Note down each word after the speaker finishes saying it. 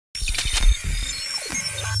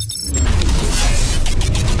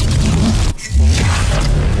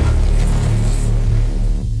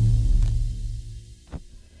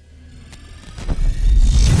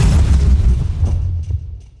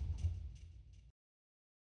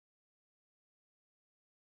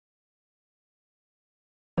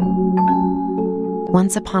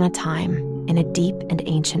Once upon a time, in a deep and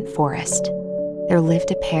ancient forest, there lived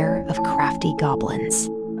a pair of crafty goblins.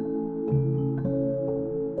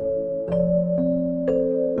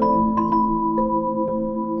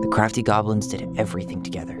 The crafty goblins did everything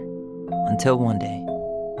together, until one day,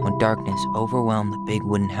 when darkness overwhelmed the big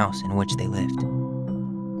wooden house in which they lived.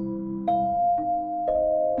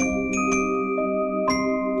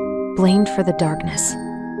 Blamed for the darkness,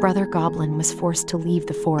 Brother Goblin was forced to leave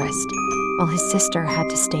the forest, while his sister had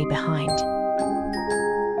to stay behind.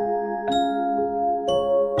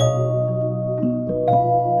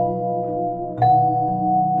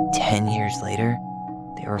 Years later,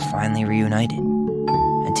 they were finally reunited,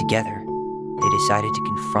 and together, they decided to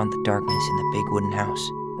confront the darkness in the big wooden house.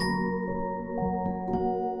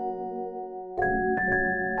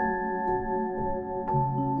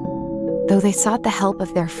 Though they sought the help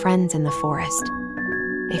of their friends in the forest,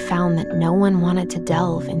 they found that no one wanted to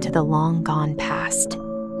delve into the long-gone past.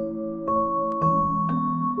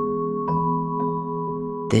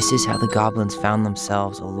 This is how the goblins found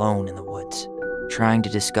themselves alone in the woods, trying to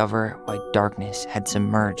discover why darkness had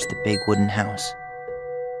submerged the big wooden house.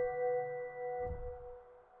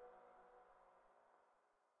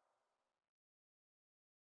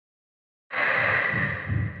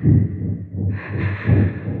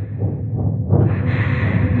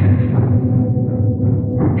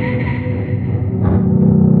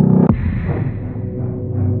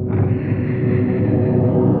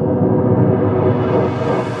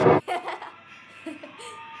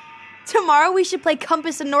 Tomorrow we should play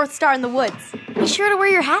Compass and North Star in the woods. Be sure to wear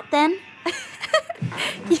your hat then.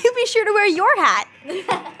 You be sure to wear your hat.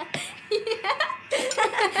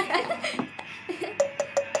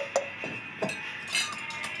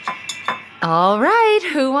 All right,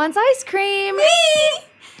 who wants ice cream? Me!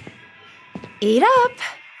 Eat up.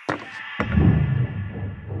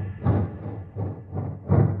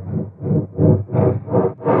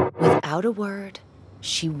 Without a word,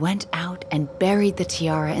 she went out and buried the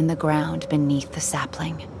tiara in the ground beneath the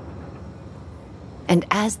sapling. And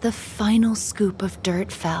as the final scoop of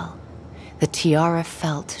dirt fell, the tiara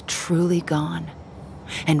felt truly gone,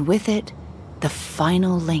 and with it, the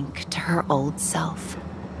final link to her old self.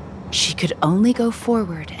 She could only go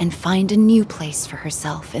forward and find a new place for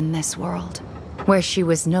herself in this world, where she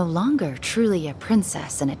was no longer truly a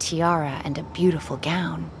princess in a tiara and a beautiful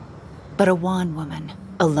gown, but a wan woman,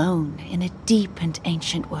 alone in a deep and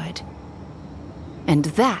ancient wood. And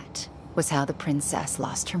that was how the princess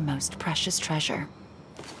lost her most precious treasure,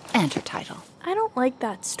 and her title. I don't like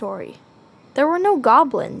that story. There were no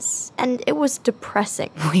goblins, and it was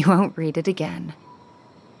depressing. We won't read it again.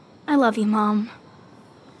 I love you, Mom.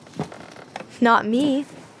 Not me.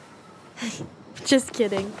 Just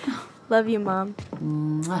kidding. Love you, Mom.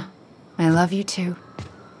 Mwah. I love you too.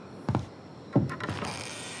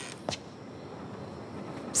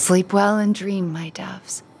 Sleep well and dream, my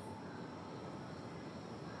doves.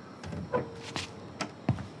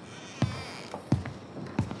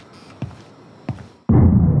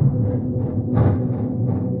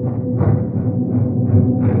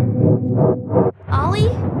 Ollie?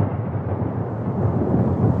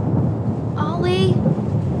 Ollie?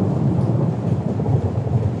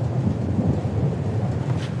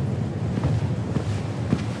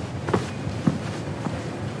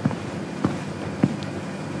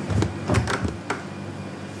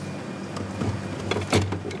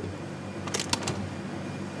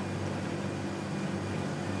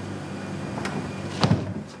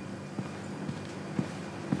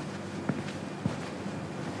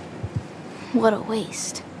 What a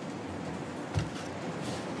waste.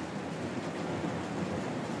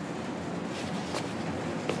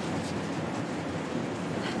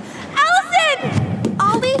 Allison!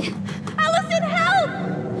 Ollie? Allison, help!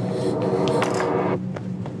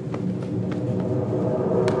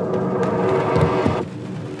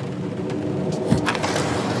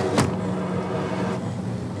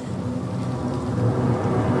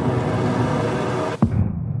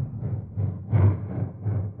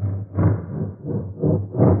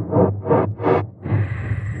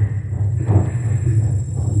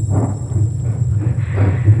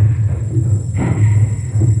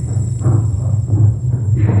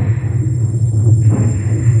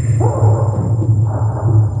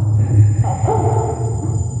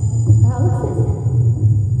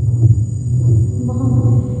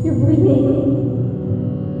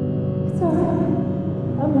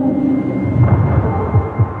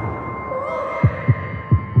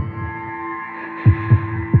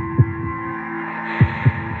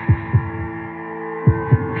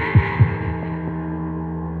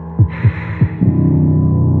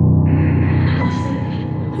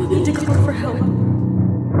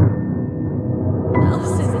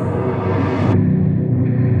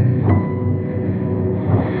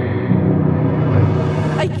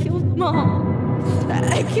 Mom,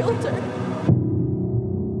 I killed her.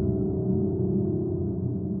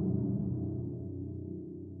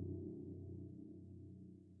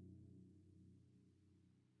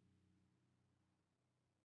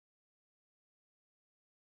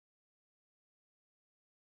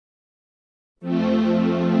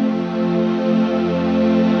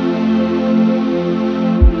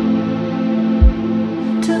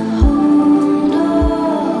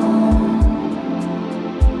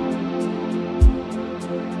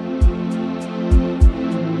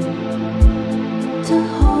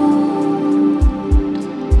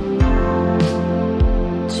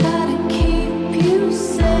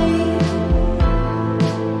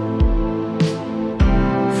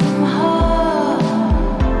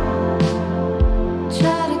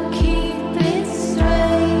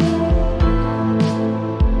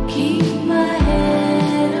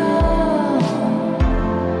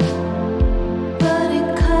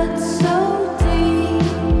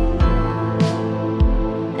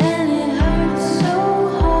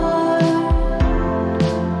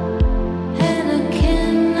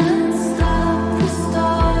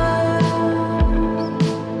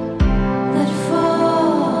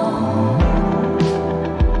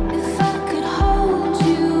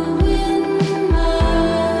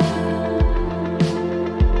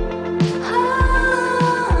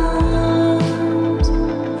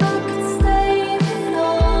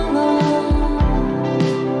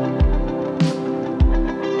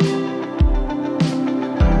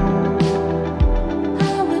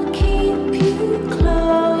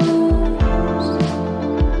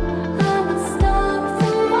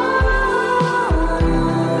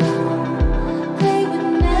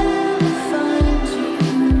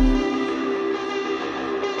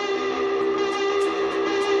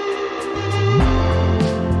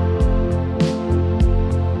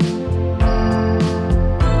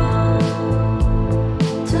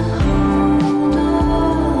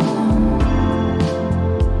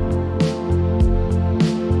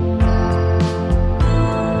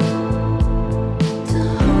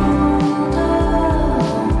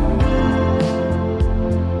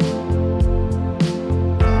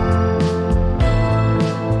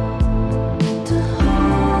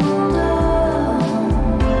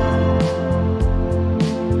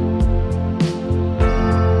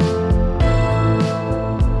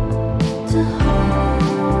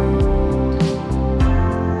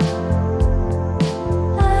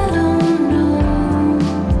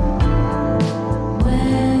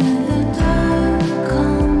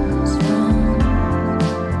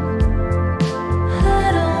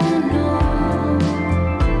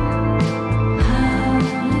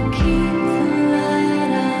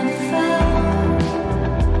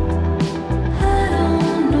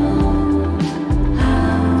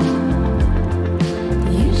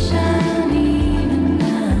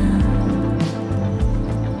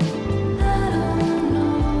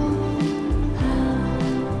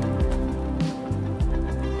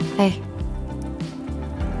 Hey.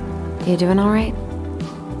 You doing all right?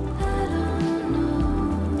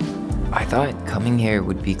 I thought coming here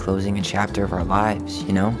would be closing a chapter of our lives,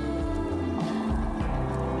 you know?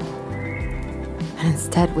 And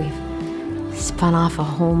instead, we've spun off a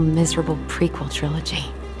whole miserable prequel trilogy.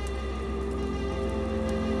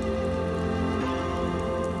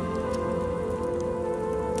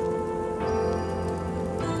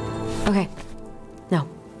 Okay. No.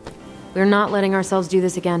 We're not letting ourselves do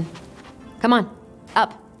this again. Come on.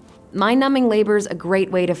 Up. Mind-numbing labor's a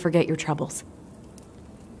great way to forget your troubles.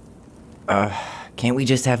 Can't we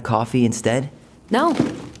just have coffee instead? No.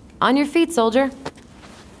 On your feet, soldier.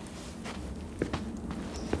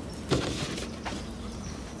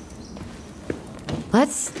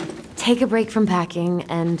 Let's take a break from packing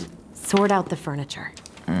and sort out the furniture.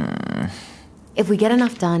 If we get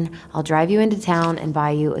enough done, I'll drive you into town and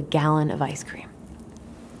buy you a gallon of ice cream.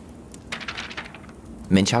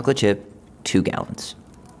 Mint chocolate chip, 2 gallons.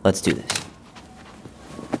 Let's do this.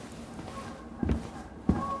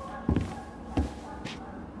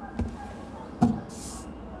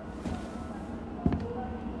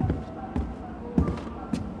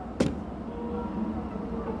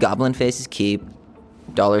 Goblin face is keep,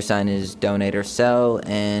 $sign is donate or sell,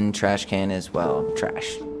 and trash can is, well,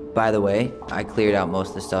 trash. By the way, I cleared out most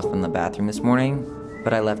of the stuff from the bathroom this morning,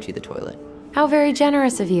 but I left you the toilet. How very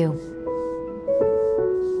generous of you.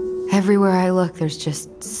 Everywhere I look, there's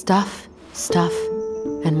just stuff, stuff,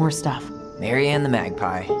 and more stuff. Marianne the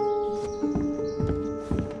Magpie.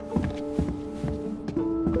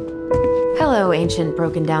 Hello, ancient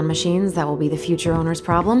broken down machines that will be the future owner's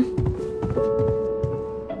problem.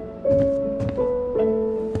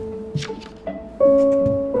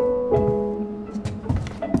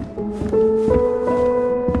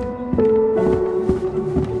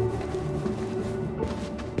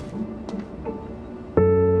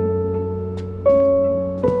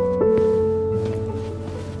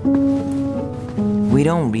 We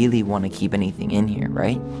don't really want to keep anything in here,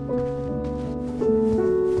 right?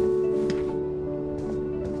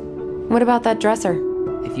 What about that dresser?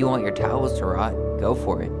 If you want your towels to rot, go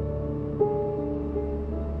for it.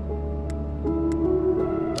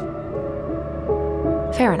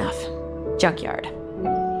 Fair enough. Junkyard.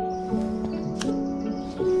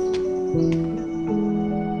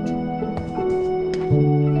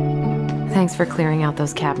 Thanks for clearing out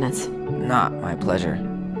those cabinets. Not my pleasure.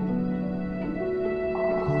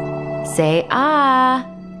 Say ah.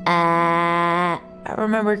 Ah. I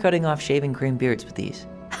remember cutting off shaving cream beards with these.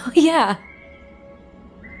 Oh, yeah.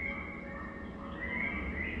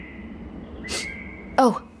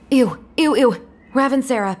 Oh, ew, ew, ew. Raven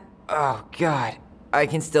Sarah. Oh, God. I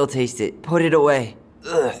can still taste it. Put it away.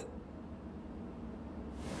 Ugh.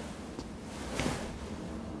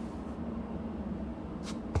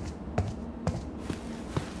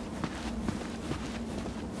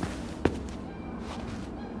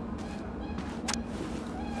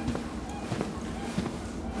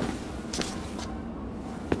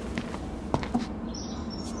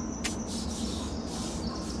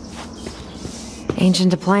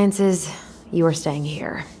 Ancient appliances, you are staying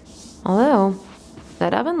here. Although,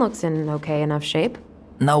 that oven looks in okay enough shape.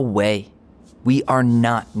 No way. We are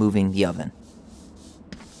not moving the oven.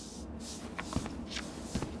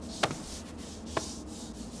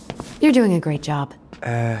 You're doing a great job.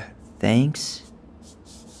 Thanks.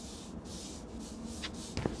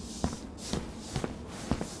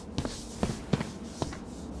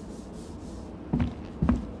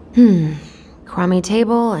 Crummy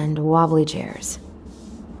table and wobbly chairs.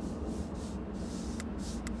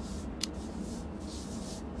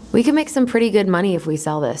 We could make some pretty good money if we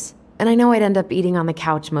sell this. And I know I'd end up eating on the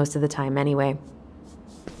couch most of the time anyway.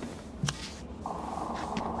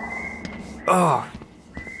 Oh,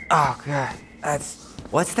 God.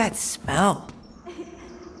 What's that smell?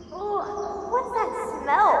 Oh, what's that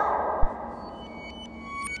smell?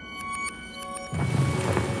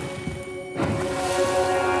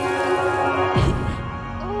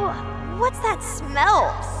 Oh, what's that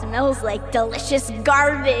smell? Smells like delicious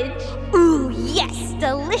garbage. Ooh, yes,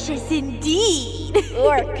 delicious indeed.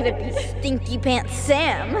 Or could it be Stinky Pants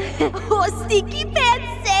Sam? Oh, Stinky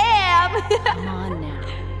Pants Sam! Come on now.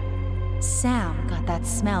 Sam got that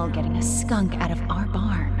smell getting a skunk out of our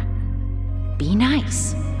barn. Be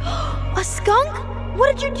nice. A skunk?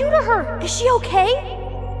 What did you do to her? Is she okay?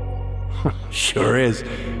 Sure is.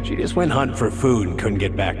 She just went hunting for food and couldn't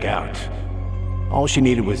get back out. All she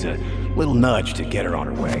needed was a little nudge to get her on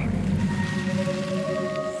her way.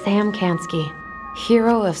 Sam Kansky,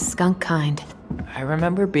 hero of skunk kind. I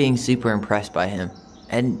remember being super impressed by him,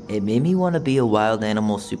 and it made me want to be a wild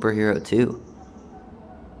animal superhero too.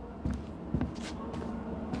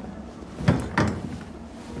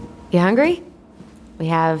 You hungry? We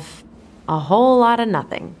have a whole lot of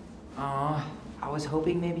nothing. Aw, I was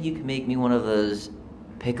hoping maybe you could make me one of those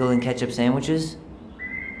pickle and ketchup sandwiches.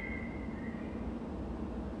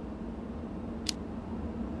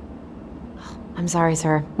 I'm sorry,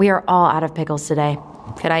 sir. We are all out of pickles today.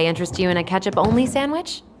 Could I interest you in a ketchup-only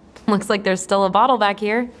sandwich? Looks like there's still a bottle back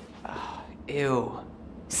here. Ew.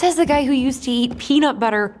 Says the guy who used to eat peanut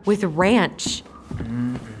butter with ranch.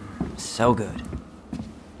 So good.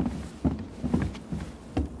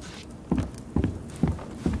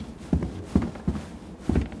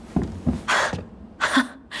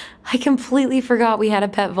 I completely forgot we had a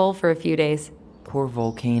pet vole for a few days. Poor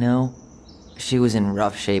Volcano. She was in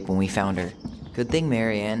rough shape when we found her. Good thing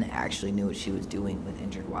Marianne actually knew what she was doing with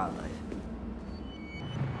injured wildlife.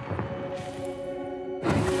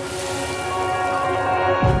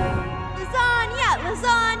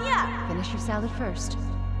 Lasagna! Finish your salad first.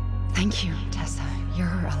 Thank you, Tessa. You're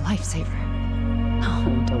a lifesaver.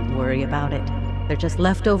 Oh, don't worry about it. They're just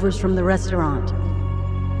leftovers from the restaurant.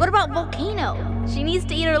 What about Volcano? She needs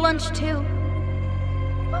to eat her lunch too.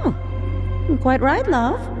 Oh, quite right,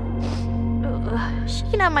 love. She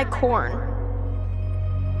can have my corn.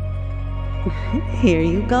 Here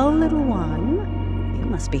you go, little one. You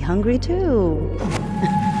must be hungry too.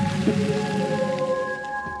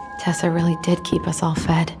 Tessa really did keep us all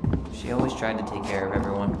fed. She always tried to take care of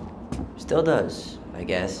everyone. Still does, I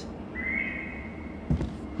guess.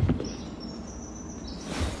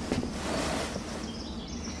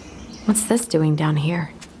 What's this doing down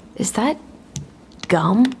here? Is that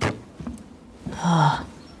gum? Ugh.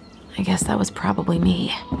 I guess that was probably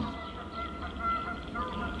me.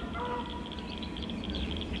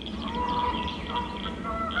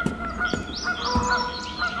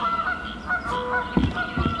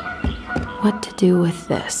 What to do with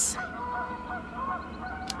this?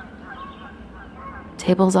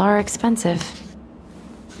 Tables are expensive.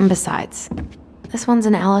 And besides, this one's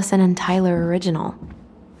an Allison and Tyler original.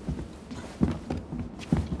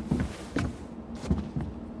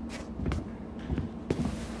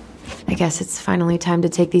 I guess it's finally time to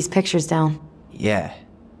take these pictures down. Yeah,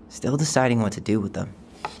 still deciding what to do with them.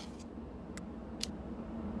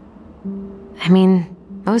 I mean,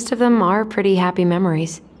 most of them are pretty happy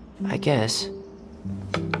memories. I guess.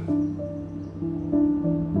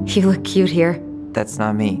 You look cute here. That's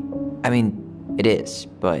not me. I mean, it is,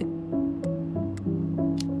 but...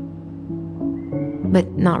 But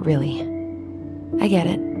not really. I get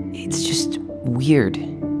it. It's just weird.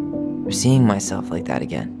 Seeing myself like that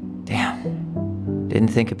again. Damn. Didn't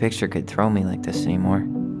think a picture could throw me like this anymore.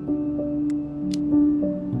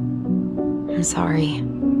 I'm sorry.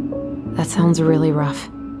 That sounds really rough.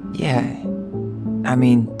 Yeah. I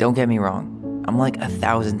mean, don't get me wrong. I'm like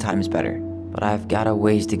 1,000 times better. But I've got a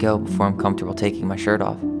ways to go before I'm comfortable taking my shirt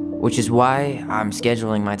off. Which is why I'm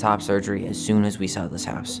scheduling my top surgery as soon as we sell this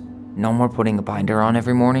house. No more putting a binder on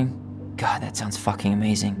every morning. God, that sounds fucking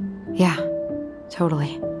amazing. Yeah,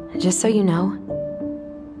 totally. And just so you know,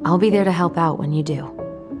 I'll be there to help out when you do.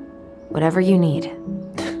 Whatever you need.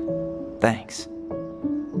 Thanks.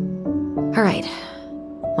 All right.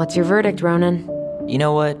 What's your verdict, Ronan? You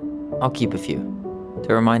know what? I'll keep a few.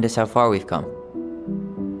 To remind us how far we've come.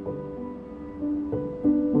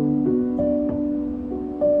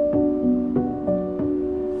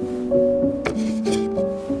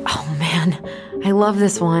 Oh man, I love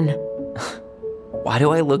this one. Why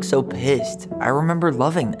do I look so pissed? I remember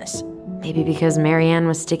loving this. Maybe because Marianne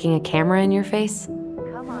was sticking a camera in your face?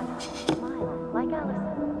 Come on, smile like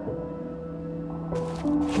Allison.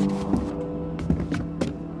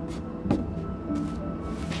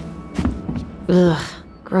 Ugh,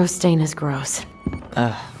 gross stain is gross.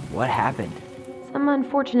 What happened? Some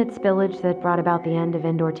unfortunate spillage that brought about the end of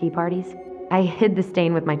indoor tea parties. I hid the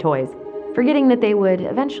stain with my toys, forgetting that they would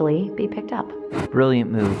eventually be picked up.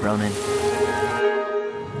 Brilliant move, Ronan.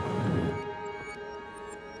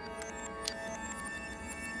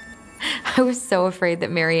 I was so afraid that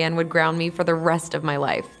Marianne would ground me for the rest of my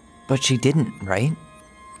life. But she didn't, right?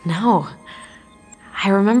 No. I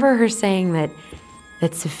remember her saying that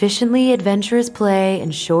sufficiently adventurous play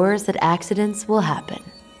ensures that accidents will happen,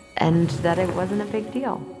 and that it wasn't a big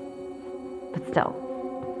deal. But still,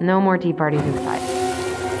 no more tea parties inside.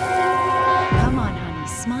 Come on, honey,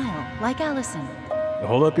 smile like Allison.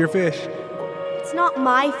 Hold up your fish. It's not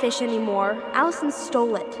my fish anymore. Allison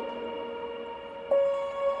stole it.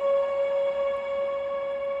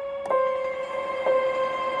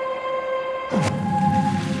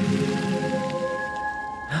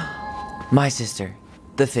 My sister,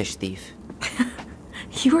 the fish thief.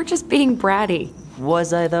 You were just being bratty.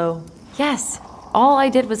 Was I, though? Yes. All I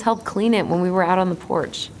did was help clean it when we were out on the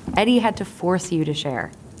porch. Eddie had to force you to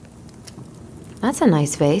share. That's a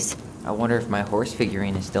nice face. I wonder if my horse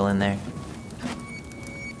figurine is still in there.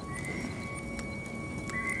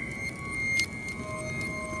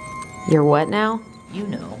 You're what now? You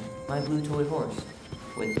know, my blue toy horse.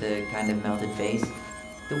 With the kind of melted face.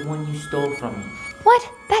 The one you stole from me. What?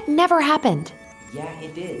 That never happened. Yeah,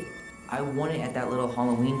 it did. I won it at that little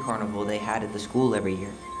Halloween carnival they had at the school every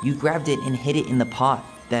year. You grabbed it and hid it in the pot.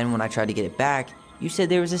 Then when I tried to get it back, you said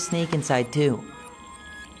there was a snake inside too.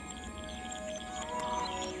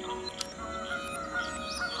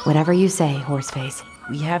 Whatever you say, Horseface.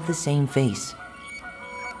 We have the same face.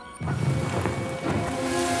 Steady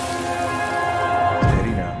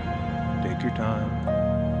now. Take your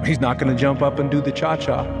time. He's not gonna jump up and do the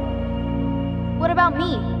cha-cha. What about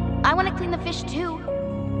me? I want to clean the fish too.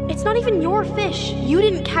 It's not even your fish. You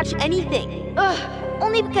didn't catch anything. Ugh,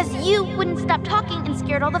 only because you wouldn't stop talking and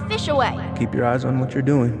scared all the fish away. Keep your eyes on what you're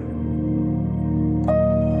doing.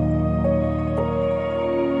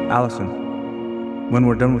 Allison, when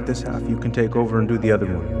we're done with this half, you can take over and do the other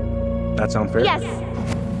one. That sound fair? Yes.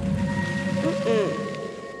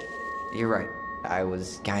 You're right. I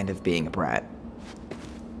was kind of being a brat.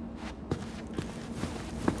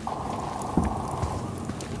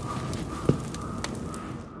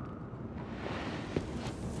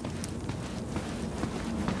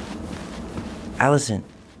 Allison,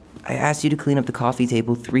 I asked you to clean up the coffee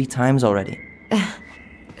table 3 times already.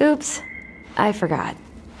 Oops. I forgot.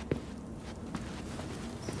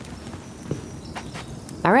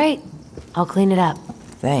 All right. I'll clean it up.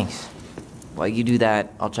 Thanks. While you do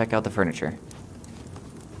that, I'll check out the furniture.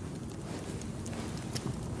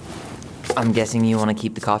 I'm guessing you want to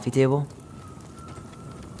keep the coffee table?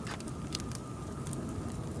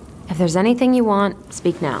 If there's anything you want,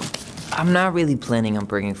 speak now. I'm not really planning on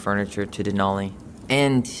bringing furniture to Denali.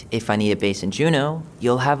 And if I need a base in Juneau,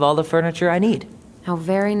 you'll have all the furniture I need. How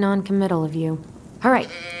very non-committal of you. All right,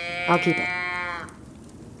 I'll keep it.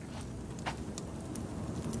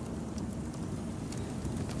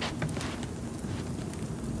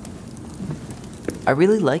 I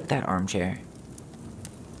really like that armchair.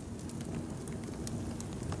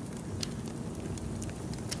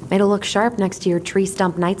 It'll look sharp next to your tree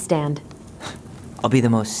stump nightstand. I'll be the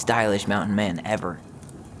most stylish mountain man ever.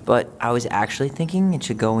 But I was actually thinking it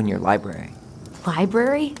should go in your library.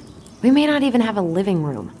 Library? We may not even have a living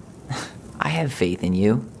room. I have faith in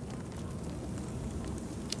you.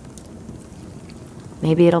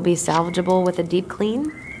 Maybe it'll be salvageable with a deep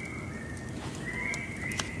clean?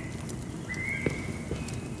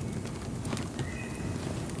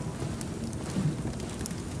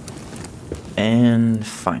 And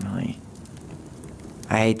finally,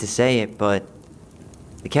 I hate to say it, but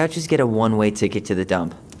the couches get a one-way ticket to the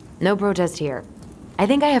dump. No protest here. I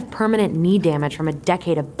think I have permanent knee damage from a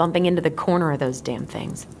decade of bumping into the corner of those damn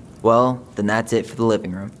things. Well, then that's it for the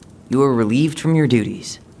living room. You are relieved from your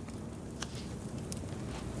duties.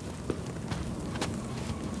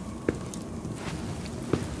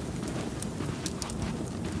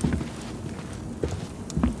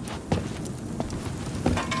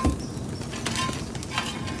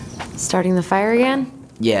 Starting the fire again?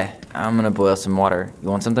 Yeah, I'm gonna boil some water. You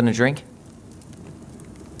want something to drink?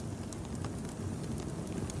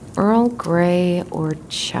 Earl Grey or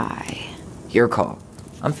chai? Your call.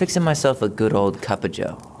 I'm fixing myself a good old cup of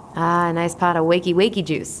joe. Ah, a nice pot of wakey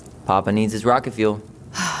juice. Papa needs his rocket fuel.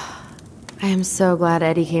 I am so glad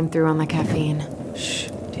Eddie came through on the caffeine. Shh,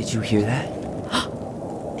 did you hear that?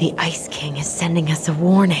 The Ice King is sending us a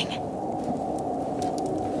warning.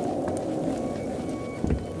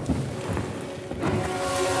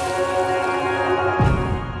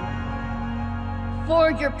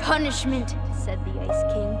 For your punishment, said the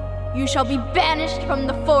Ice King, you shall be banished from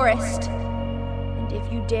the forest. And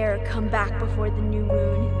if you dare come back before the new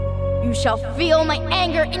moon, you shall feel my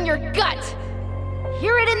anger in your gut.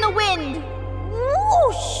 Hear it in the wind.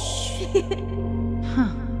 Whoosh!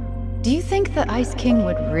 Do you think the Ice King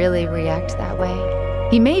would really react that way?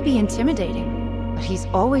 He may be intimidating, but he's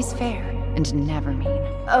always fair and never mean.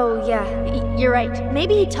 Oh, yeah, you're right.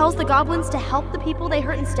 Maybe he tells the goblins to help the people they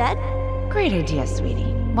hurt instead? Great idea,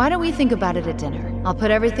 sweetie. Why don't we think about it at dinner? I'll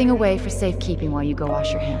put everything away for safekeeping while you go wash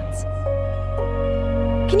your hands.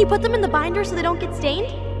 Can you put them in the binder so they don't get stained?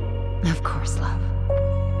 Of course, love.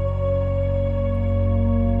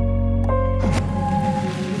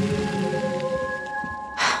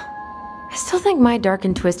 I still think my dark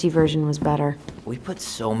and twisty version was better. We put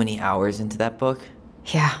so many hours into that book.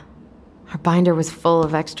 Yeah. Our binder was full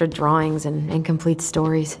of extra drawings and incomplete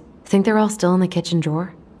stories. Think they're all still in the kitchen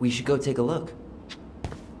drawer? We should go take a look.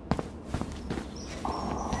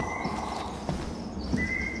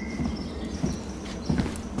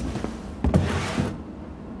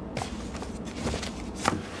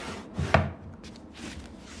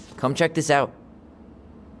 Come check this out.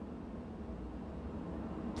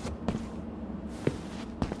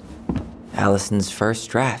 Allison's first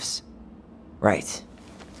drafts. Right.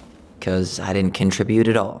 'Cause I didn't contribute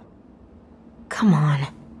at all. Come on.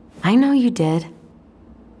 I know you did.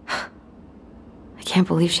 I can't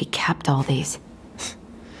believe she kept all these.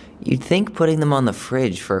 You'd think putting them on the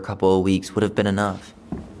fridge for a couple of weeks would have been enough.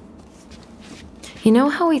 You know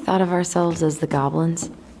how we thought of ourselves as the goblins?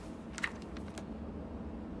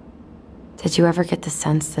 Did you ever get the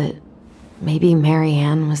sense that maybe Mary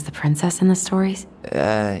Ann was the princess in the stories?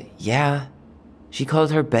 Yeah. She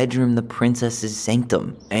called her bedroom the princess's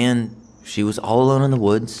sanctum, and she was all alone in the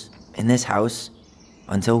woods, in this house,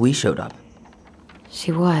 until we showed up.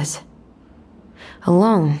 She was.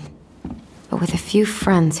 Alone, but with a few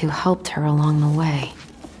friends who helped her along the way.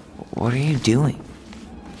 What are you doing?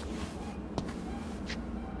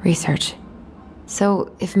 Research.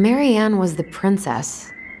 So, if Mary Ann was the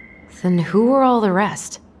princess, then who were all the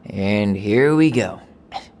rest? And here we go.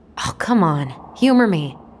 Oh, come on. Humor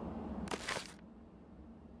me.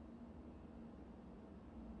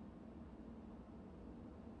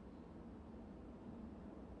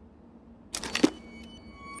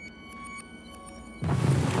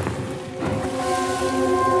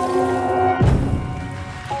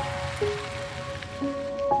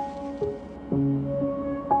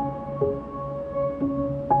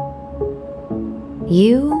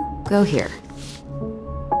 You go here.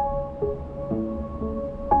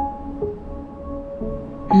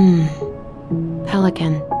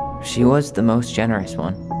 Pelican. She was the most generous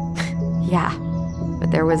one. Yeah, but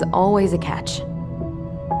there was always a catch.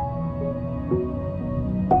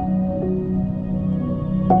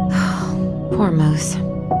 Poor Moose.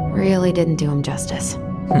 Really didn't do him justice.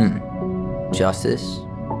 Justice?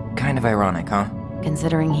 Kind of ironic, huh?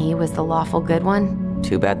 Considering he was the lawful good one?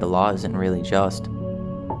 Too bad the law isn't really just.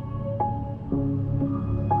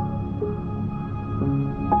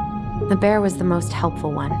 The bear was the most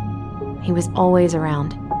helpful one. He was always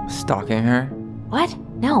around. Stalking her? What?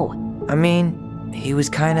 No. I mean, he was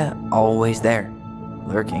kinda always there,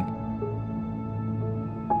 lurking.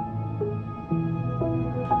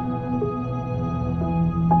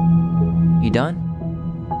 You done?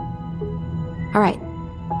 All right.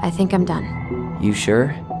 I think I'm done. You sure?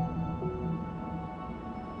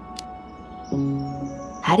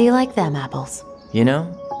 How do you like them apples? You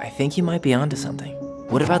know, I think you might be onto something.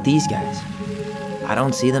 What about these guys? I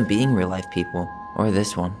don't see them being real-life people, or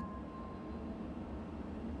this one.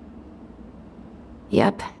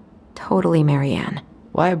 Yep. Totally Marianne.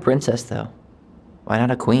 Why a princess, though? Why not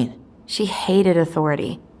a queen? She hated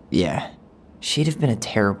authority. Yeah, she'd have been a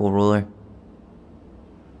terrible ruler.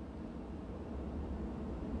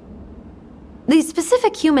 The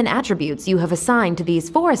specific human attributes you have assigned to these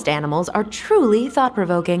forest animals are truly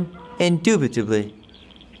thought-provoking. Indubitably.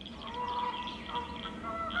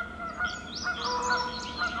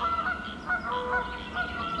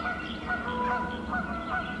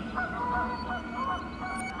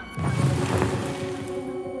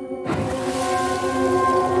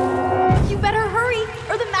 You better hurry,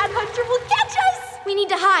 or the Mad Hunter will catch us! We need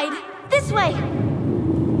to hide. This way!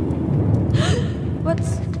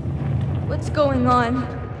 What's going on?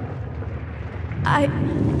 I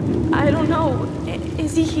don't know.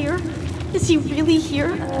 Is he here? Is he really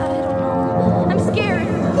here? I don't know. I'm scared.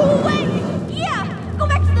 Go away! Yeah! Go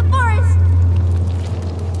back to the forest!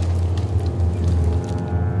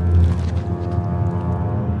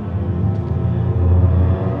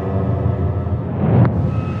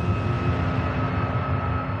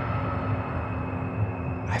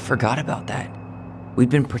 I forgot about that. We'd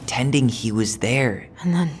been pretending he was there.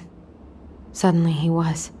 And then, suddenly he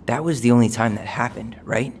was. That was the only time that happened,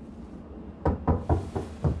 right?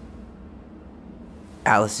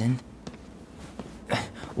 Allison?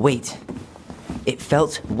 Wait. It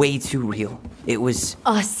felt way too real. It was...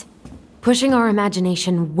 Us. Pushing our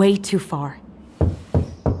imagination way too far.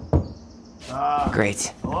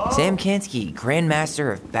 Great. Sam Kansky,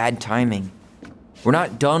 Grandmaster of Bad Timing. We're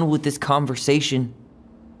not done with this conversation.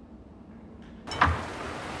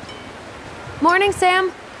 Morning,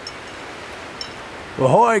 Sam.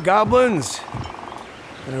 Ahoy, goblins!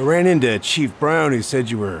 I ran into Chief Brown, who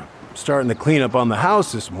said you were starting the cleanup on the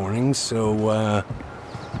house this morning, so,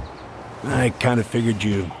 I kind of figured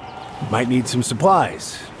you might need some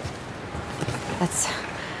supplies.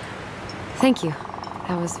 Thank you.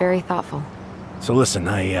 That was very thoughtful. So listen,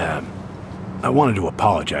 I wanted to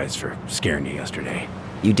apologize for scaring you yesterday.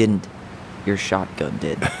 You didn't. Your shotgun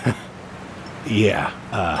did. Yeah,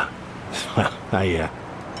 well,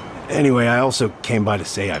 anyway, I also came by to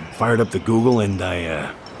say I fired up the Google and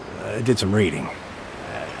I did some reading.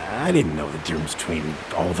 I didn't know the difference between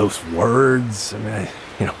all those words. I mean,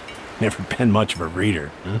 never been much of a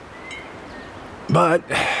reader. Huh? But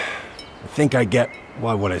I think I get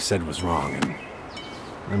why what I said was wrong, and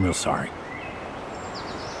I'm real sorry.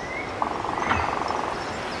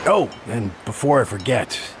 Oh, and before I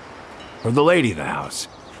forget, for the lady of the house.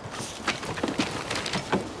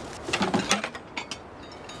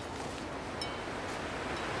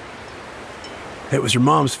 It was your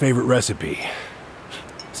mom's favorite recipe.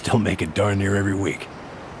 Still make it darn near every week.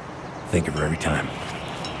 Think of her every time.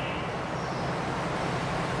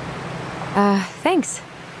 Thanks.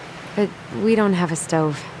 But we don't have a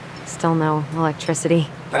stove. Still no electricity.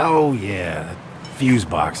 Oh yeah, that fuse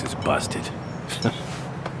box is busted.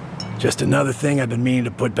 Just another thing I've been meaning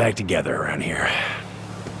to put back together around here.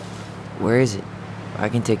 Where is it? I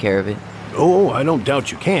can take care of it. Oh, I don't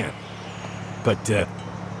doubt you can. But,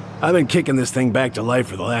 I've been kicking this thing back to life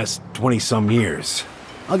for the last 20-some years.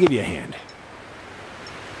 I'll give you a hand.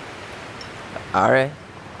 All right.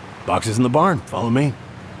 Box is in the barn. Follow me.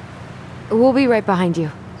 We'll be right behind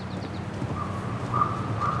you.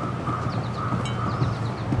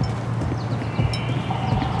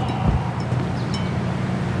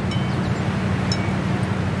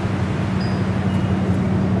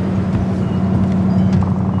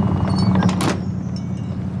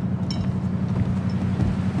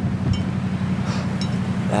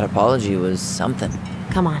 That apology was something.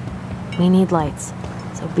 Come on. We need lights.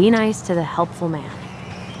 So be nice to the helpful man.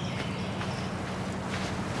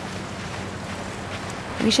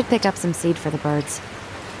 We should pick up some seed for the birds.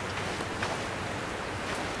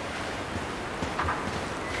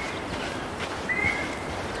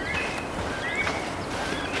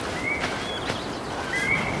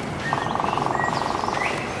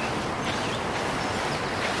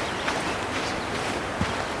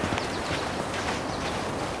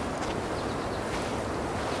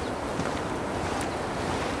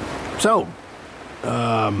 So,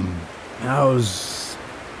 how's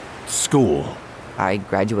school? I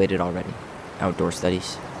graduated already. Outdoor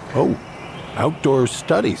studies. Oh, outdoor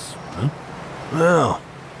studies, huh? Well,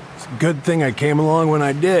 it's a good thing I came along when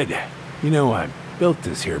I did. You know, I built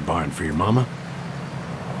this here barn for your mama.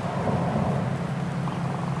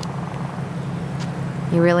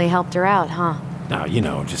 You really helped her out, huh? Now, you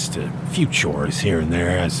know, just a few chores here and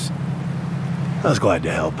there. I was glad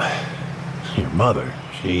to help. Your mother,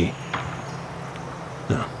 she...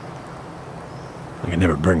 No. I could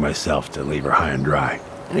never bring myself to leave her high and dry.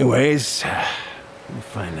 Anyways, let me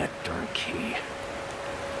find that darn key.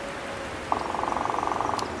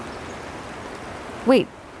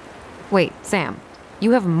 Wait, Sam.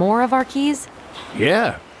 You have more of our keys?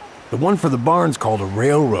 Yeah. The one for the barn's called a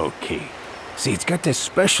railroad key. See, it's got this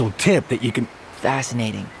special tip that you can...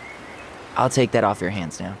 Fascinating. I'll take that off your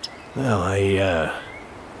hands now. Well, I,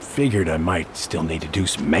 figured I might still need to do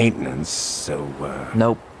some maintenance, so,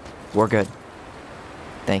 Nope. We're good.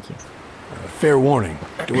 Thank you. Fair warning,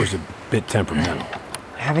 door's a bit temperamental.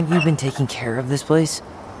 Haven't you been taking care of this place?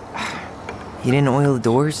 You didn't oil the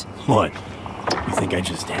doors? What? You think I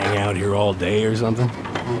just hang out here all day or something?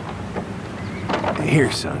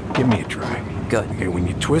 Here, son, give me a try. Good. Okay, when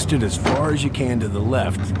you twist it as far as you can to the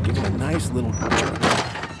left, give it a nice little jerk.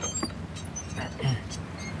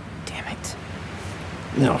 Damn it.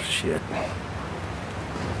 No shit.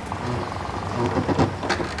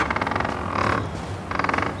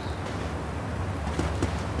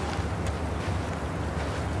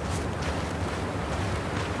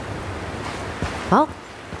 Well,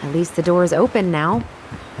 at least the door's open now.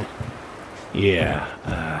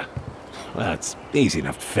 Yeah, that's easy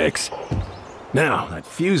enough to fix. Now, that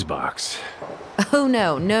fuse box. Oh,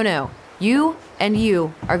 no. You and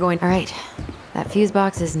you are going... All right, that fuse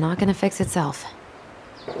box is not going to fix itself.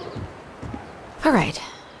 All right,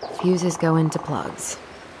 fuses go into plugs.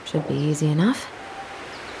 Should be easy enough.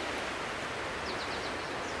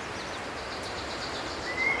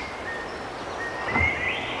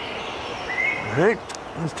 All right,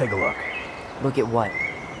 let's take a look. Look at what?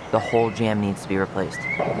 The whole jam needs to be replaced.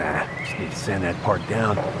 Nah, just need to sand that part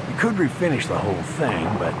down. You could refinish the whole thing,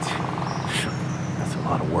 but that's a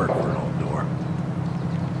lot of work for an old door.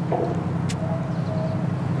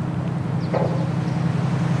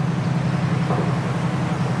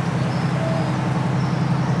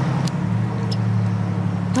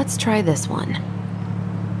 Let's try this one.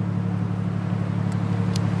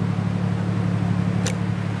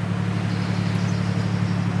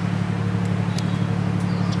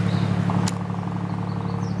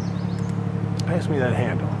 Pass me that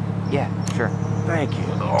handle. Yeah, sure. Thank you.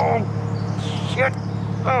 Oh, shit.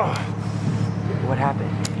 Oh. What happened?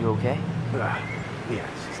 You okay? Yeah,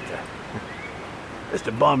 it's just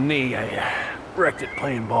a bum knee. I wrecked it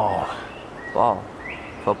playing ball. Ball?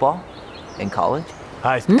 Football? In college?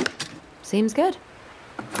 Hi. Seems good.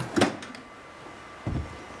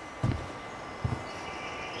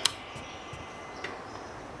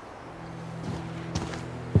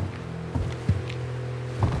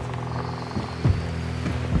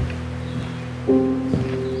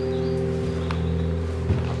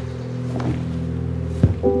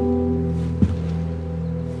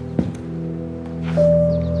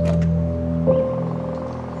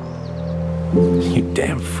 You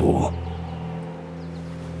damn fool.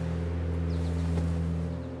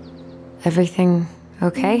 Everything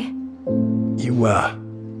okay?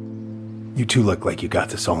 You two look like you got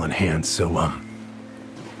this all in hand, so, bye.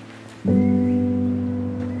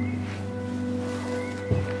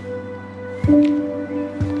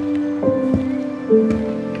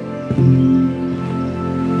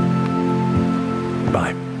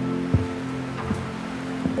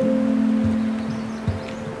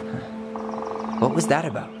 What was that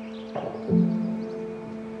about?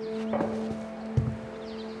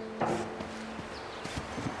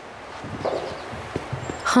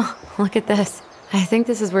 Huh, look at this. I think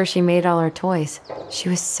this is where she made all her toys. She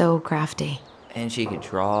was so crafty. And she could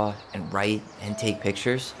draw and write and take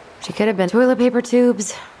pictures? She could have been toilet paper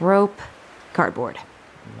tubes, rope, cardboard.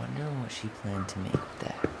 I wonder what she planned to make with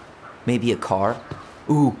that. Maybe a car?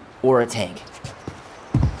 Ooh, or a tank.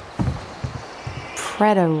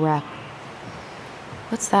 Preda-rep.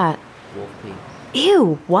 What's that? Wolf pee.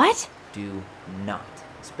 Ew, what? Do not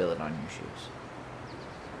spill it on your shoes.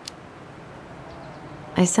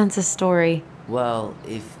 I sense a story. Well,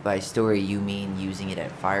 if by story you mean using it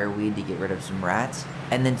at fireweed to get rid of some rats,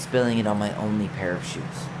 and then spilling it on my only pair of shoes,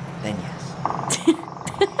 then yes.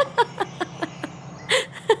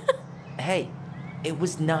 Hey, it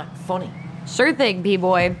was not funny. Sure thing,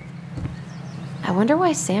 B-boy. I wonder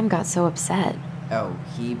why Sam got so upset. Oh,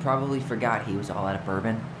 he probably forgot he was all out of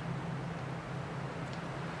bourbon.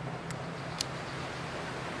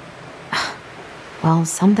 Well,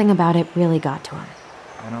 something about it really got to him.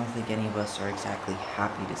 I don't think any of us are exactly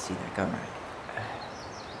happy to see that gun rack.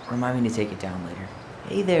 Remind me to take it down later.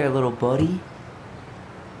 Hey there, little buddy.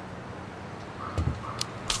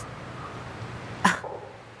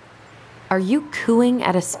 Are you cooing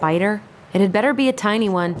at a spider? It had better be a tiny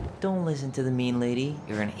one. Don't listen to the mean lady.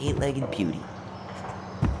 You're an 8-legged beauty.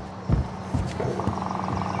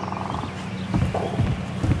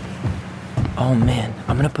 Oh man,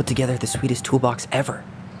 I'm gonna put together the sweetest toolbox ever.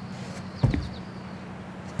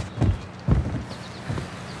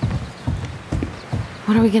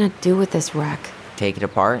 What are we gonna do with this wreck? Take it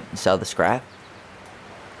apart and sell the scrap.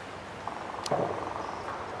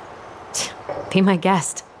 Be my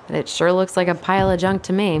guest. But it sure looks like a pile of junk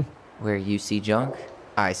to me. Where you see junk,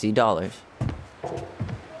 I see dollars.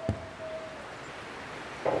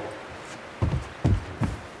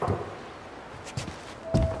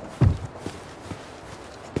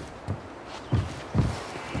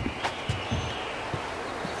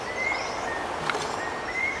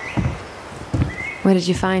 What did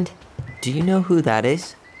you find? Do you know who that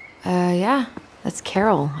is? Yeah. That's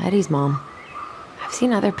Carol, Eddie's mom. I've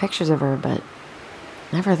seen other pictures of her, but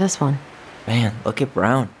never this one. Man, look at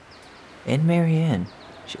Brown. And Marianne.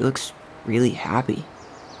 She looks really happy.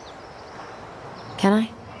 Can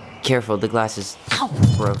I? Careful, the glass is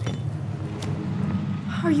broken.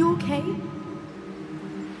 Are you okay?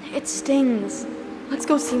 It stings. Let's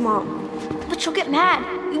go see Mom. But she'll get mad.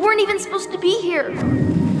 We weren't even supposed to be here.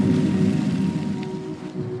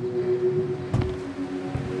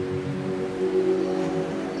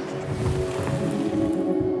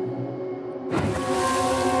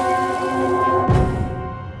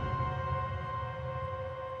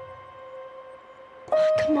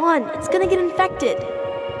 Come on, it's gonna get infected.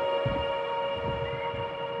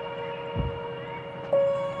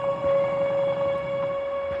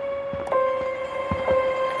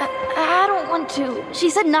 I don't want to. She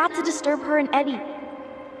said not to disturb her and Eddie.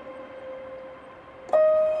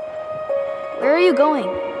 Where are you going?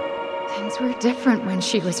 Things were different when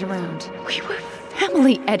she was around. We were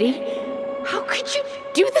family, Eddie. How could you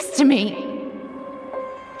do this to me?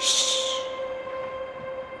 Shh.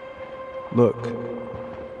 Look,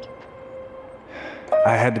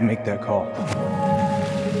 I had to make that call.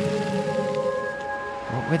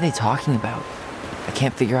 What were they talking about? I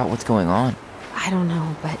can't figure out what's going on. I don't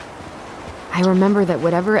know, but I remember that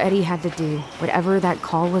whatever Eddie had to do, whatever that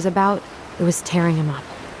call was about, it was tearing him up.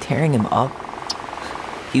 Tearing him up?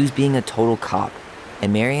 He was being a total cop,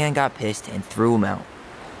 and Marianne got pissed and threw him out.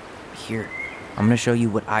 Here, I'm gonna show you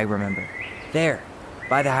what I remember. There,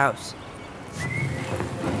 by the house.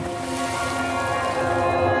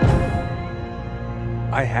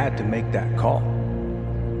 I had to make that call.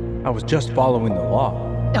 I was just following the law.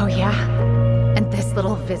 Oh, yeah? And this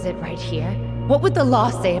little visit right here? What would the law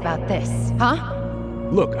say about this, huh?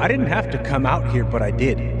 Look, I didn't have to come out here, but I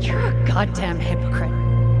did. You're a goddamn hypocrite.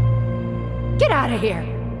 Get out of here!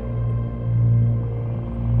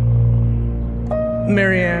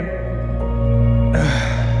 Marianne.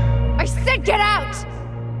 I said get out!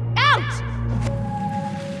 Out!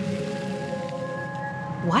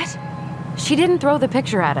 What? She didn't throw the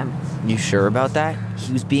picture at him. You sure about that?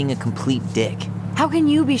 He was being a complete dick. How can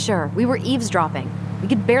you be sure? We were eavesdropping. We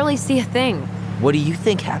could barely see a thing. What do you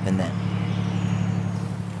think happened then?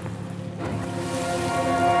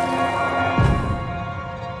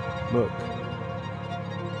 Look,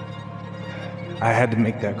 I had to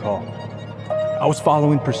make that call. I was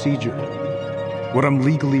following procedure, what I'm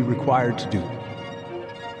legally required to do.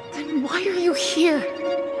 Then why are you here?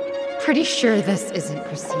 Pretty sure this isn't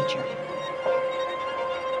procedure.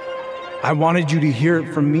 I wanted you to hear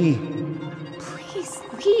it from me. Please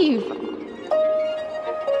leave.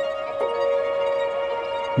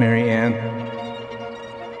 Marianne,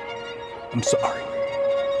 I'm sorry.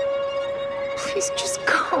 Please just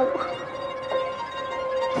go.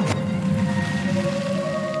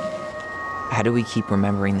 How do we keep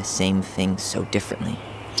remembering the same things so differently?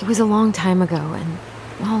 It was a long time ago, and,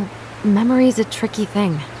 well, memory's a tricky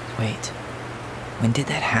thing. Wait, when did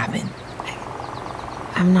that happen?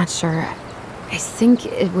 I'm not sure. I think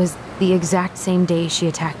it was the exact same day she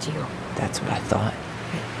attacked you. That's what I thought.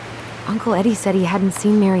 Uncle Eddie said he hadn't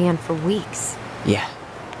seen Marianne for weeks. Yeah,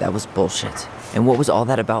 that was bullshit. And what was all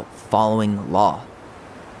that about following the law?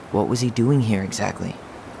 What was he doing here exactly?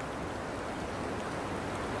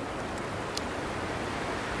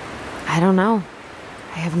 I don't know.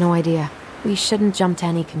 I have no idea. We shouldn't jump to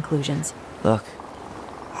any conclusions. Look,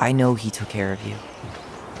 I know he took care of you.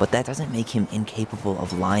 but that doesn't make him incapable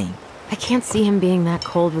of lying. I can't see him being that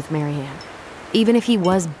cold with Marianne, even if he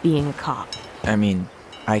was being a cop. I mean,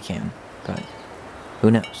 I can, but who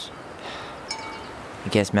knows? I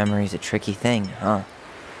guess memory's a tricky thing, huh?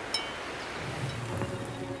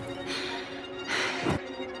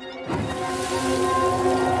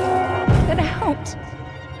 Get out.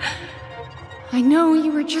 I know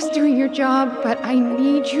you were just doing your job, but I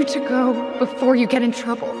need you to go before you get in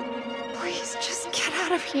trouble. Please, just get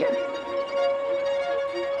out of here.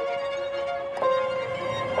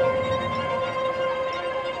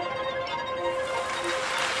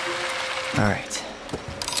 All right.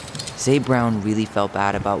 Zay Brown really felt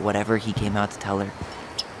bad about whatever he came out to tell her.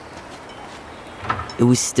 It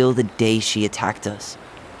was still the day she attacked us.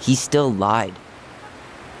 He still lied.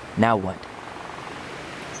 Now what?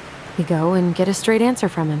 We go and get a straight answer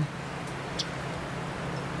from him.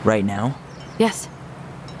 Right now? Yes.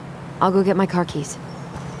 I'll go get my car keys.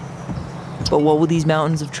 But what will these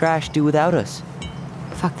mountains of trash do without us?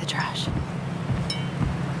 Fuck the trash.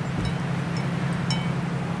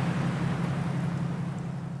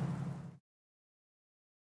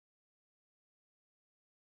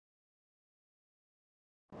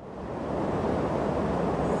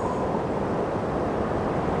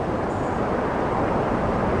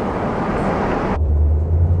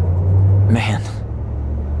 Man,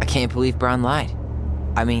 I can't believe Brown lied.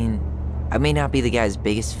 I mean, I may not be the guy's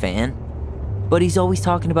biggest fan, but he's always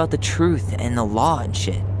talking about the truth and the law and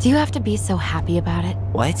shit. Do you have to be so happy about it?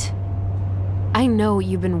 What? I know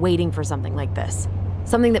you've been waiting for something like this.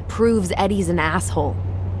 Something that proves Eddie's an asshole.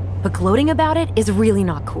 But gloating about it is really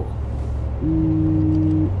not cool.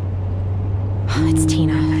 It's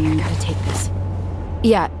Tina. I gotta take this.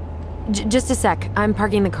 Yeah, just a sec. I'm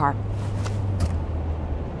parking the car.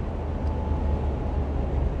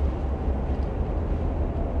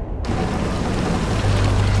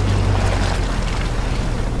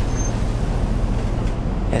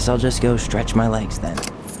 Guess I'll just go stretch my legs then.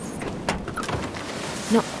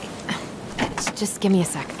 No, just give me a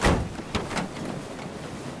sec.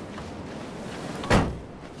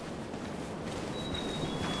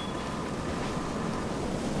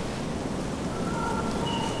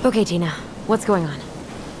 Okay, Tina, what's going on?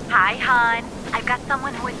 Hi, hon. I've got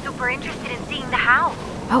someone who is super interested in seeing the house.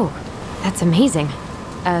 Oh, that's amazing.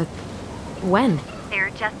 When? They're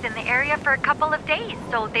just in the area for a couple of days,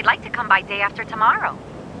 so they'd like to come by day after tomorrow.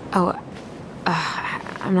 Oh,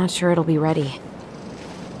 I'm not sure it'll be ready.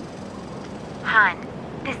 Hon,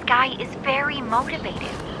 this guy is very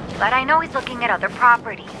motivated, but I know he's looking at other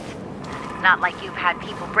properties. It's not like you've had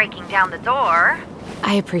people breaking down the door.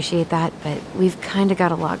 I appreciate that, but we've kind of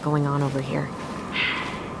got a lot going on over here.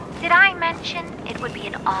 Did I mention it would be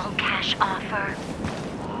an all-cash offer?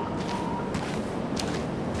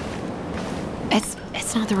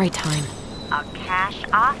 It's not the right time. A cash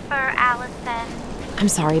offer, Allison. I'm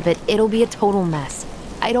sorry, but it'll be a total mess.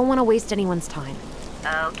 I don't want to waste anyone's time.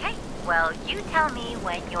 Okay, well, you tell me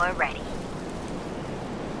when you're ready.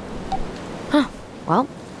 Huh. Well,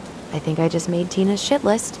 I think I just made Tina's shit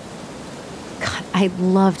list. God, I'd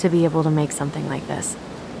love to be able to make something like this.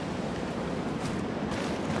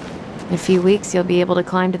 In a few weeks, you'll be able to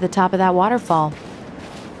climb to the top of that waterfall.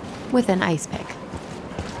 With an ice pick.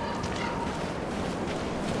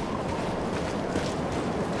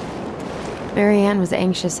 Marianne was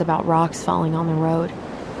anxious about rocks falling on the road.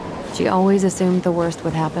 She always assumed the worst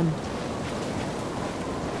would happen.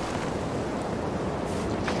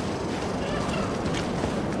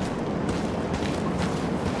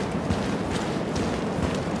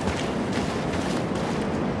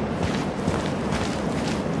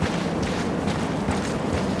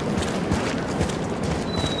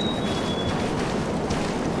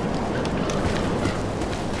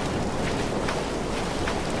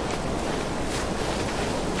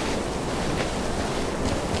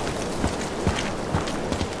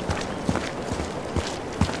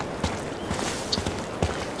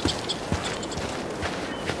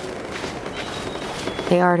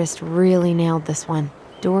 The artist really nailed this one.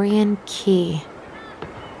 Dorian Key.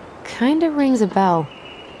 Kinda rings a bell.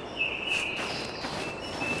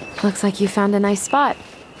 Looks like you found a nice spot.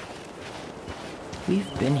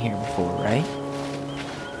 We've been here before, right?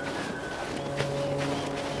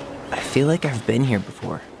 I feel like I've been here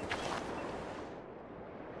before.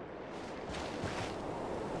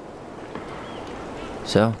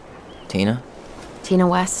 So, Tina? Tina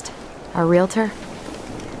West, our realtor.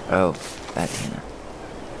 Oh, that Tina.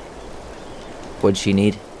 What'd she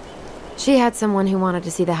need? She had someone who wanted to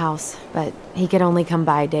see the house, but he could only come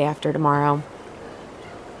by day after tomorrow.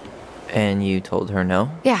 And you told her no?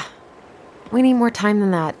 Yeah. We need more time than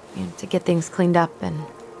that, to get things cleaned up and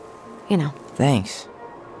you know. Thanks.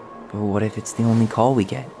 But what if it's the only call we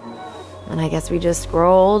get? And I guess we just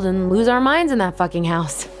grow old and lose our minds in that fucking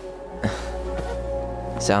house.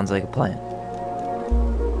 Sounds like a plan.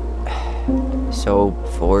 So,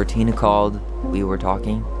 before Tina called, we were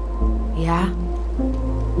talking. Yeah?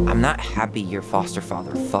 I'm not happy your foster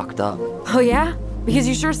father fucked up. Oh yeah? Because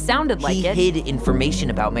you sure sounded like it. He hid information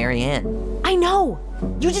about Marianne. I know!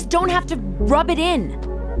 You just don't have to rub it in.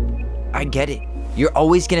 I get it. You're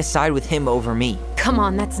always gonna side with him over me. Come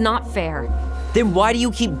on, that's not fair. Then why do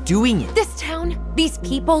you keep doing it? This town, these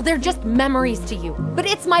people, they're just memories to you. But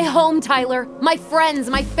it's my home, Tyler. My friends,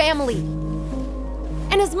 my family.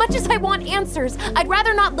 And as much as I want answers, I'd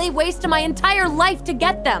rather not lay waste to my entire life to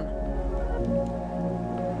get them.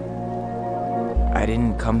 I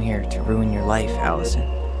didn't come here to ruin your life, Allison.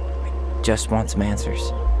 I just want some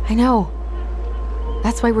answers. I know.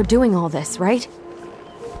 That's why we're doing all this, right?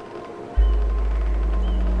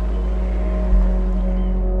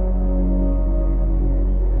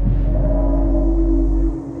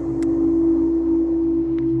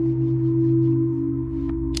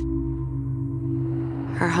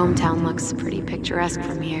 Our hometown looks pretty picturesque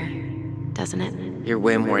from here, doesn't it? You're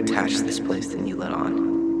way more attached to this place than you let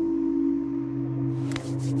on.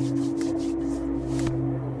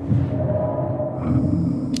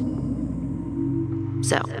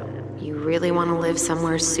 So, you really want to live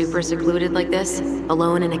somewhere super secluded like this?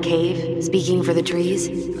 Alone in a cave, speaking for the trees?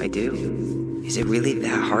 I do. Is it really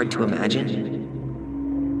that hard to imagine?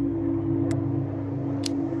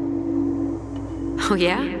 Oh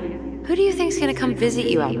yeah? Who do you think's gonna come visit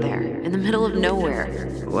you out there, in the middle of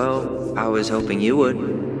nowhere? Well, I was hoping you would.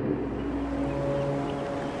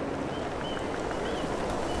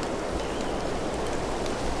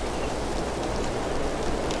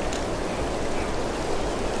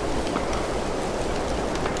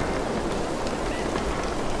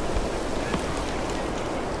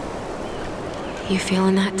 You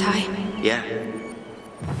feeling that, Ty? Yeah.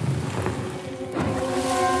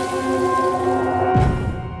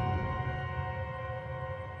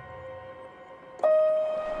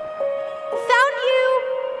 Found you!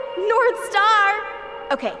 North Star!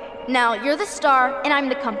 Okay, now you're the star and I'm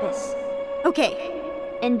the compass. Okay,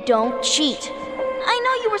 and don't cheat. I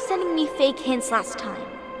know you were sending me fake hints last time.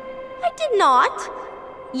 I did not.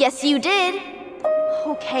 Yes, you did.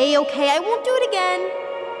 Okay, I won't do it again.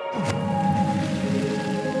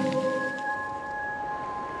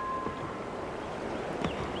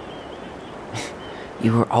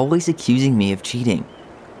 You were always accusing me of cheating.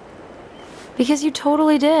 Because you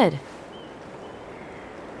totally did.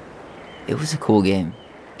 It was a cool game.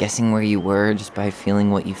 Guessing where you were just by feeling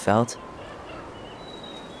what you felt.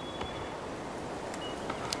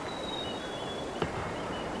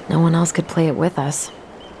 No one else could play it with us.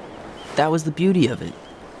 That was the beauty of it.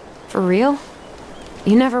 For real?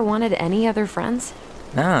 You never wanted any other friends?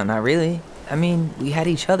 No, not really. I mean, we had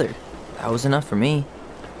each other. That was enough for me.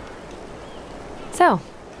 So,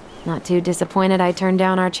 not too disappointed I turned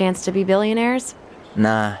down our chance to be billionaires?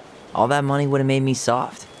 Nah, all that money would have made me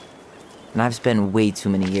soft. And I've spent way too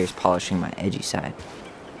many years polishing my edgy side.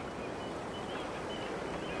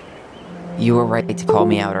 You were right to call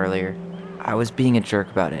me out earlier. I was being a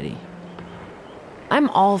jerk about Eddie. I'm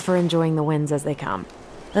all for enjoying the wins as they come,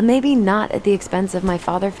 but maybe not at the expense of my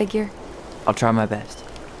father figure. I'll try my best.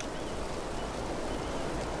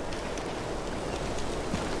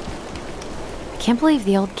 I can't believe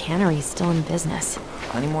the old cannery's still in business.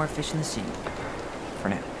 Plenty more fish in the sea. For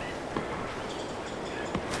now.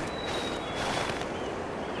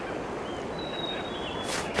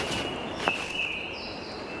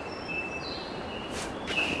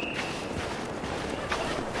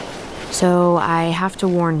 So I have to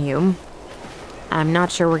warn you, I'm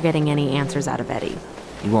not sure we're getting any answers out of Eddie.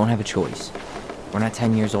 You won't have a choice. We're not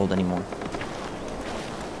 10 years old anymore.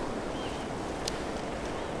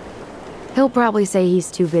 He'll probably say he's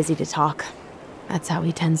too busy to talk. That's how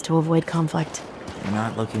he tends to avoid conflict. We're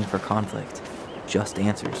not looking for conflict. Just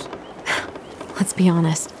answers. Let's be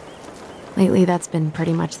honest. Lately, that's been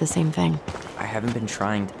pretty much the same thing. I haven't been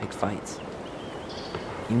trying to pick fights.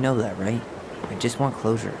 You know that, right? I just want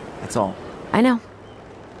closure. That's all. I know.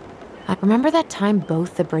 I remember that time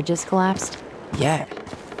both the bridges collapsed? Yeah.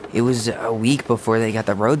 It was a week before they got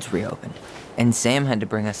the roads reopened. And Sam had to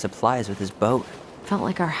bring us supplies with his boat. Felt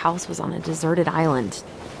like our house was on a deserted island,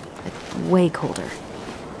 but way colder.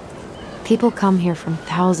 People come here from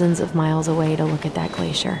thousands of miles away to look at that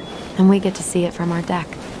glacier, and we get to see it from our deck.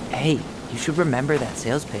 Hey, you should remember that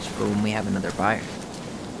sales pitch for when we have another buyer.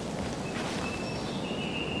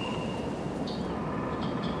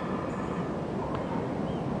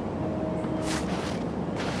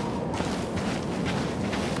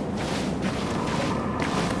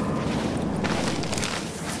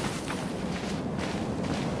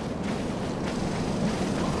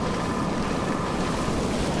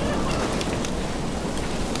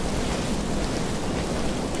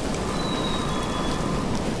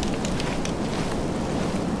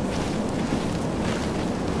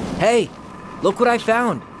 Hey, look what I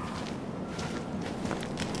found.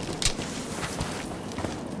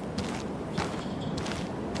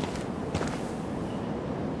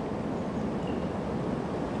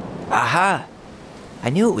 Aha! I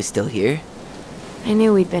knew it was still here. I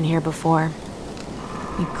knew we'd been here before.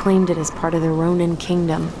 We claimed it as part of the Ronin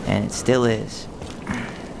kingdom. And it still is.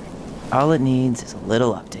 All it needs is a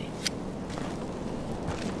little update.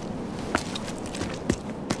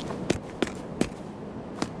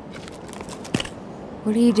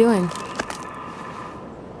 What are you doing?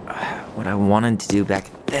 What I wanted to do back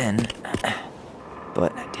then,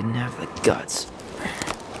 but I didn't have the guts.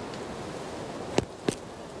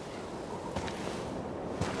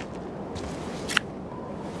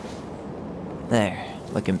 There,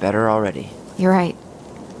 looking better already. You're right.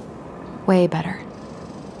 Way better.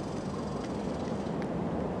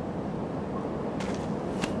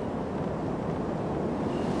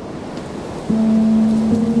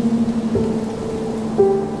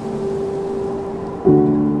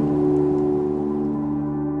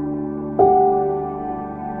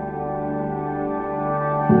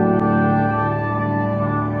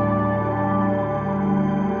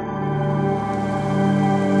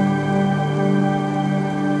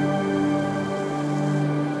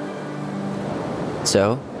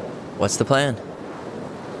 So, what's the plan?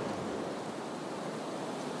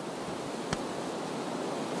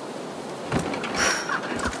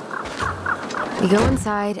 We go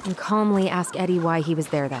inside and calmly ask Eddie why he was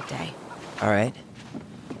there that day. All right.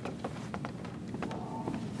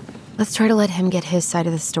 Let's try to let him get his side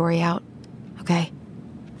of the story out, okay?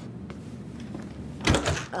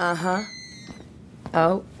 Uh-huh.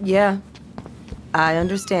 Oh, yeah. I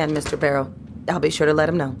understand, Mr. Barrow. I'll be sure to let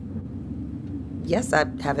him know. Yes, I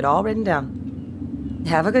have it all written down.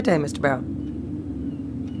 Have a good day, Mr. Barrow.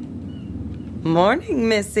 Morning,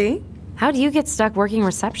 Missy. How do you get stuck working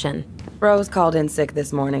reception? Rose called in sick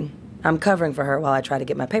this morning. I'm covering for her while I try to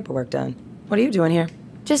get my paperwork done. What are you doing here?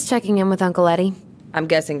 Just checking in with Uncle Eddie. I'm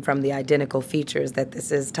guessing from the identical features that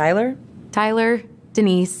this is Tyler? Tyler,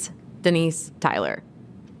 Denise, Tyler.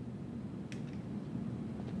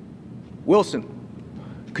 Wilson,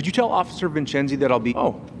 could you tell Officer Vincenzi that I'll be...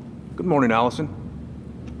 Oh, good morning, Allison.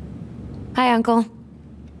 Hi, Uncle.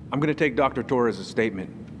 I'm gonna take Dr. Torres' statement.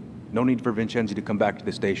 No need for Vincenzi to come back to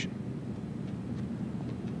the station.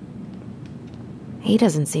 He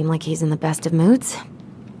doesn't seem like he's in the best of moods.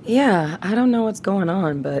 Yeah, I don't know what's going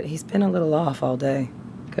on, but he's been a little off all day.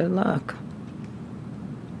 Good luck.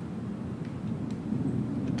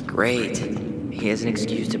 Great. He has an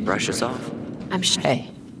excuse to brush us off. I'm sure. Hey.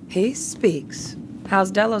 He speaks. How's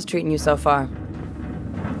Delos treating you so far?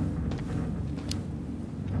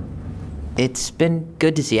 It's been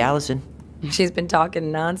good to see Allison. She's been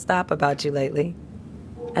talking nonstop about you lately.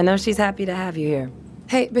 I know she's happy to have you here.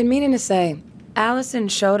 Hey, been meaning to say, Allison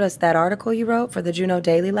showed us that article you wrote for the Juneau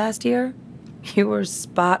Daily last year. You were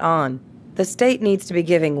spot on. The state needs to be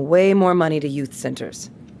giving way more money to youth centers.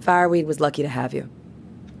 Fireweed was lucky to have you.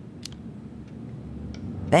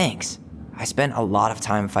 Thanks. I spent a lot of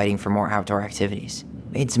time fighting for more outdoor activities.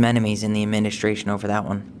 Made some enemies in the administration over that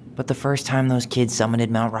one. But the first time those kids summited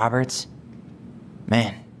Mount Roberts,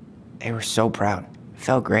 man, they were so proud. It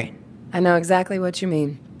felt great. I know exactly what you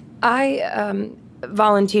mean. I,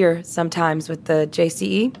 volunteer sometimes with the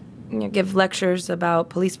JCE. You know, give lectures about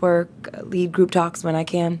police work, lead group talks when I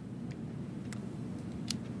can.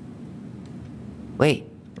 Wait,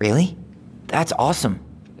 really? That's awesome.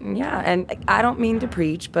 Yeah, and I don't mean to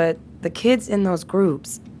preach, but the kids in those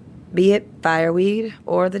groups, be it Fireweed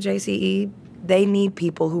or the JCE, they need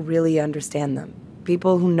people who really understand them.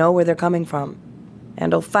 People who know where they're coming from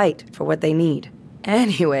and will fight for what they need.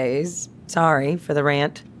 Anyways, sorry for the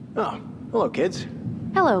rant. Oh, hello, kids.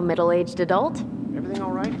 Hello, middle-aged adult. Everything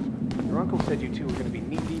all right? Your uncle said you two were going to be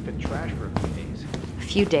knee-deep in trash for a few days. A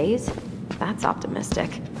few days? That's optimistic.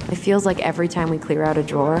 It feels like every time we clear out a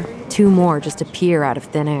drawer, 2 more just appear out of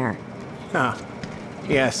thin air. Ah,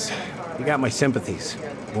 yes. You got my sympathies.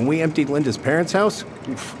 When we emptied Linda's parents' house,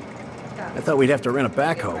 oof, I thought we'd have to rent a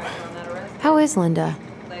backhoe. How is Linda?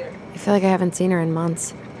 I feel like I haven't seen her in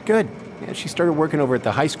months. Good. Yeah, she started working over at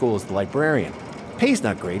the high school as the librarian. Pay's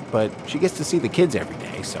not great, but she gets to see the kids every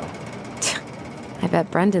day, so... I bet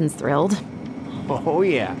Brendan's thrilled. Oh,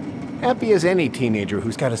 yeah. Happy as any teenager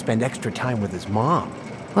who's got to spend extra time with his mom.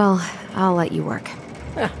 Well, I'll let you work.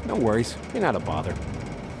 No worries. You're not a bother.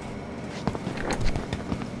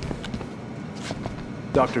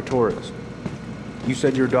 Dr. Torres, you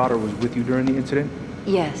said your daughter was with you during the incident?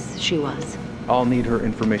 Yes, she was. I'll need her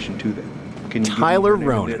information too then. Can you Tyler give me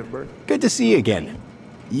her name and date of Ronan. birth? Good to see you again.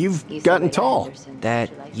 You've gotten tall. That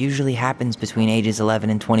usually happens between ages 11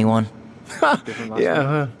 and 21.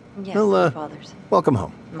 Yeah, Yes, well, father's. welcome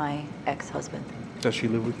home. My ex-husband. Does she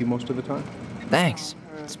live with you most of the time? Thanks.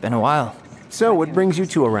 It's been a while. So, what brings you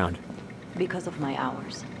two around? Because of my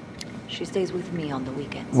hours. She stays with me on the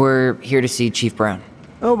weekends. We're here to see Chief Brown.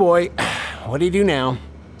 Oh boy, what do you do now?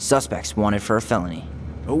 Suspects wanted for a felony.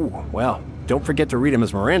 Oh, well, don't forget to read him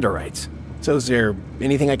his Miranda rights. So is there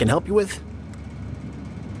anything I can help you with?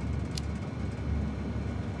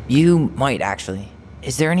 You might, actually.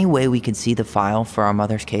 Is there any way we could see the file for our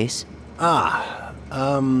mother's case? Well,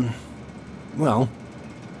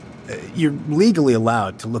 you're legally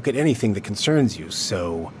allowed to look at anything that concerns you,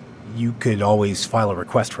 so you could always file a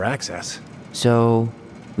request for access. So,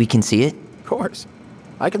 we can see it? Of course.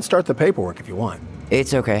 I can start the paperwork if you want.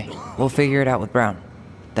 It's okay. We'll figure it out with Brown.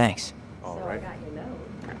 Thanks. All right.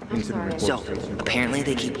 So, apparently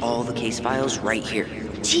they keep all the case files right here.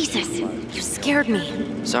 Jesus, you scared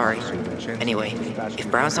me. Sorry. Anyway,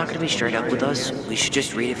 if Brown's not gonna be straight up with us, we should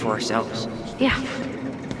just read it for ourselves. Yeah.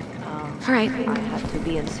 All right. I had to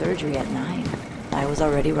be in surgery at 9. I was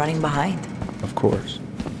already running behind. Of course.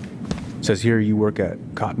 Says here you work at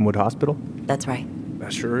Cottonwood Hospital? That's right.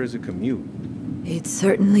 That sure is a commute. It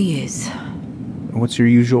certainly is. What's your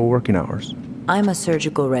usual working hours? I'm a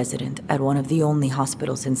surgical resident at one of the only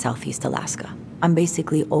hospitals in Southeast Alaska. I'm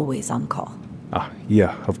basically always on call.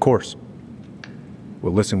 Yeah, of course.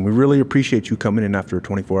 Well, listen, we really appreciate you coming in after a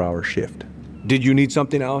 24-hour shift. Did you need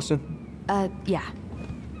something, Allison? Yeah.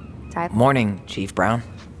 Tyler? Morning, Chief Brown.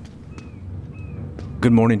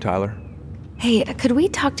 Good morning, Tyler. Hey, could we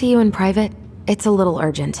talk to you in private? It's a little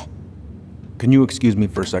urgent. Can you excuse me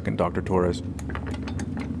for a second, Dr. Torres?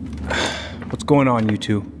 What's going on, you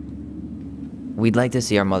two? We'd like to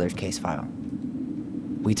see our mother's case file.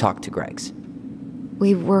 We talked to Greg's.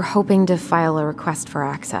 We were hoping to file a request for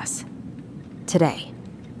access. Today.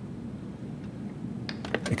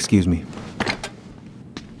 Excuse me.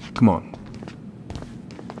 Come on.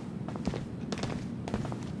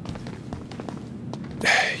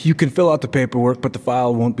 You can fill out the paperwork, but the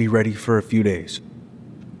file won't be ready for a few days.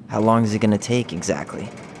 How long is it gonna take exactly?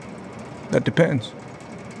 That depends.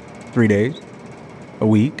 3 days? A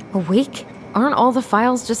week? A week? Aren't all the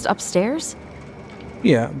files just upstairs?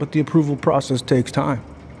 Yeah, but the approval process takes time.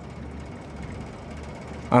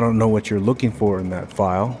 I don't know what you're looking for in that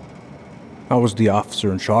file. I was the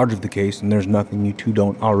officer in charge of the case, and there's nothing you two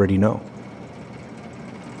don't already know.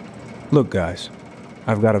 Look, guys,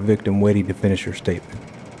 I've got a victim waiting to finish her statement.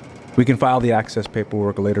 We can file the access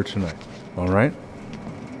paperwork later tonight, all right?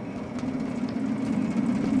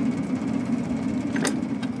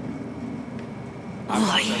 Oh,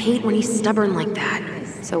 I hate when he's stubborn like that.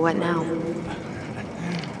 So what now?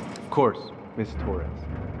 Of course, Miss Torres.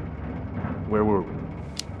 Where were we?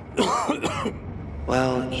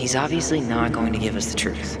 Well, he's obviously not going to give us the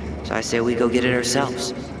truth. So I say we go get it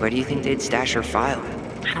ourselves. Where do you think they'd stash her file?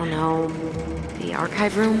 I don't know. The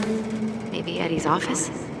archive room? Maybe Eddie's office?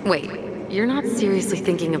 Wait, you're not seriously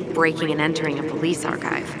thinking of breaking and entering a police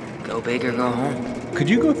archive? Go big or go home. Could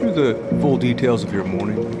you go through the full details of your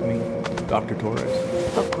morning with me, Dr. Torres?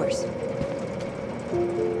 Of course.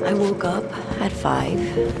 I woke up at 5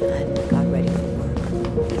 and got ready for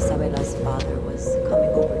work. Isabella's father was coming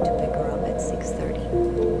over to pick her up at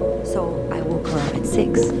 6:30. So I woke her up at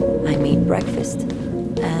 6. I made breakfast.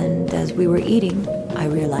 And as we were eating, I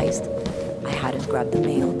realized I hadn't grabbed the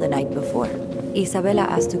mail the night before. Isabella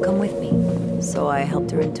asked to come with me. So I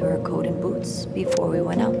helped her into her coat and boots before we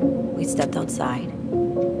went out. We stepped outside.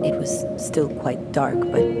 It was still quite dark,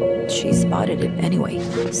 but she spotted it anyway.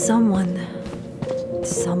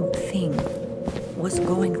 Something was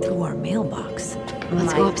going through our mailbox.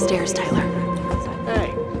 Let's go upstairs, Tyler. Hey,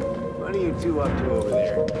 what are you two up to over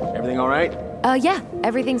there? Everything all right? Yeah,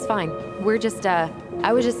 everything's fine. We're just,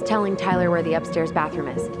 I was just telling Tyler where the upstairs bathroom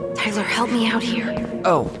is. Tyler, help me out here.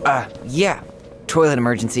 Oh, yeah. Toilet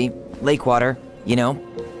emergency. Lake water. You know,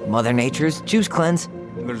 Mother Nature's juice cleanse.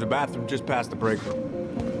 There's a bathroom just past the break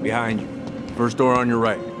room. Behind you. First door on your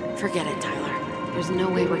right. Forget it, Tyler. There's no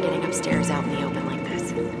way we're getting upstairs out in the open like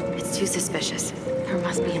this. It's too suspicious. There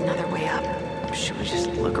must be another way up. Should we just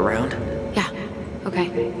look around? Yeah.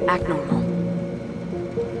 Okay. Act normal.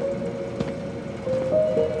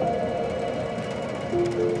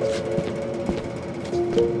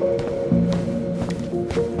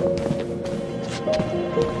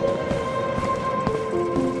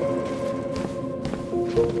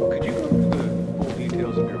 Could you go through the full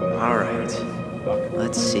details of your All right.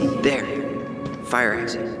 Let's see. There. Fire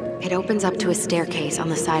exit. It opens up to a staircase on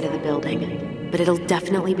the side of the building, but it'll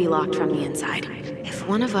definitely be locked from the inside. If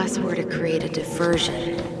one of us were to create a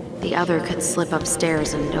diversion, the other could slip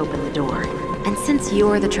upstairs and open the door. And since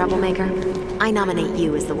you're the troublemaker, I nominate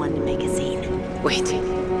you as the one to make a scene. Wait,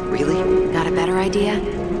 really? Got a better idea?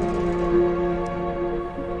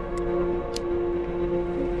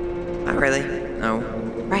 Not really, no.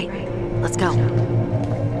 Right, let's go.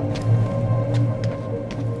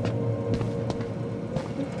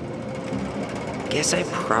 Guess I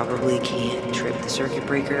probably can't trip the circuit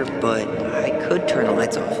breaker, but I could turn the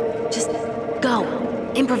lights off. Just go.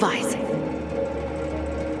 Improvise.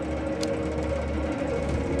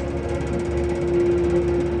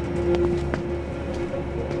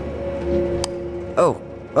 Oh,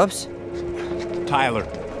 whoops. Tyler.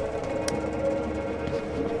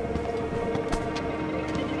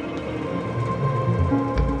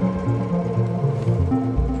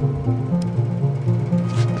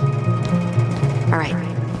 All right,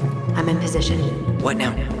 I'm in position. What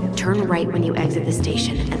now? Turn right when you exit the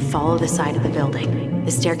station and follow the side of the building.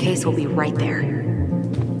 The staircase will be right there.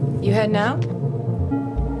 You heading out?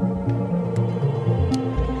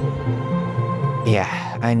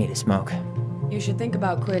 Yeah, I need a smoke. You should think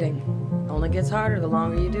about quitting. Only gets harder the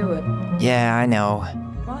longer you do it. Yeah, I know.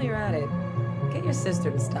 While you're at it, get your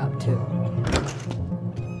sister to stop too.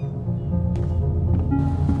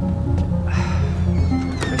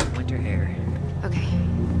 Crisp winter air. Okay,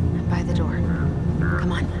 I'm by the door.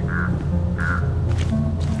 Come on.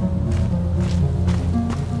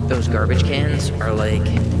 Those garbage cans are like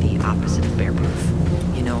the opposite of bear-proof.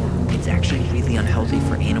 You know, it's actually really unhealthy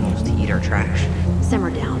for animals to eat our trash. Simmer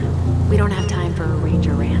down. We don't have time for a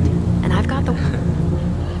ranger rant. And I've got the...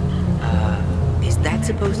 Is that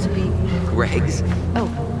supposed to be Greg's? Oh,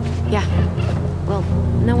 yeah. Well,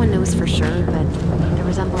 no one knows for sure, but the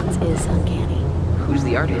resemblance is uncanny. Who's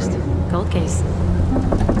the artist? Cold case.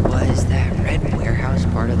 Was that red warehouse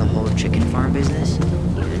part of the whole chicken farm business?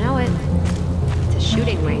 You know it. It's a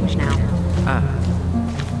shooting range now.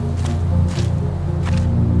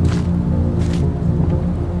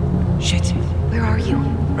 Shit. Where are you?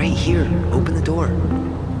 Right here. Open the door.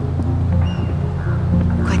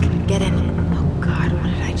 Quick, get in. Oh God, what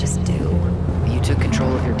did I just do? You took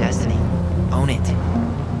control of your destiny. Own it.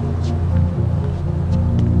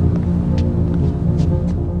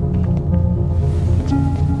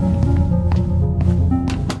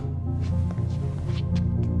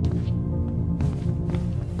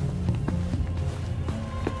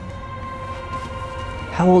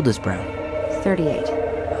 How old is Brown? 38.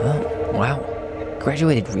 Oh, wow.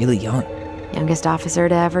 Graduated really young. Youngest officer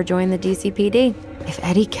to ever join the DCPD. If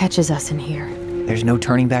Eddie catches us in here... There's no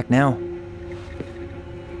turning back now.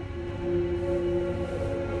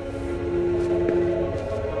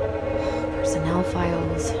 Personnel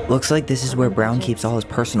files... Looks like this is where Brown keeps all his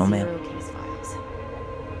personal mail. Case files.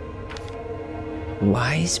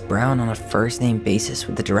 Why is Brown on a first-name basis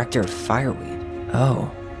with the director of Fireweed?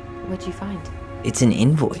 Oh, What'd you find? it's an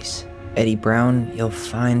invoice. Eddie Brown, you'll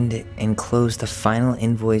find enclosed the final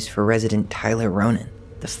invoice for resident Tyler Ronan.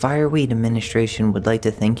 The Fireweed administration would like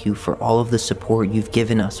to thank you for all of the support you've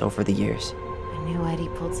given us over the years. I knew Eddie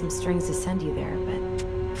pulled some strings to send you there, but...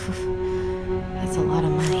 that's a lot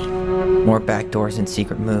of money. More backdoors and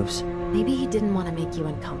secret moves. Maybe he didn't want to make you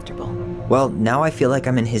uncomfortable. Well, now I feel like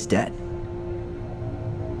I'm in his debt.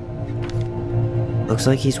 Looks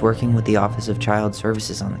like he's working with the Office of Child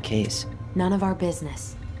Services on the case. None of our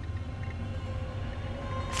business.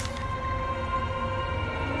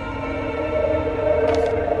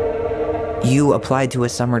 You applied to a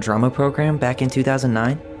summer drama program back in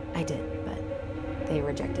 2009? I did, but they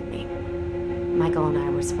rejected me. Michael and I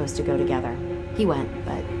were supposed to go together. He went,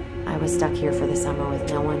 but I was stuck here for the summer with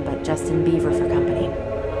no one but Justin Beaver for company.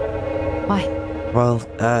 Why? Well,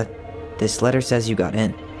 this letter says you got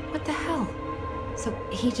in. What the hell? So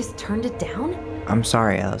he just turned it down? I'm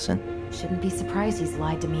sorry, Allison. Shouldn't be surprised he's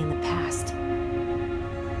lied to me in the past.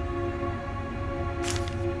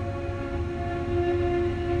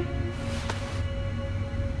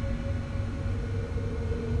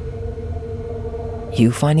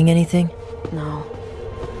 You finding anything? No.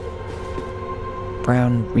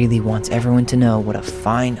 Brown really wants everyone to know what a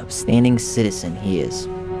fine, upstanding citizen he is,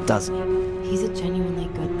 doesn't he? He's a genuinely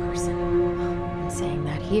good person. And saying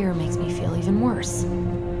that here makes me feel even worse.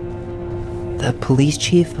 The police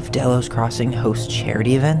chief of Delos Crossing hosts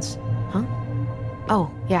charity events? Huh?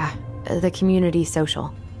 Oh, yeah. The community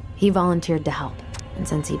social. He volunteered to help. And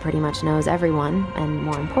since he pretty much knows everyone, and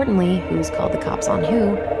more importantly, who's called the cops on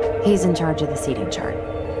who, he's in charge of the seating chart.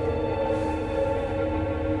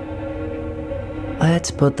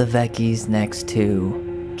 Let's put the Vecchies next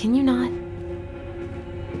to... Can you not?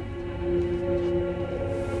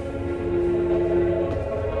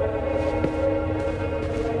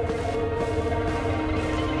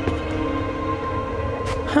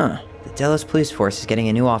 Delos Police Force is getting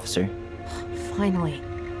a new officer. Finally.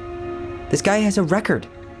 This guy has a record,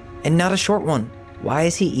 and not a short one. Why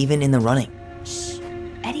is he even in the running? Shh.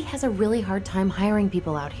 Eddie has a really hard time hiring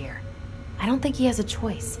people out here. I don't think he has a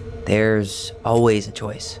choice. There's always a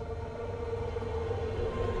choice.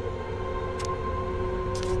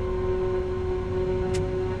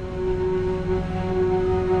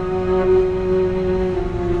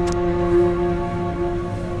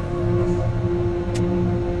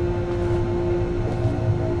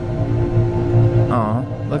 Aw,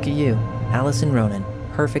 look at you. Allison Ronan.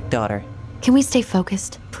 Perfect daughter. Can we stay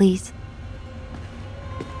focused, please?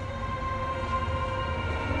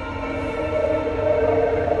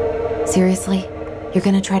 Seriously? You're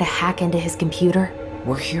gonna try to hack into his computer?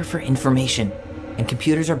 We're here for information, and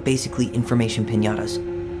computers are basically information piñatas.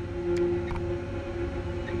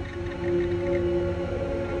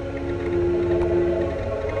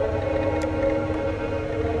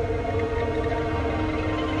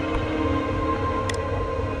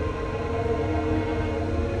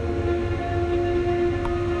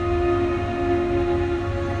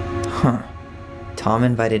 Huh. Tom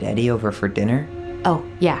invited Eddie over for dinner? Oh,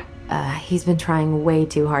 yeah. He's been trying way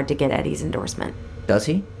too hard to get Eddie's endorsement. Does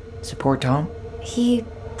he? Support Tom? He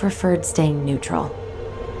preferred staying neutral.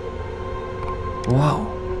 Whoa.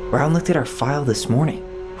 Brown looked at our file this morning.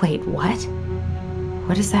 Wait, what?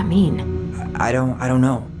 What does that mean? I don't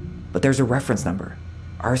know. But there's a reference number.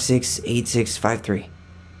 R68653.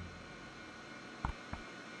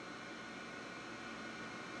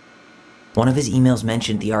 One of his emails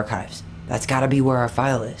mentioned the archives. That's gotta be where our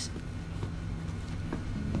file is.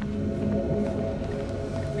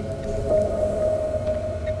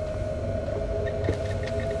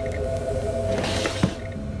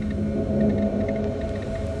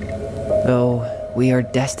 Though we are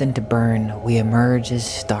destined to burn, we emerge as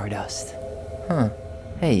stardust. Huh.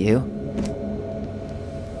 Hey, you.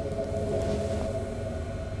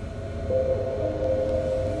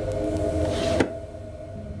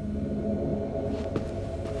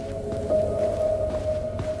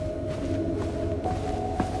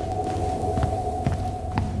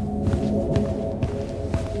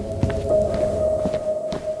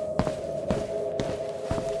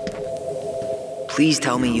 Please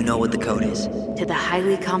tell me you know what the code is. To the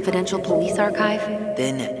highly confidential police archive?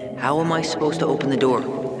 Then, how am I supposed to open the door?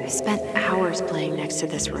 I spent hours playing next to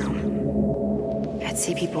this room. I'd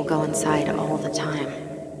see people go inside all the time.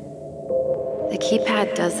 The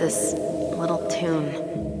keypad does this little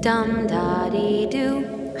tune.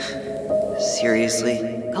 Dum-da-dee-doo. Seriously?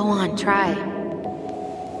 Go on, try.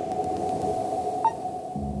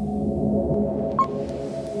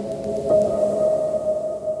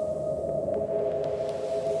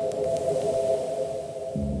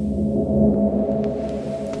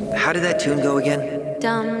 How did that tune go again?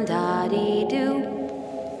 Dum-da-dee-doo.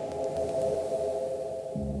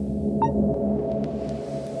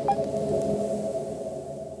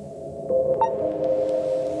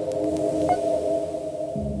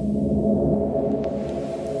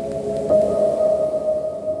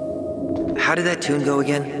 How did that tune go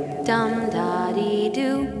again?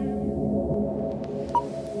 Dum-da-dee-doo.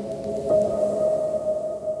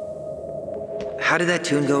 How did that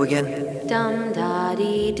tune go again?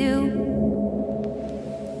 Dum-da-dee-doo.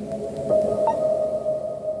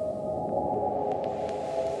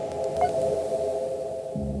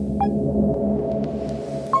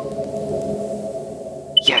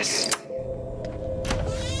 Yes!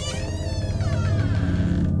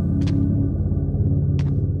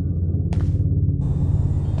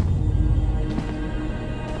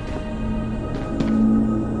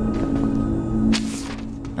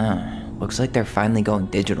 Looks like they're finally going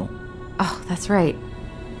digital. Oh, that's right.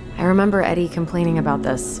 I remember Eddie complaining about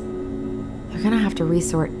this. They're gonna have to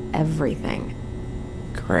resort everything.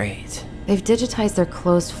 Great. They've digitized their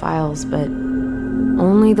closed files, but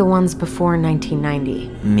only the ones before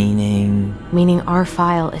 1990. Meaning? Meaning our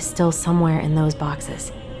file is still somewhere in those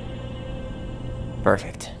boxes.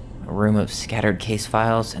 Perfect. A room of scattered case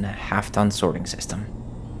files and a half-done sorting system.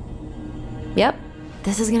 Yep.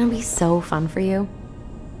 This is gonna be so fun for you.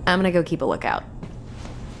 I'm gonna go keep a lookout.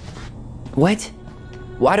 What?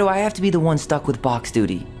 Why do I have to be the one stuck with box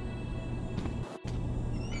duty?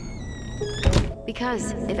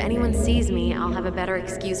 Because if anyone sees me, I'll have a better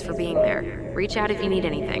excuse for being there. Reach out if you need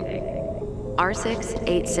anything.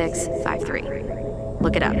 R68653.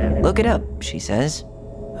 Look it up. Look it up, she says.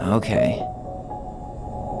 Okay.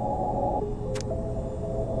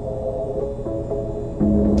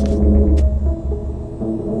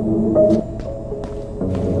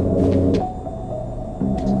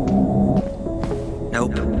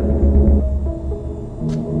 Nope.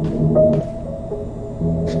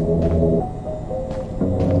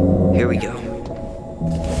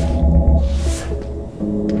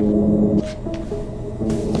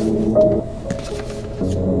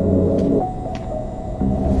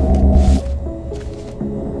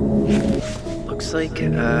 looks like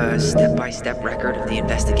a step-by-step record of the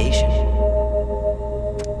investigation.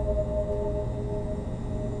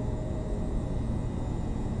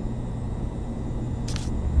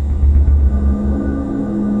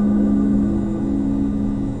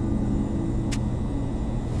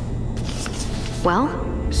 Well?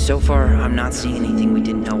 So far, I'm not seeing anything we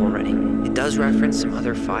didn't know already. It does reference some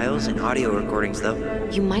other files and audio recordings, though.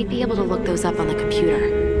 You might be able to look those up on the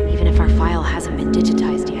computer. Even if our file hasn't been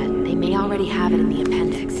digitized yet, they may already have it in the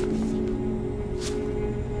appendix.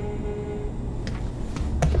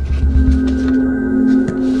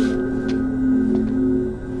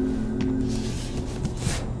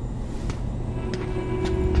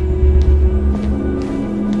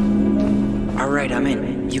 Alright, I'm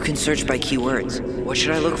in. You can search by keywords. What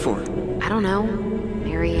should I look for? I don't know.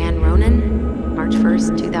 Mary Ann Ronan? March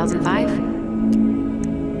 1st, 2005?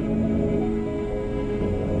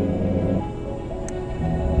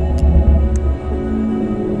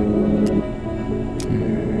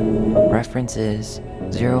 Reference is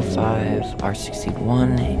 05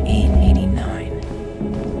 R61 889.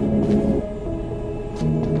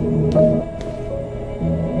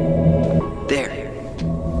 There.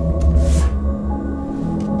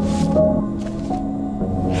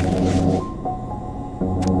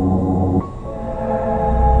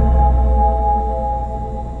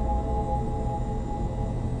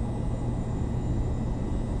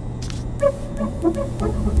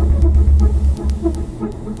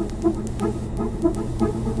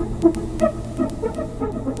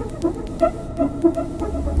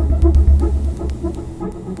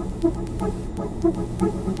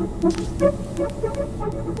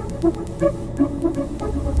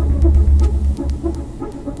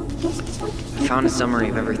 Found a summary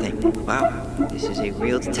of everything. Wow, this is a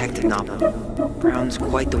real detective novel. Brown's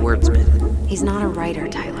quite the wordsmith. He's not a writer,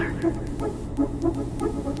 Tyler.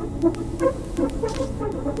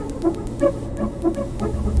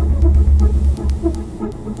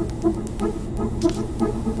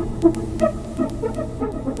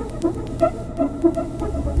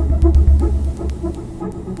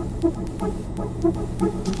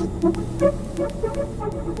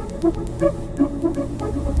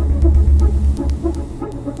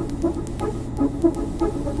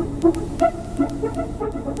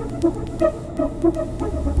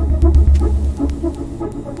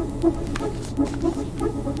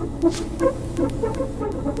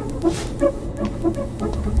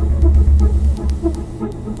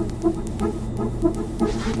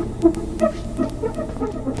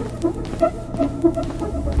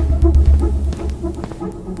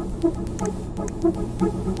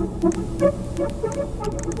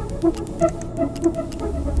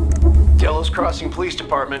 Delos Crossing Police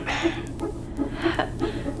Department.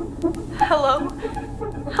 Hello?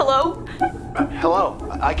 Hello? Hello,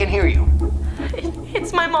 I can hear you.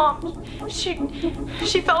 It's my mom. She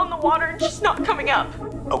fell in the water and she's not coming up.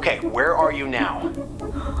 Okay, where are you now?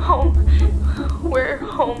 Home. We're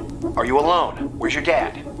home. Are you alone? Where's your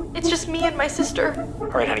dad? It's just me and my sister. All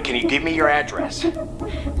right, honey, can you give me your address?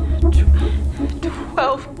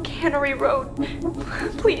 12 Cannery Road.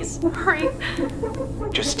 Please, hurry.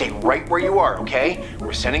 Just stay right where you are, okay?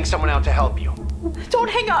 We're sending someone out to help you. Don't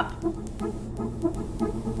hang up.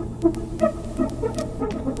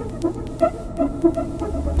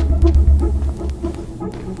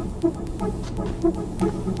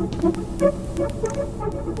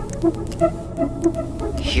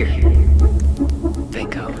 Here.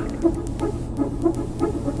 Bingo.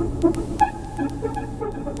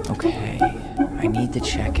 Okay, I need to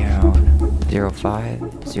check out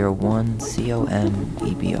 0501 COM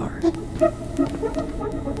EBR.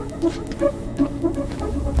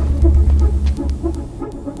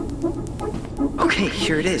 Okay,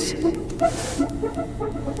 here it is.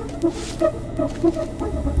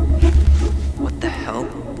 What the hell?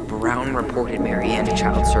 Brown reported Mary Ann to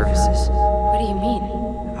Child Services. What do you mean?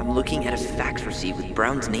 I'm looking at a fax receipt with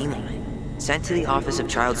Brown's name on it. Sent to the Office of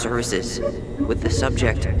Child Services with the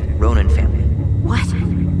subject, Ronan family. What?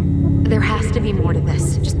 There has to be more to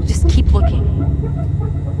this. Just keep looking.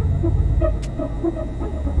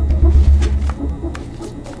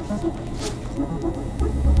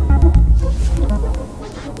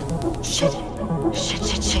 Shit. Shit.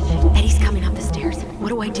 Eddie's coming up the stairs. What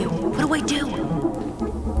do I do?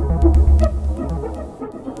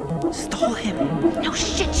 Stall him. No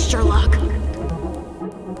shit, Sherlock.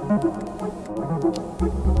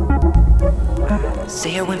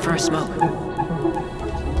 Say I went for a smoke.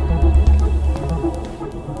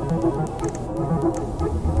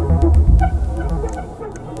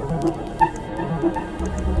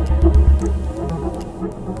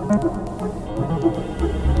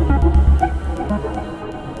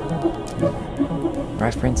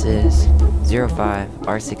 Reference is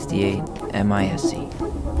 05R68MISC.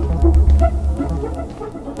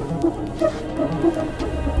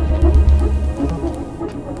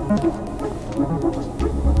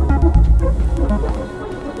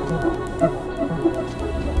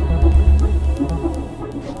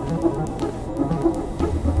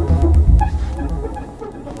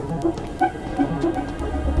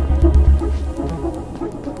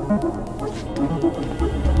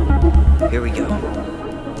 Here we go.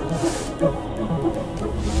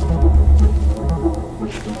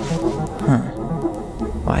 Huh.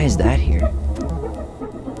 Why is that here?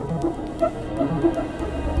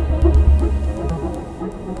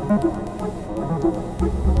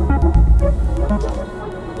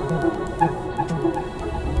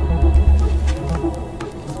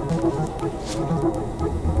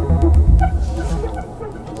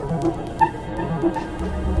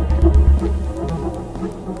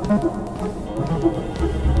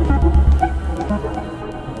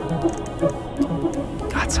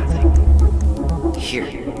 Got something. Here.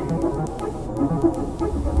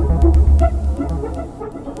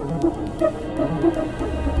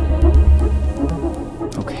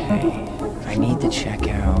 Okay. I need to check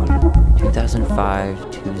out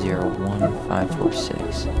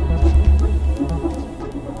 2005-201-546.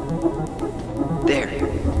 There.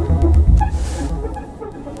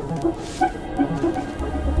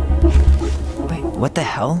 Wait, what the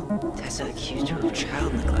hell? Tessa accused her of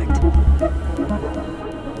child neglect.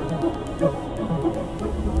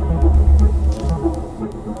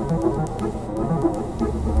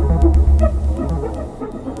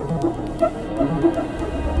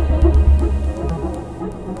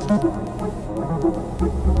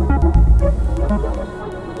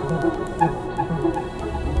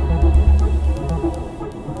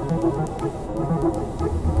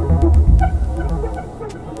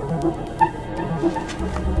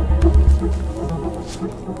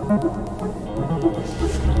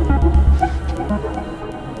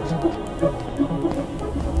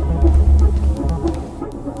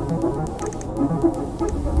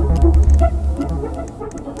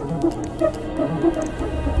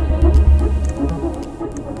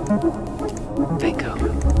 Bingo.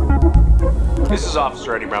 This is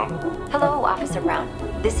Officer Eddie Brown. Hello, Officer Brown.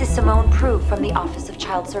 This is Simone Prue from the Office of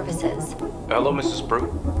Child Services. Hello, Mrs.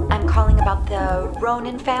 Prue. I'm calling about the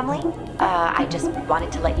Ronan family. I just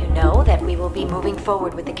wanted to let you know that we will be moving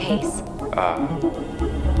forward with the case.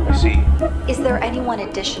 I see. Is there anyone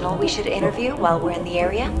additional we should interview while we're in the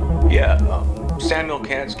area? Yeah, Samuel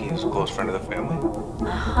Kansky is a close friend of the family.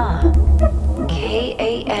 Uh-huh.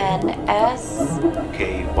 K-A-N-S...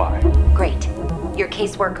 K-Y. Great. Your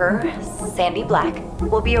caseworker, Sandy Black,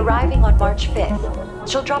 will be arriving on March 5th.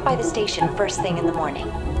 She'll drop by the station first thing in the morning.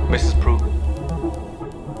 Mrs. Prue,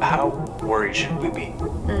 how worried should we be?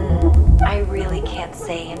 I really can't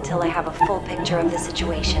say until I have a full picture of the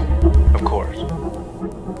situation. Of course.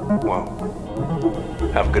 Well,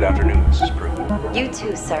 have a good afternoon, Mrs. Prue. You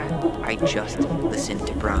too, sir. I just listened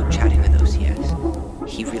to Brown chatting with OCS.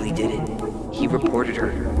 He really did it. He reported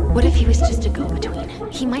her. What if he was just a go-between?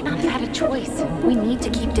 He might not have had a choice. We need to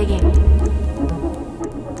keep digging.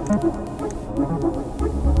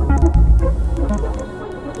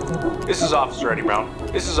 This is Officer Eddie Brown.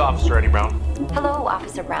 This is Officer Eddie Brown. Hello,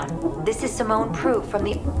 Officer Brown. This is Simone Prue from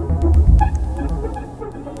the...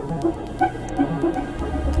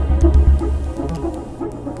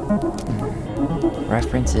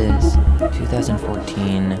 Reference is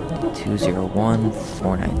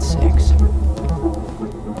 2014-201-496.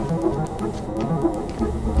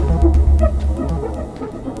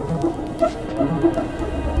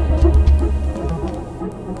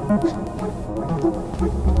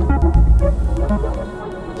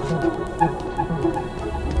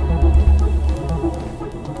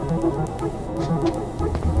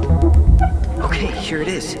 Okay, here it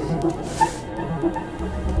is.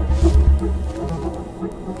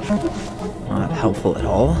 Not helpful at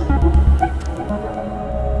all.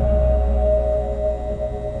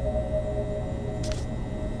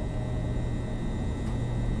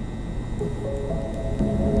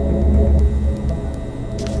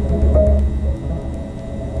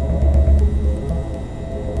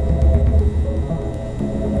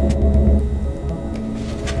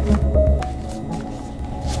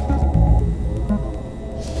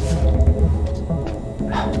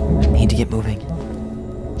 Need to get moving.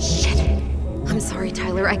 Shit. I'm sorry,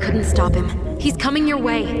 Tyler. I couldn't stop him. He's coming your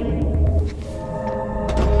way.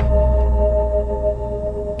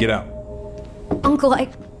 Get out. Uncle,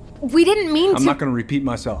 we didn't mean to... I'm not gonna repeat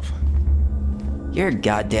myself. You're a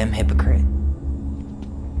goddamn hypocrite.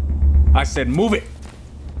 I said move it!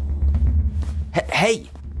 Hey!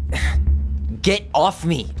 Get off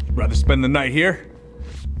me! Rather spend the night here?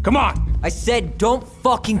 Come on! I said don't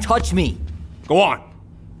fucking touch me! Go on!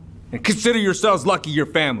 And consider yourselves lucky you're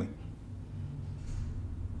family.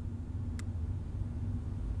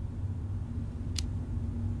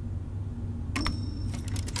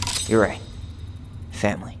 You're right.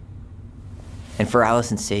 Family. And for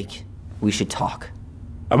Allison's sake, we should talk.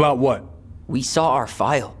 About what? We saw our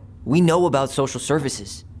file. We know about social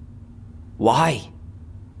services. Why?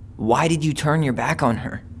 Why did you turn your back on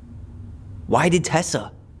her? Why did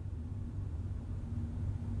Tessa?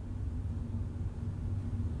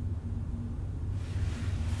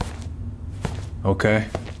 Okay.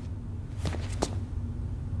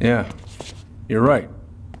 Yeah, you're right.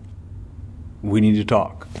 We need to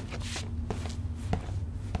talk.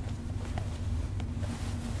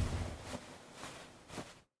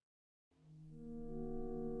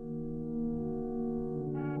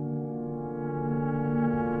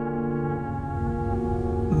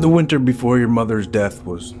 The winter before your mother's death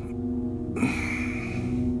was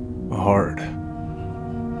hard.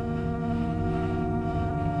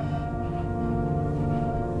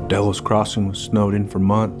 Delos Crossing was snowed in for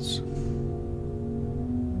months.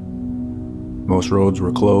 Most roads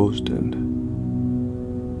were closed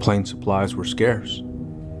and plane supplies were scarce.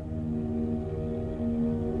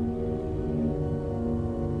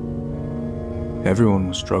 Everyone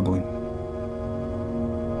was struggling.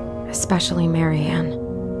 Especially Marianne.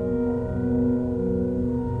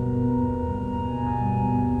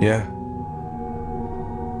 Yeah.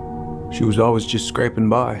 She was always just scraping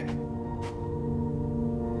by.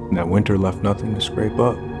 And that winter left nothing to scrape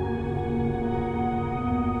up.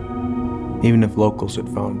 Even if locals had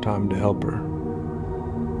found time to help her.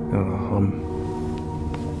 I don't know,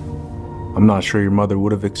 I'm not sure your mother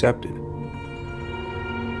would have accepted.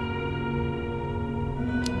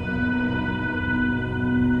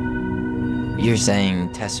 You're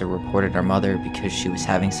saying Tessa reported our mother because she was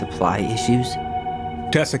having supply issues?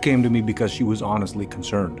 Tessa came to me because she was honestly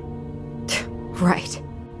concerned. Right.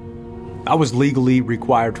 I was legally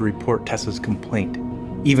required to report Tessa's complaint,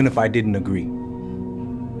 even if I didn't agree.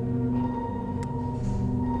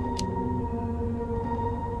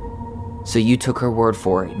 So you took her word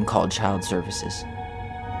for it and called child services?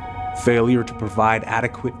 Failure to provide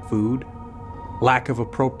adequate food, lack of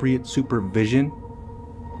appropriate supervision,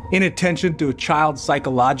 inattention to a child's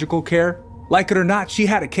psychological care. Like it or not, she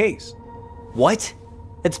had a case. What?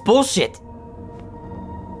 It's bullshit!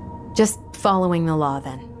 Just following the law,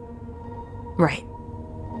 then. Right.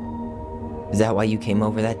 Is that why you came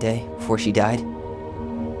over that day, before she died?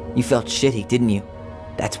 You felt shitty, didn't you?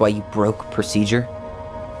 That's why you broke procedure?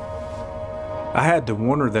 I had to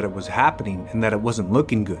warn her that it was happening and that it wasn't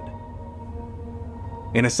looking good.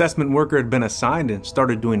 An assessment worker had been assigned and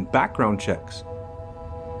started doing background checks.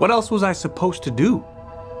 What else was I supposed to do?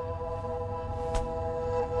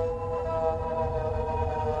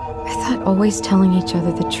 I thought always telling each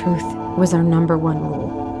other the truth was our #1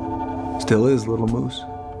 rule. Still is, little moose.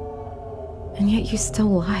 And yet you still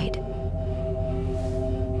lied.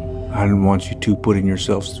 I didn't want you two putting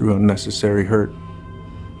yourselves through unnecessary hurt.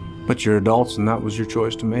 But you're adults and that was your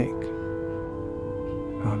choice to make.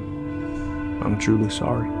 I'm truly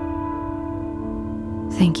sorry.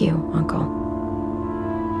 Thank you, Uncle.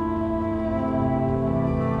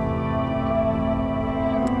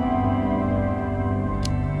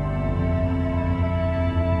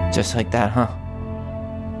 Just like that, huh?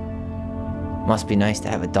 Must be nice to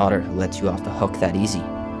have a daughter who lets you off the hook that easy.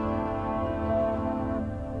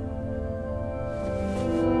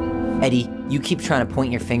 Eddie, you keep trying to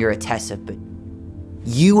point your finger at Tessa, but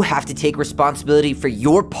you have to take responsibility for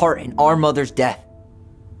your part in our mother's death.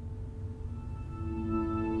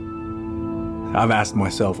 I've asked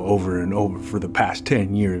myself over and over for the past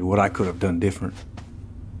 10 years what I could have done different.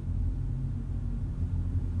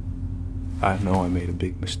 I know I made a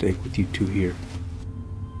big mistake with you two here.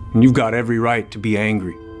 And you've got every right to be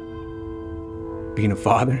angry. Being a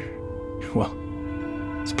father, well,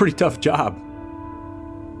 it's a pretty tough job.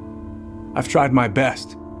 I've tried my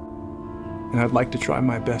best. And I'd like to try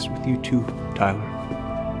my best with you too, Tyler,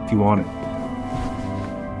 if you want it.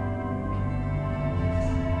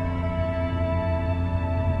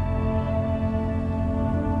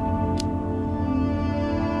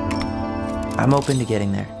 I'm open to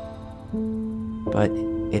getting there. But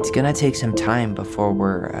it's gonna take some time before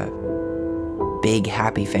we're a big,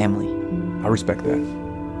 happy family. I respect that.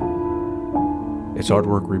 It's hard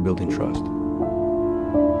work rebuilding trust.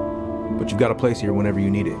 But you've got a place here whenever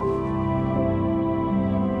you need it.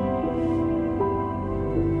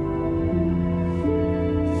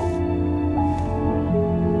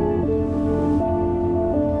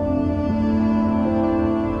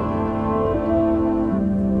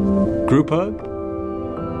 Group hug?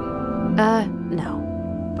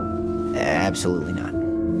 No. Absolutely not.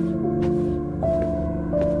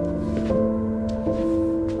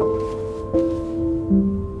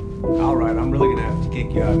 All right, I'm really gonna have to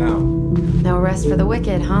kick you out now. No rest for the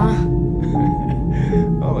wicked, huh?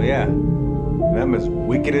 Oh, yeah. I'm as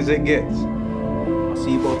wicked as it gets. I'll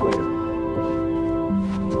see you both later.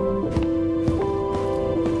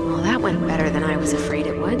 Well, that went better than I was afraid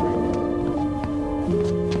it would.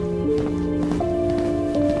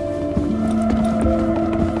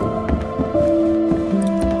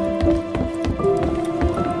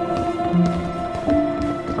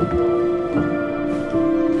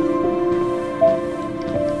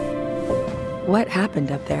 What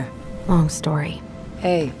happened up there? Long story.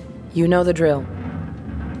 Hey, you know the drill.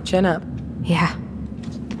 Chin up. Yeah.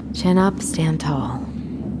 Chin up, stand tall.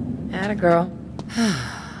 Atta girl.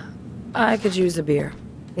 I could use a beer.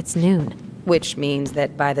 It's noon. Which means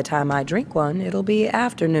that by the time I drink one, it'll be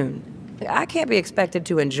afternoon. I can't be expected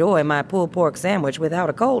to enjoy my pulled pork sandwich without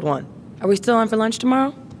a cold one. Are we still on for lunch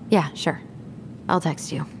tomorrow? Yeah, sure. I'll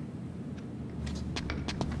text you.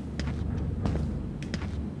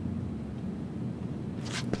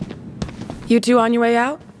 You two on your way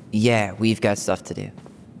out? Yeah, we've got stuff to do.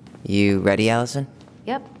 You ready, Allison?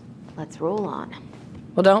 Yep. Let's roll on.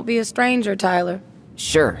 Well, don't be a stranger, Tyler.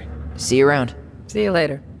 Sure. See you around. See you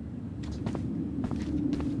later.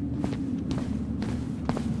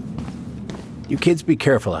 You kids be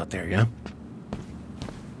careful out there, yeah?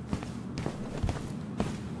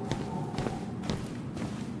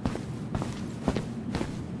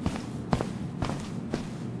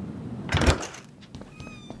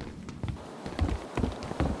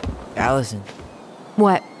 Allison,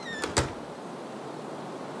 What?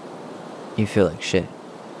 you feel like shit.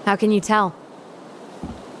 How can you tell?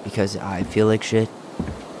 Because I feel like shit.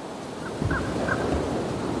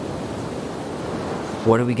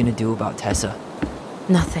 What are we gonna do about Tessa?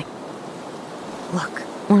 Nothing. Look,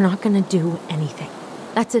 we're not gonna do anything.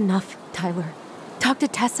 That's enough, Tyler. Talk to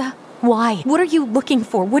Tessa? Why? What are you looking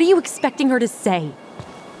for? What are you expecting her to say?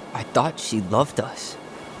 I thought she loved us.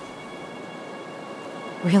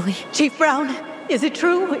 Really? Chief Brown, is it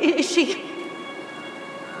true? Is she...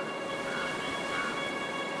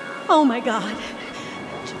 Oh my God.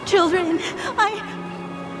 Children,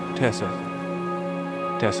 Tessa.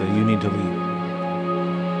 Tessa, you need to leave.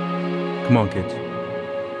 Come on, kids.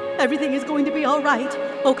 Everything is going to be all right,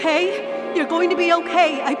 okay? You're going to be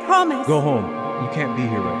okay, I promise. Go home. You can't be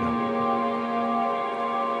here right now.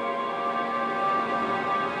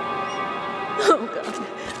 Oh, God.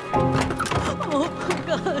 Oh,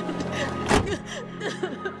 God.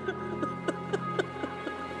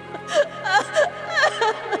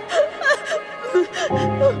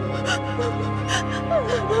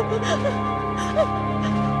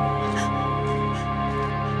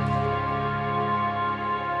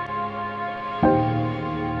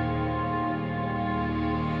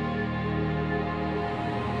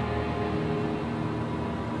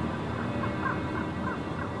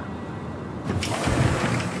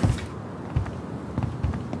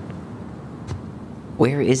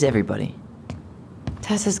 Where is everybody?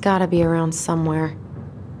 Tessa's gotta be around somewhere.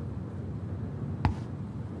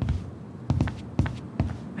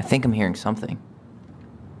 I think I'm hearing something.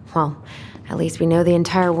 Well, at least we know the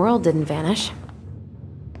entire world didn't vanish.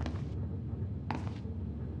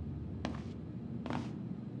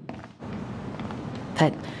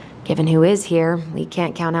 But given who is here, we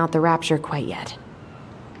can't count out the rapture quite yet.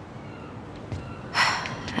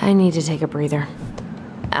 I need to take a breather.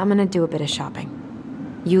 I'm gonna do a bit of shopping.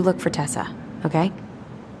 You look for Tessa, okay?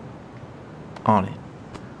 On it.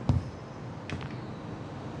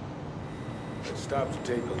 I stopped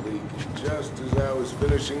to take a leak, and just as I was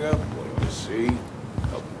finishing up, what do I see?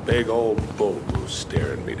 A big old bull moose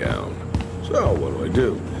staring me down. So, what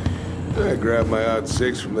do? I grabbed my odd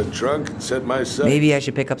six from the trunk and set myself... Maybe I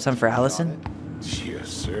should pick up some for Allison? Yes,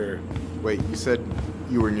 sir. Wait, you said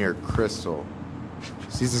you were near Crystal.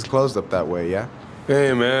 Sees us closed up that way, yeah?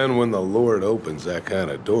 Hey, man, when the Lord opens that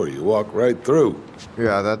kind of door, you walk right through.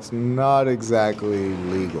 Yeah, that's not exactly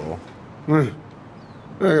legal. I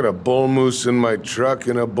got a bull moose in my truck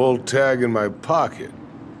and a bull tag in my pocket.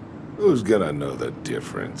 Who's gonna know the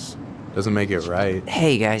difference? Doesn't make it right.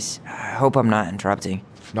 Hey, guys. I hope I'm not interrupting.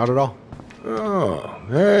 Not at all. Oh,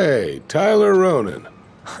 hey, Tyler Ronan.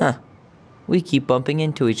 Huh. We keep bumping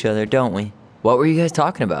into each other, don't we? What were you guys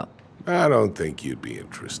talking about? I don't think you'd be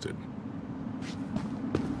interested.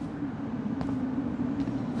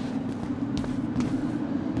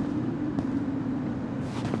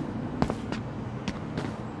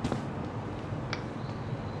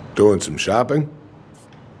 Doing some shopping?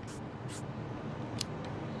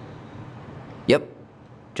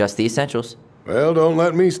 Just the essentials. Well, don't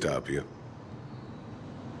let me stop you.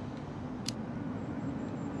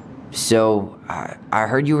 So, I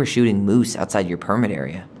heard you were shooting moose outside your permit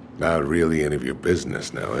area. Not really any of your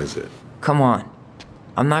business now, is it? Come on.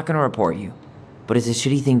 I'm not gonna report you, but it's a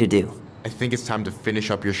shitty thing to do. I think it's time to finish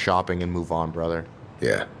up your shopping and move on, brother.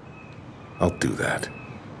 Yeah, I'll do that.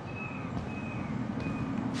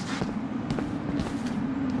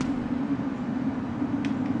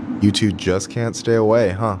 You two just can't stay away,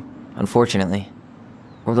 huh? Unfortunately,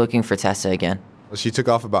 we're looking for Tessa again. Well, she took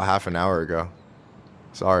off about half an hour ago.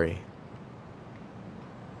 Sorry.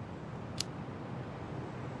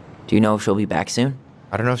 Do you know if she'll be back soon?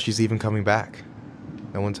 I don't know if she's even coming back.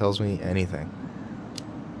 No one tells me anything.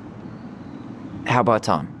 How about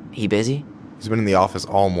Tom? He busy? He's been in the office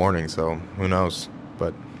all morning, so who knows?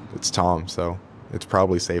 But it's Tom, so it's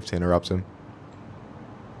probably safe to interrupt him.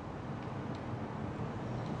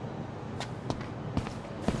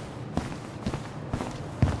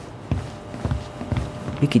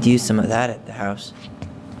 We could use some of that at the house.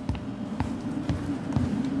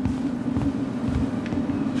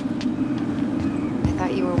 I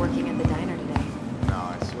thought you were working at the diner today. No,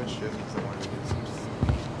 I switched shifts because I wanted to get some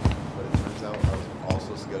sleep. But it turns out I was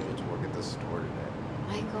also scheduled to work at the store today.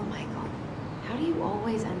 Michael, how do you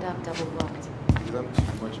always end up double booked? Because I'm too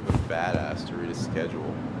much of a badass to read a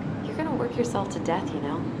schedule. You're gonna work yourself to death, you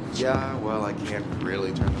know? Yeah, well, I can't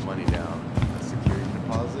really turn the money down. A security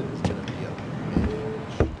deposit is gonna be a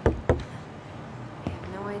bitch. I have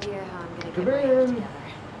no idea how I'm gonna get my act together.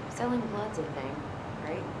 Selling blood's a thing,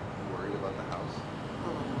 right? You worried about the house?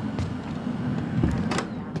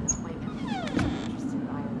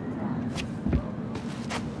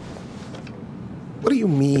 What do you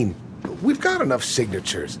mean? We've got enough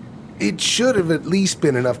signatures. It should have at least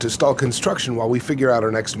been enough to stall construction while we figure out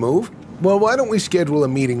our next move. Well, why don't we schedule a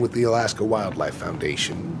meeting with the Alaska Wildlife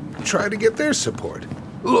Foundation? Try to get their support.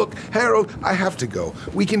 Look, Harold, I have to go.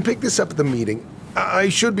 We can pick this up at the meeting. I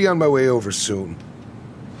should be on my way over soon.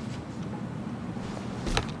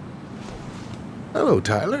 Hello,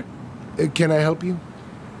 Tyler. Can I help you?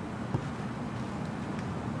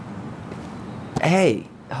 Hey,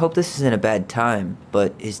 I hope this isn't a bad time,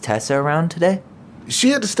 but is Tessa around today? She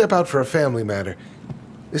had to step out for a family matter.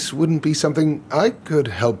 This wouldn't be something I could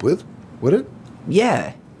help with, would it?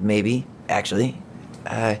 Yeah, maybe, actually.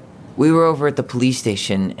 We were over at the police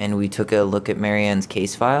station and we took a look at Marianne's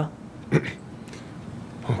case file.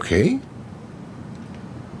 Okay.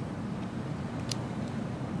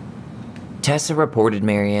 Tessa reported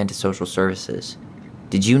Marianne to social services.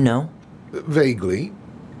 Did you know? Vaguely.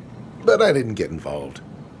 But I didn't get involved.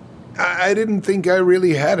 I didn't think I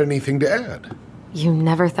really had anything to add. You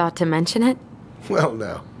never thought to mention it? Well,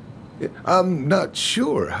 now, I'm not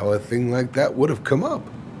sure how a thing like that would have come up.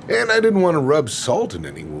 And I didn't want to rub salt in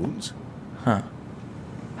any wounds. Huh.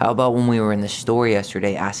 How about when we were in the store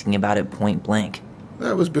yesterday asking about it point blank?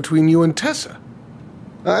 That was between you and Tessa.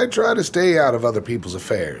 I try to stay out of other people's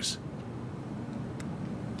affairs.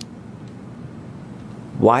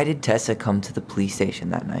 Why did Tessa come to the police station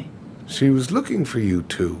that night? She was looking for you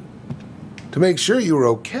two. To make sure you were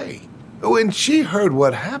okay. When she heard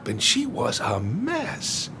what happened, she was a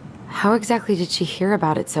mess. How exactly did she hear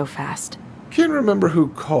about it so fast? Can't remember who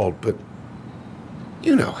called, but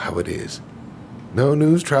you know how it is. No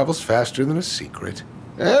news travels faster than a secret.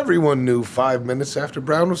 Everyone knew 5 minutes after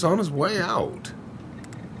Brown was on his way out.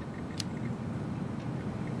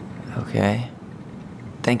 Okay.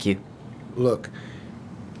 Thank you. Look,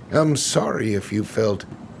 I'm sorry if you felt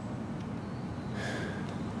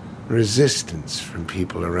resistance from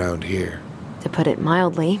people around here. To put it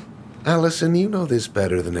mildly. Allison, you know this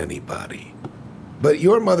better than anybody. But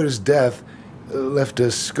your mother's death left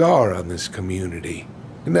a scar on this community.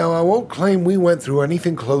 Now, I won't claim we went through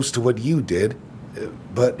anything close to what you did,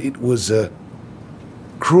 but it was a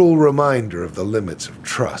cruel reminder of the limits of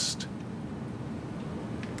trust.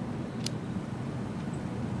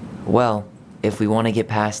 Well, if we want to get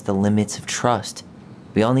past the limits of trust,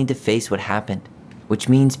 we all need to face what happened, which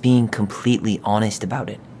means being completely honest about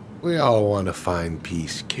it. We all want to find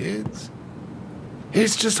peace, kids.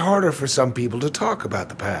 It's just harder for some people to talk about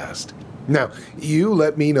the past. Now, you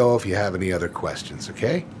let me know if you have any other questions,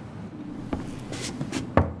 okay?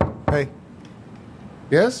 Hey.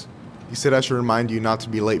 Yes? You said I should remind you not to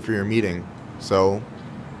be late for your meeting, so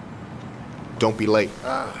don't be late.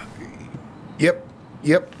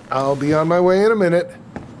 Yep, I'll be on my way in a minute.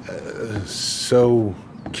 So,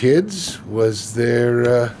 kids, was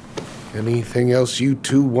there anything else you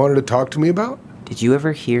two wanted to talk to me about? Did you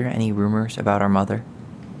ever hear any rumors about our mother?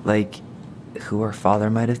 Like, who our father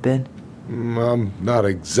might have been? I'm not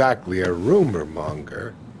exactly a rumor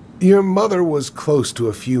monger. Your mother was close to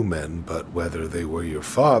a few men, but whether they were your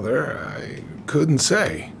father, I couldn't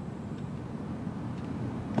say.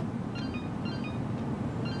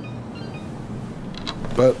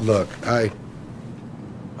 But look,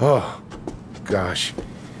 oh, gosh.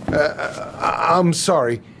 I'm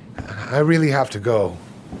sorry. I really have to go.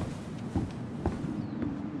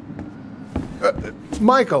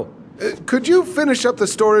 Michael, could you finish up the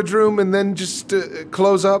storage room and then just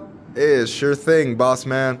close up? Yeah, sure thing, boss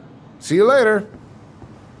man. See you later.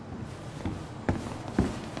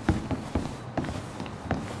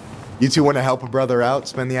 You two want to help a brother out,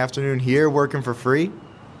 spend the afternoon here working for free?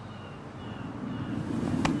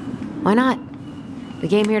 Why not? We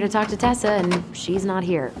came here to talk to Tessa, and she's not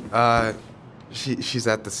here. She's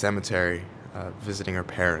at the cemetery, visiting her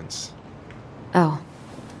parents. Oh.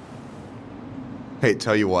 Hey,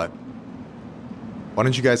 tell you what. Why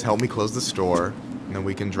don't you guys help me close the store, and then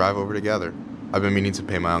we can drive over together? I've been meaning to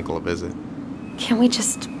pay my uncle a visit. Can't we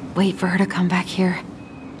just wait for her to come back here?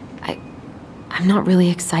 I'm not really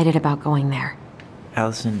excited about going there.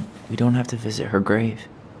 Allison, we don't have to visit her grave.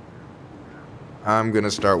 I'm gonna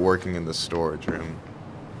start working in the storage room.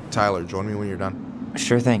 Tyler, join me when you're done.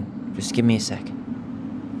 Sure thing. Just give me a sec.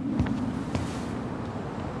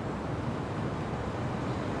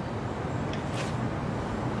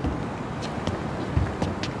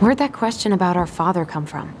 Where'd that question about our father come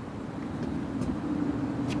from?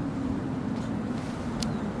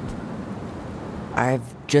 I've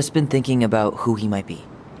just been thinking about who he might be.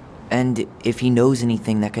 And if he knows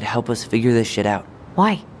anything that could help us figure this shit out.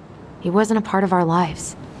 Why? He wasn't a part of our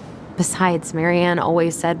lives. Besides, Marianne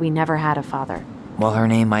always said we never had a father. Well, her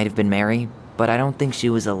name might have been Mary, but I don't think she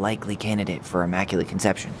was a likely candidate for Immaculate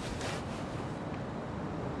Conception.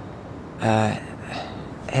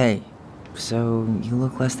 Hey, so you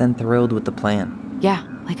look less than thrilled with the plan. Yeah,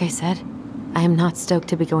 like I said, I am not stoked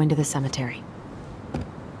to be going to the cemetery.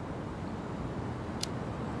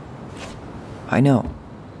 I know,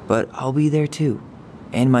 but I'll be there too.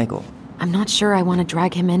 And Michael. I'm not sure I want to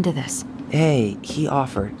drag him into this. Hey, he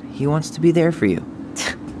offered. He wants to be there for you.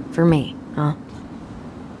 For me, huh?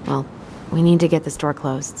 Well, we need to get the store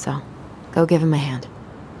closed, so go give him a hand.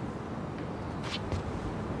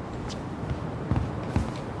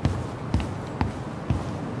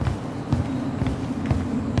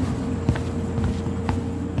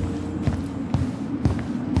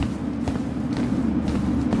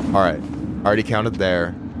 All right, I already counted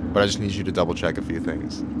there, but I just need you to double check a few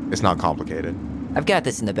things. It's not complicated. I've got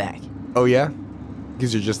this in the bag. Oh yeah?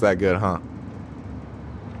 Because you're just that good, huh?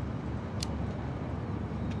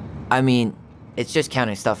 I mean, it's just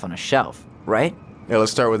counting stuff on a shelf, right? Yeah,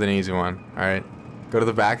 let's start with an easy one, all right? Go to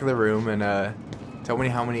the back of the room and tell me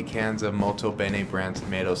how many cans of Molto Bene brand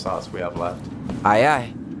tomato sauce we have left. Aye,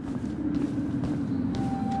 aye.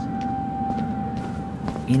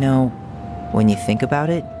 You know, when you think about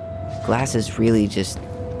it, glass is really just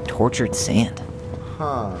tortured sand.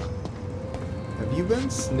 Huh. Have you been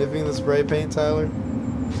sniffing the spray paint, Tyler?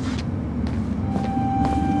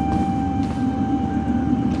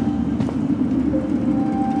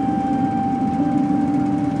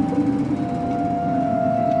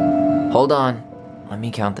 Hold on. Let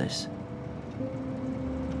me count this.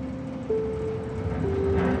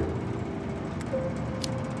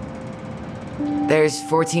 There's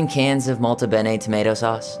 14 cans of Molto Bene tomato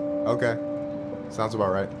sauce. Okay. Sounds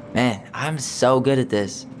about right. Man, I'm so good at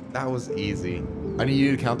this. That was easy. I need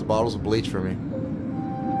you to count the bottles of bleach for me.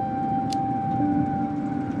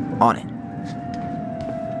 On it.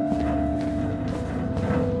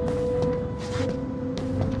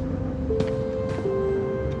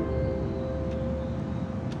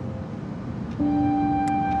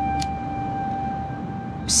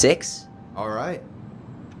 Six? All right.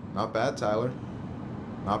 Not bad, Tyler.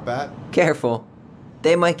 Not bad. Careful.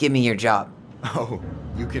 They might give me your job. Oh,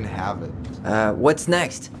 you can have it. What's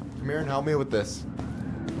next? Come here and help me with this.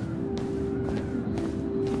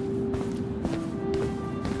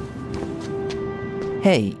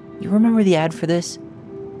 Hey, you remember the ad for this?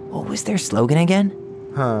 What was their slogan again?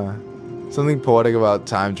 Huh. Something poetic about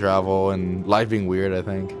time travel and life being weird, I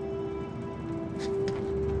think.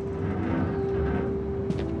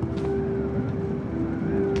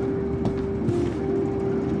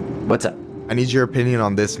 What's up? I need your opinion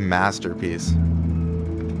on this masterpiece.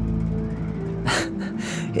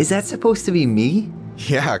 Is that supposed to be me?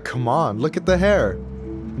 Yeah, come on. Look at the hair.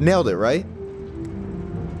 Nailed it, right?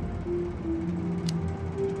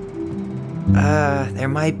 There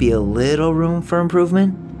might be a little room for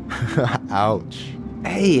improvement. Ouch.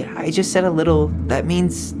 Hey, I just said a little. That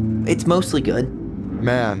means it's mostly good.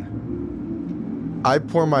 Man, I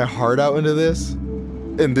pour my heart out into this.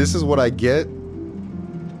 And this is what I get?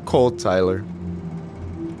 Cold, Tyler.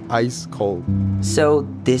 Ice cold. So,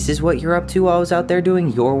 this is what you're up to while I was out there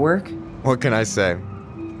doing your work? What can I say?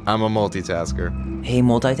 I'm a multitasker. Hey,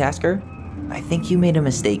 multitasker. I think you made a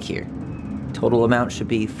mistake here. Total amount should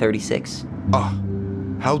be 36. Oh,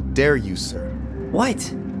 how dare you, sir?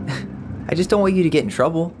 What? I just don't want you to get in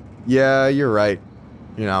trouble. Yeah, you're right.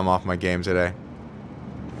 You know, I'm off my game today.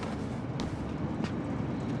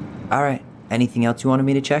 Alright, anything else you wanted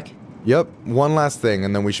me to check? Yep, one last thing,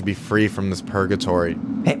 and then we should be free from this purgatory.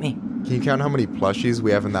 Hit me. Can you count how many plushies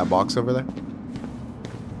we have in that box over there?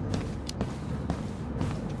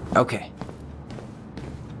 Okay.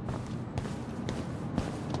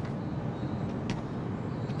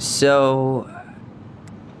 So...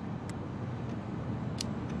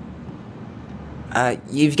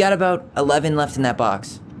 you've got about 11 left in that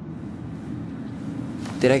box.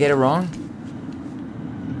 Did I get it wrong?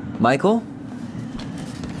 Michael?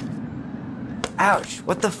 Ouch,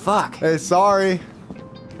 what the fuck? Hey, sorry.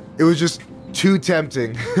 It was just too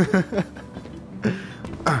tempting.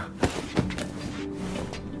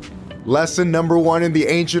 Lesson number 1 in the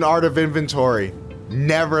ancient art of inventory.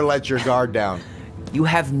 Never let your guard down. You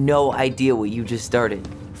have no idea what you just started.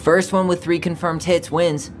 First one with 3 confirmed hits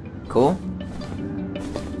wins. Cool?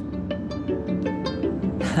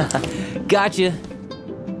 Gotcha.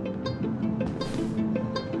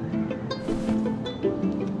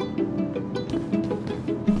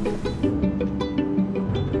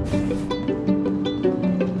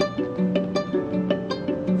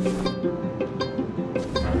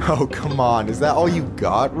 Oh, come on. Is that all you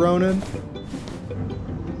got, Ronan?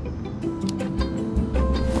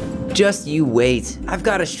 Just you wait. I've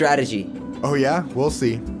got a strategy. Oh yeah? We'll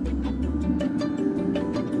see.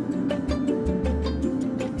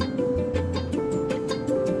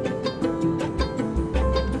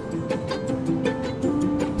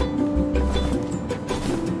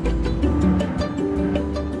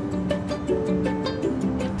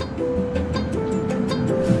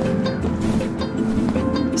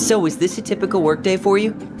 So, is this a typical workday for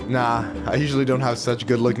you? Nah, I usually don't have such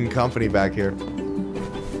good-looking company back here.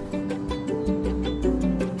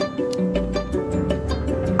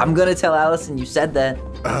 I'm gonna tell Allison you said that.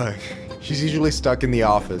 She's usually stuck in the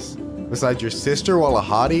office. Besides, your sister, while a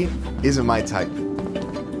hottie, isn't my type.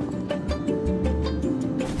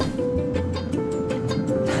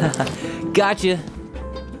 Gotcha.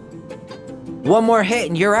 One more hit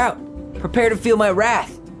and you're out. Prepare to feel my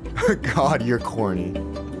wrath. God, you're corny.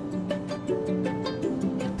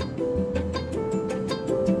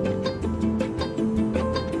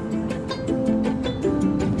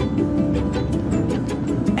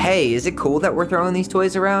 Hey, is it cool that we're throwing these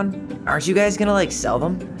toys around? Aren't you guys gonna, like, sell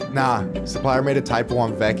them? Nah, supplier made a typo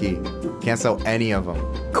on Vecchi. Can't sell any of them.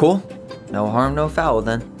 Cool. No harm, no foul,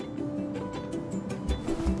 then.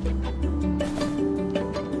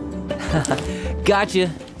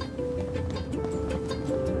 Gotcha.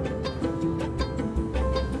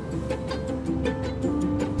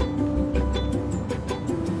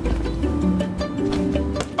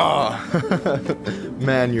 Oh,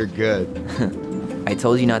 man, you're good. I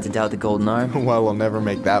told you not to doubt the golden arm. Well, we'll never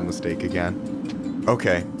make that mistake again.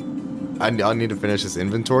 Okay, I'll need to finish this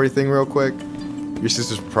inventory thing real quick. Your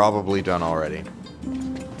sister's probably done already.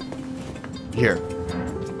 Here,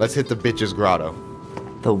 let's hit the bitch's grotto.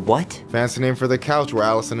 The what? Fancy name for the couch where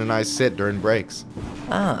Allison and I sit during breaks.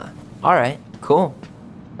 Ah, alright, cool.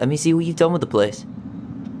 Let me see what you've done with the place.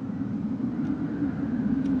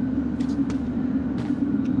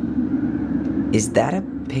 Is that a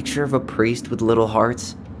picture of a priest with little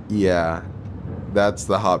hearts? Yeah, that's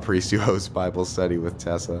the hot priest who hosts Bible study with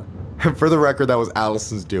Tessa. For the record, that was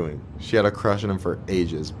Allison's doing. She had a crush on him for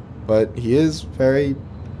ages. But he is very,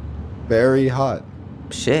 very hot.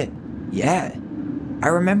 Shit, yeah. I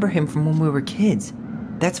remember him from when we were kids.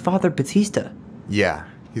 That's Father Batista. Yeah,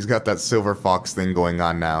 he's got that silver fox thing going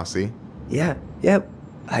on now, see? Yeah, yep,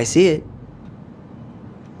 I see it.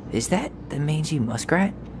 Is that the mangy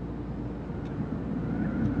muskrat?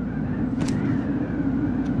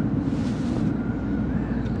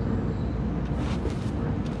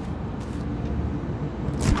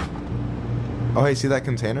 Oh, hey, see that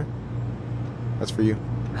container? That's for you.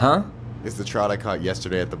 Huh? It's the trout I caught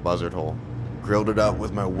yesterday at the buzzard hole. Grilled it up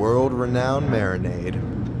with my world-renowned marinade.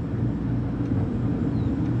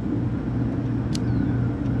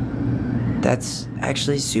 That's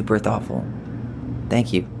actually super thoughtful.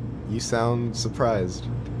 Thank you. You sound surprised.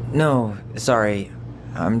 No, sorry.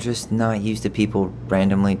 I'm just not used to people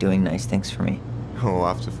randomly doing nice things for me. We'll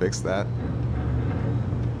have to fix that.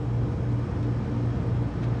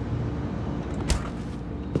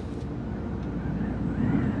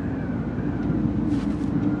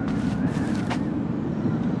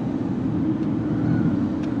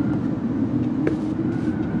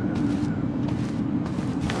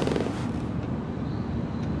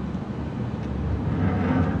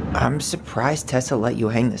 I'm surprised Tessa let you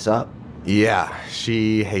hang this up. Yeah,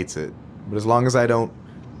 she hates it. But as long as I don't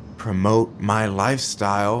promote my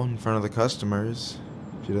lifestyle in front of the customers,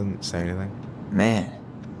 she doesn't say anything. Man,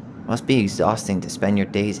 must be exhausting to spend your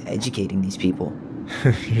days educating these people.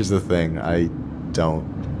 Here's the thing, I don't.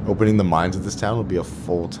 Opening the mines of this town would be a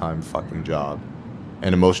full-time fucking job.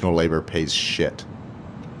 And emotional labor pays shit.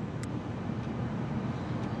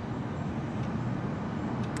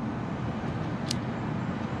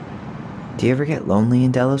 Do you ever get lonely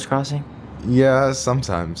in Delos Crossing? Yeah,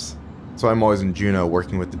 sometimes. So I'm always in Juneau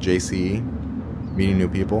working with the JCE, meeting new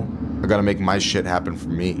people. I gotta make my shit happen for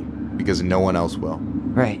me, because no one else will.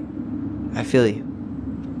 Right. I feel you.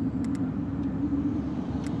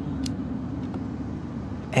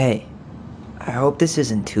 Hey, I hope this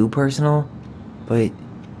isn't too personal, but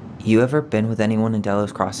you ever been with anyone in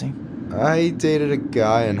Delos Crossing? I dated a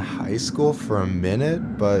guy in high school for a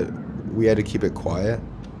minute, but we had to keep it quiet.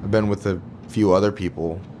 I've been with a few other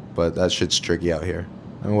people, but that shit's tricky out here.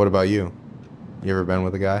 And what about you? You ever been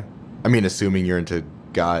with a guy? I mean, assuming you're into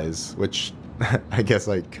guys, which I guess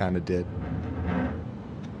I kind of did.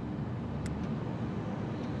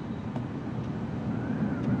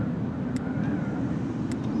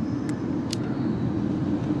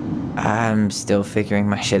 I'm still figuring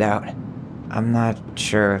my shit out. I'm not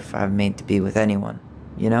sure if I'm made to be with anyone,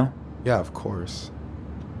 you know? Yeah, of course.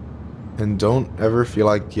 And don't ever feel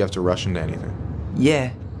like you have to rush into anything.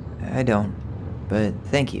 Yeah, I don't. But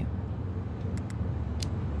thank you.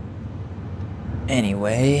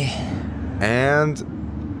 Anyway...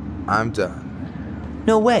 And I'm done.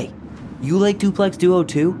 No way! You like Duplex Duo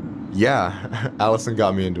too? Yeah, Allison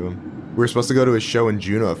got me into him. We were supposed to go to his show in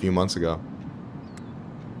Juneau a few months ago.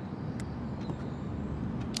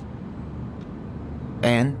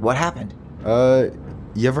 And what happened?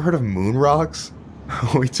 You ever heard of moon rocks?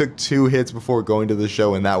 We took 2 hits before going to the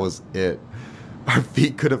show and that was it. Our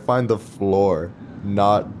feet couldn't find the floor.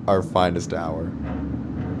 Not our finest hour.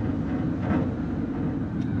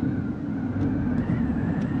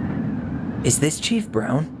 Is this Chief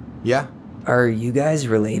Brown? Yeah. Are you guys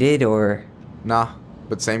related or...? Nah,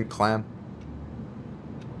 but same clan.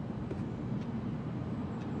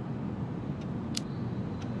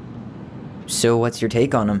 So what's your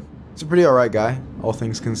take on him? He's a pretty alright guy, all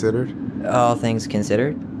things considered. All things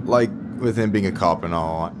considered? Like, with him being a cop and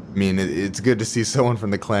all. I mean, it's good to see someone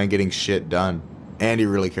from the clan getting shit done. And he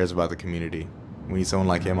really cares about the community. We need someone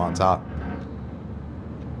like him on top.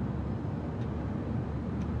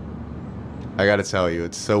 I gotta tell you,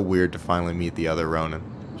 it's so weird to finally meet the other Ronin.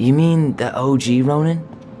 You mean the OG Ronin?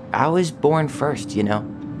 I was born first, you know.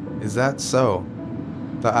 Is that so?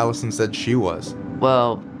 Thought Allison said she was.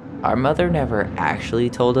 Well, our mother never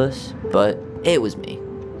actually told us, but it was me.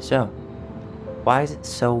 So, why is it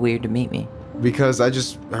so weird to meet me? Because I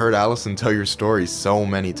just heard Allison tell your story so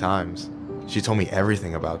many times. She told me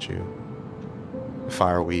everything about you.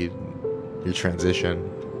 Fireweed, your transition.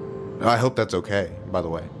 I hope that's okay, by the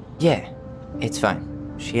way. Yeah, it's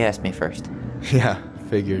fine. She asked me first. Yeah,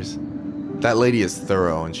 figures. That lady is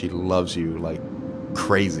thorough and she loves you like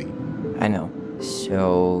crazy. I know.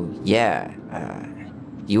 So, yeah,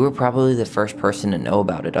 you were probably the first person to know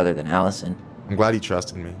about it other than Allison. I'm glad he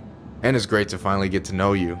trusted me. And it's great to finally get to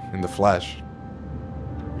know you in the flesh.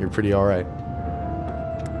 You're pretty alright.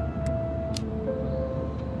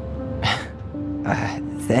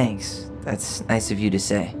 Thanks. That's nice of you to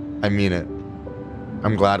say. I mean it.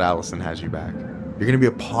 I'm glad Allison has you back. You're gonna be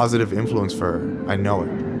a positive influence for her. I know it.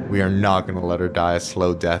 We are not gonna let her die a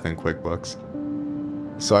slow death in QuickBooks.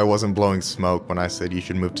 So I wasn't blowing smoke when I said you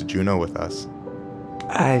should move to Juneau with us.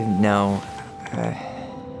 I know.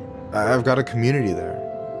 I've got a community there.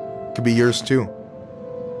 Could be yours too.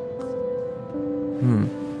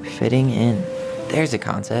 Fitting in. There's a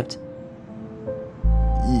concept.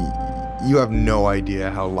 You have no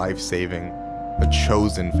idea how life-saving a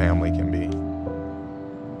chosen family can be.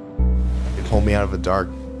 It pulled me out of the dark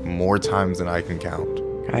more times than I can count.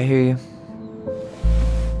 I hear you.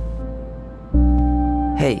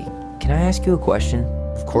 Hey, can I ask you a question?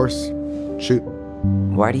 Of course. Shoot.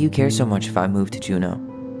 Why do you care so much if I move to Juneau?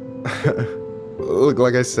 Look,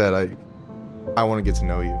 like I said, I want to get to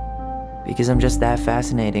know you. Because I'm just that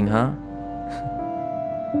fascinating, huh?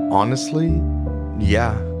 Honestly,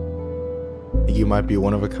 yeah. You might be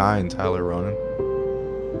one of a kind, Tyler Ronin.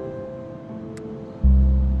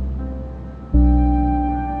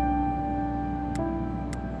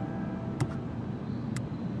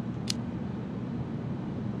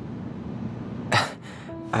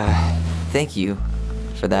 Thank you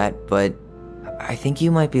for that, but I think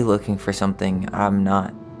you might be looking for something I'm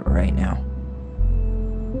not right now.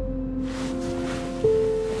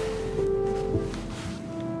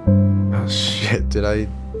 Did I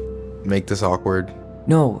make this awkward?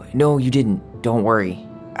 No, you didn't. Don't worry.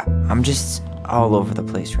 I'm just all over the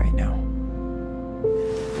place right now.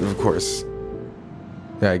 Of course.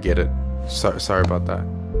 Yeah, I get it. Sorry about that.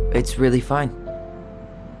 It's really fine.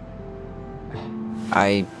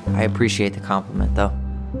 I appreciate the compliment, though.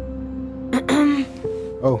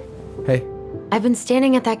 Oh, hey. I've been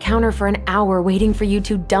standing at that counter for an hour waiting for you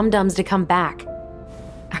two dum-dums to come back.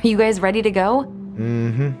 Are you guys ready to go?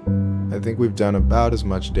 Mm-hmm. I think we've done about as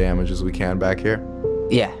much damage as we can back here.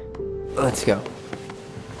 Yeah, let's go.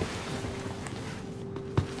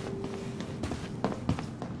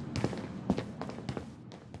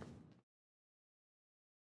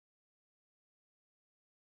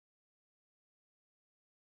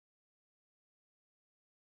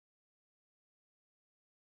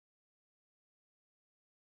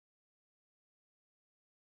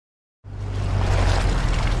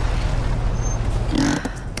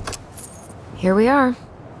 Here we are.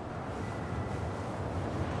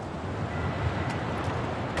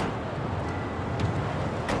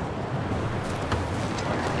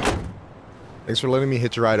 Thanks for letting me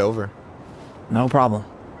hitch a ride over. No problem.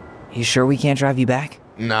 You sure we can't drive you back?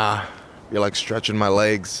 Nah, you're like stretching my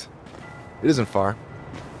legs. It isn't far.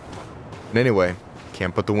 And anyway,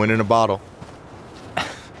 can't put the wind in a bottle.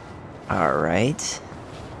 All right.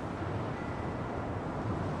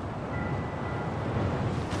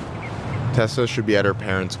 Tessa should be at her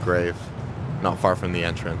parents' grave, not far from the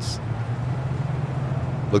entrance.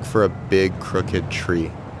 Look for a big crooked tree.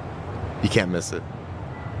 You can't miss it.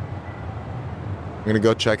 I'm gonna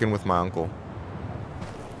go check in with my uncle.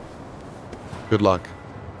 Good luck.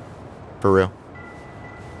 For real.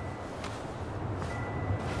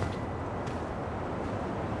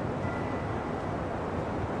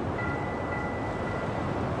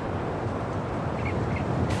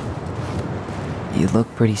 You look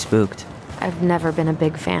pretty spooked. I've never been a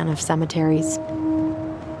big fan of cemeteries.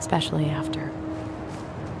 Especially after,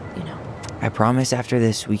 you know. I promise after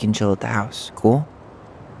this we can chill at the house, cool?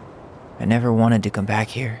 I never wanted to come back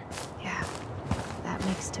here. Yeah, that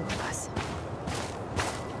makes two of us.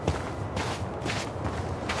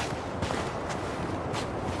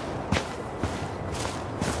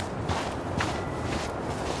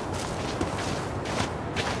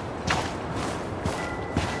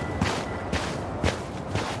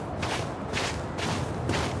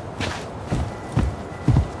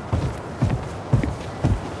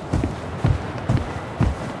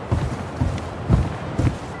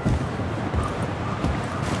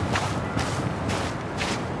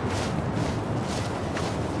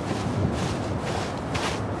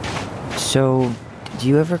 So, did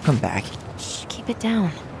you ever come back? Shh, keep it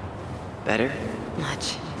down. Better?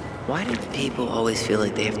 Much. Why do people always feel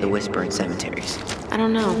like they have to whisper in cemeteries? I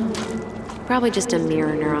don't know. Probably just a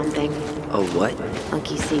mirror neuron thing. Oh, what?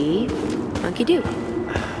 Monkey see, monkey do.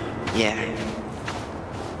 Yeah.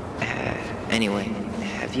 Anyway,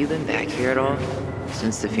 have you been back here at all?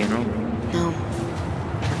 Since the funeral? No.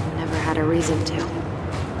 I've never had a reason to.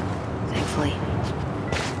 Thankfully.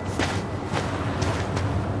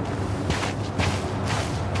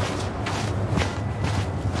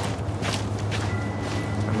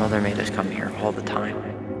 My mother made us come here all the time.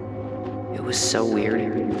 It was so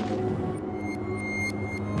weird.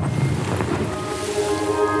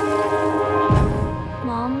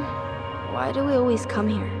 Mom, why do we always come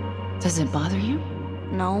here? Does it bother you?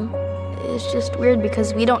 No. It's just weird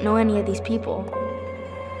because we don't know any of these people.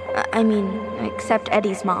 I mean, except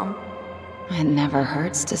Eddie's mom. It never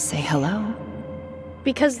hurts to say hello.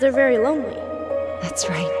 Because they're very lonely. That's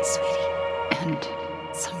right, sweetie. And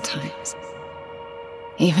sometimes,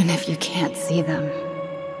 even if you can't see them,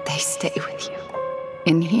 they stay with you.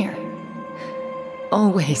 In here.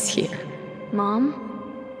 Always here. Mom?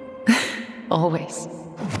 Always.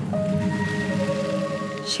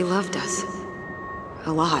 She loved us.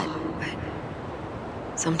 A lot,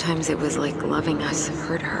 but sometimes it was like loving us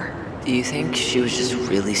hurt her. Do you think she was just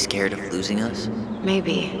really scared of losing us?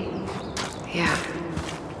 Maybe. Yeah.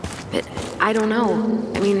 But I don't know.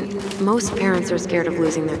 I mean, most parents are scared of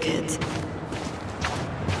losing their kids.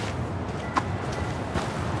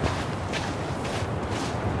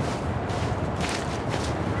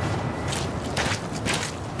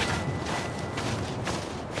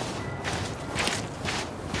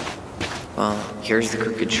 Well, here's the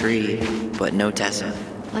crooked tree, but no Tessa.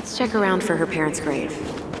 Let's check around for her parents' grave,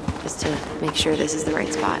 just to make sure this is the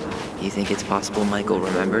right spot. You think it's possible Michael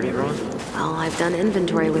remembered it wrong? Well, I've done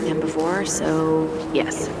inventory with him before, so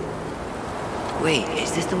yes. Wait,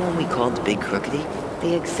 is this the one we called the Big Crookedy?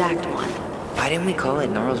 The exact one. Why didn't we call it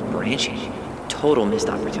Gnarl's Branching? Total missed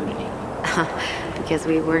opportunity. Because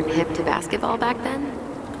we weren't hip to basketball back then?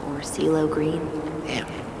 Or CeeLo Green? Damn.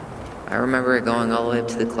 I remember it going all the way up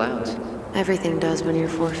to the clouds. Everything does when you're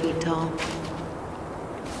 4 feet tall.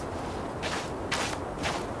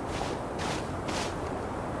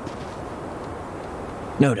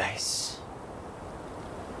 No dice.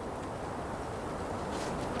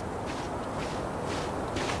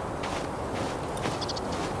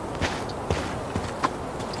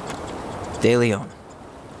 De Leon.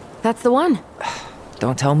 That's the one.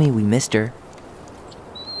 Don't tell me we missed her.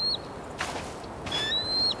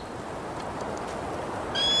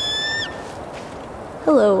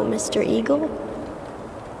 Hello, Mr. Eagle.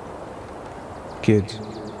 Kids.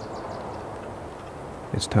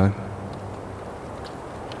 It's time.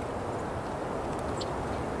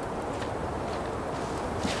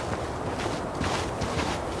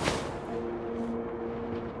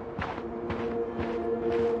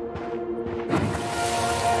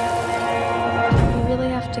 You really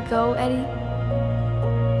have to go, Eddie?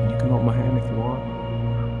 You can hold my hand if you want.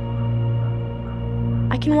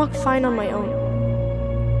 I can walk fine on my own.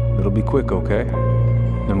 It'll be quick, okay?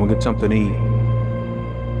 Then we'll get something to eat.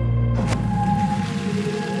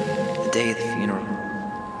 The day of the funeral.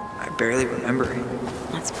 I barely remember it.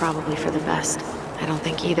 That's probably for the best. I don't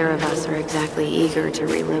think either of us are exactly eager to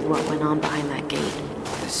relive what went on behind that gate.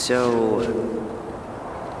 So...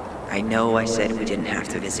 I know I said we didn't have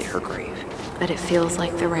to visit her grave. But it feels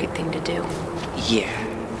like the right thing to do. Yeah,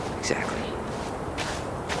 exactly.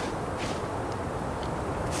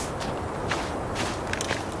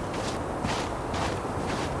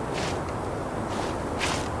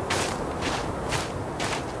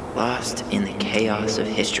 Lost in the chaos of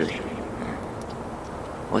history.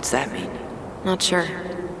 What's that mean? Not sure.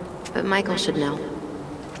 But Michael should know.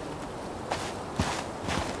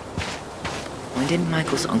 When did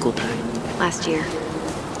Michael's uncle die? Last year.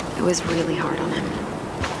 It was really hard on him.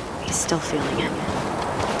 He's still feeling it.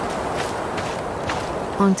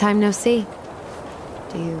 Long time no see.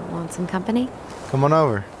 Do you want some company? Come on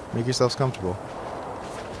over. Make yourselves comfortable.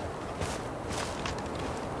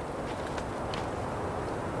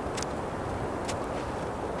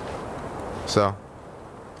 So,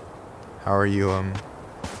 how are you,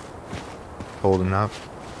 holding up?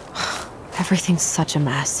 Everything's such a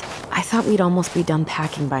mess. I thought we'd almost be done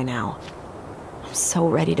packing by now. I'm so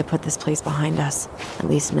ready to put this place behind us. At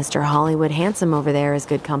least Mr. Hollywood Handsome over there is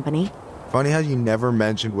good company. Funny how you never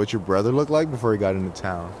mentioned what your brother looked like before he got into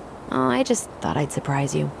town. Oh, I just thought I'd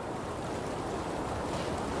surprise you.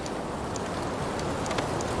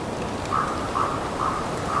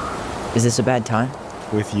 Is this a bad time?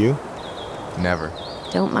 With you? Never.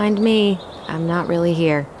 Don't mind me. I'm not really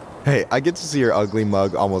here. Hey, I get to see your ugly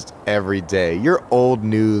mug almost every day. You're old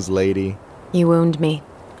news, lady. You wound me.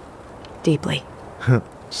 Deeply.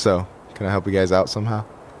 So, can I help you guys out somehow?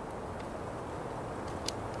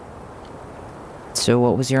 So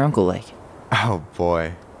what was your uncle like? Oh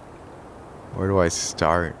boy. Where do I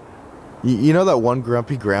start? You know that one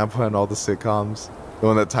grumpy grandpa in all the sitcoms? The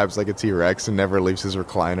one that types like a T-Rex and never leaves his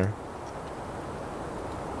recliner?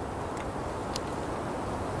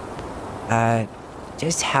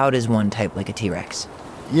 Just how does one type like a T-Rex?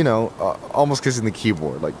 You know, almost kissing the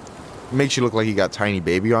keyboard. Like, makes you look like you got tiny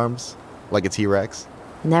baby arms. Like a T-Rex.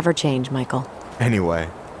 Never change, Michael. Anyway,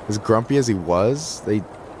 as grumpy as he was, they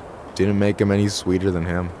didn't make him any sweeter than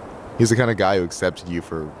him. He's the kind of guy who accepted you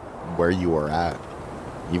for where you were at,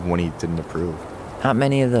 even when he didn't approve. Not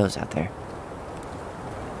many of those out there.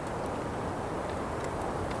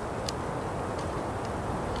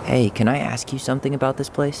 Hey, can I ask you something about this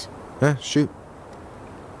place? Yeah, shoot.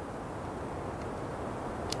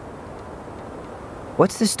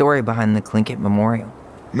 What's the story behind the Tlingit Memorial?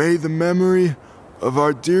 May the memory of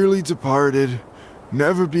our dearly departed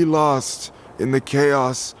never be lost in the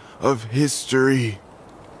chaos of history.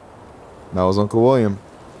 That was Uncle William.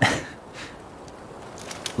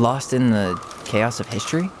 Lost in the chaos of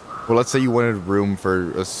history? Well, let's say you wanted room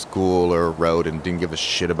for a school or a road and didn't give a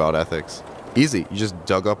shit about ethics. Easy, you just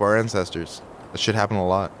dug up our ancestors. That shit happened a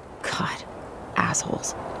lot. God,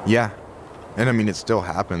 assholes. Yeah, and I mean it still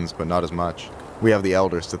happens, but not as much. We have the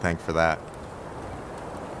elders to thank for that.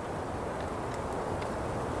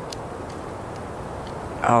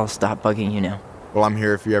 I'll stop bugging you now. Well, I'm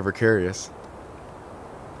here if you're ever curious.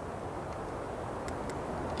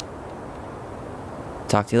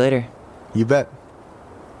 Talk to you later. You bet.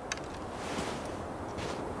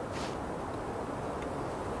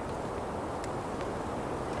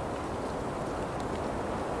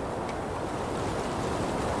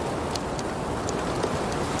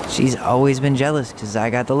 She's always been jealous because I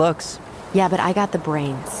got the looks. Yeah, but I got the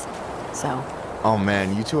brains. So, Oh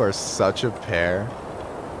man, you two are such a pair.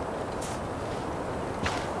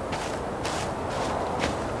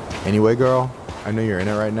 Anyway, girl, I know you're in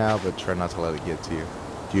it right now, but try not to let it get to you.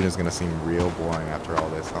 Juna's gonna seem real boring after all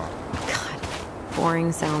this, huh? God,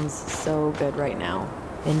 boring sounds so good right now.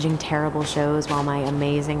 Binging terrible shows while my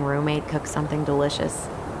amazing roommate cooks something delicious.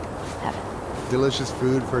 Heaven. Delicious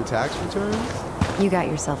food for tax returns? You got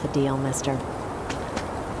yourself a deal, mister.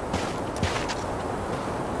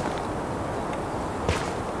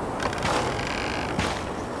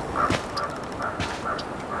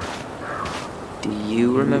 Do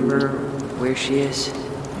you remember where she is?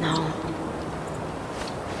 No.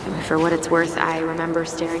 For what it's worth, I remember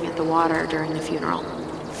staring at the water during the funeral.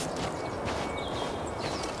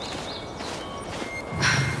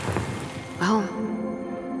 Well,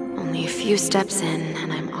 only a few steps in,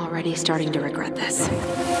 and I'm already starting to regret this.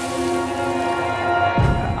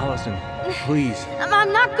 Allison, please.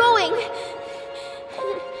 I'm not going.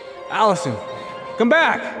 Allison, come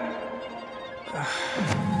back!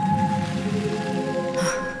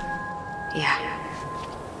 Yeah.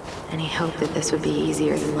 Any hope that this would be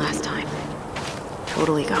easier than last time?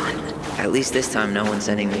 Totally gone. At least this time no one's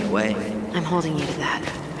sending me away. I'm holding you to that.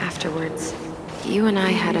 Afterwards, you and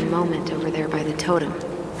I had a moment over there by the totem,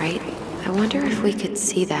 right? I wonder if we could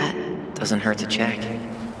see that. Doesn't hurt to check.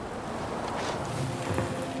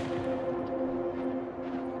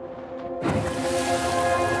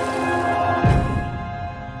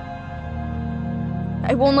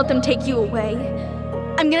 I won't let them take you away.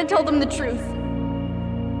 I'm gonna tell them the truth.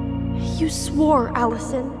 You swore,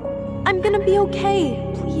 Allison. I'm gonna be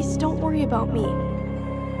okay. Please, don't worry about me.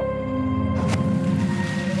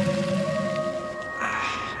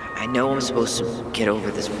 I know I'm supposed to get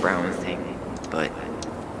over this Brown thing, but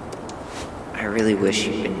I really wish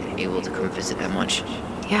you'd been able to come visit that much.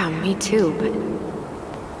 Yeah, me too,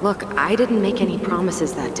 but... Look, I didn't make any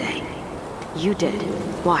promises that day. You did.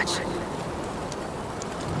 Watch.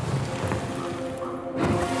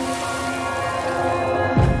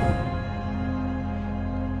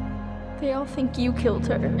 They all think you killed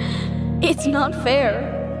her. It's not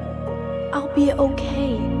fair. I'll be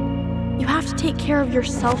okay. You have to take care of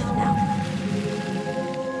yourself now.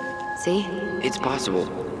 See? It's possible,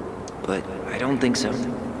 but I don't think so.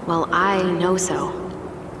 Well, I know so.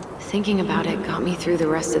 Thinking about it got me through the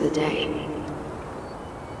rest of the day.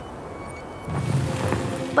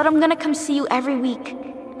 But I'm gonna come see you every week,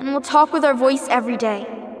 and we'll talk with our voice every day.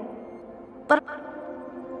 But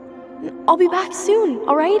I'll be back soon,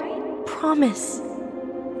 alright? Promise.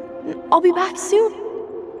 I'll be back soon.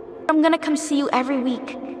 I'm gonna come see you every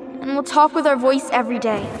week, and we'll talk with our voice every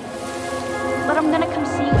day. But I'm gonna come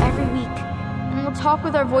see you every week, and we'll talk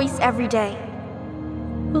with our voice every day.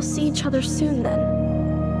 We'll see each other soon then.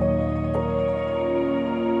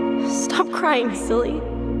 Stop crying, silly.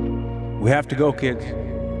 We have to go, kids.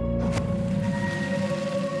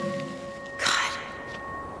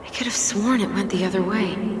 I could have sworn it went the other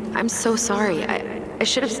way. I'm so sorry. I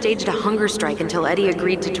should have staged a hunger strike until Eddie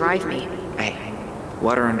agreed to drive me. Hey,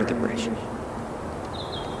 water under the bridge.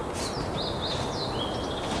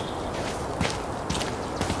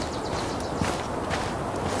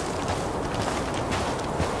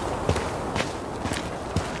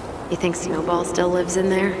 You think Snowball still lives in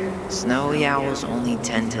there? Snowy owls only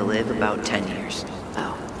tend to live about 10 years.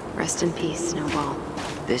 Oh, rest in peace, Snowball.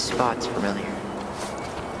 This spot's familiar.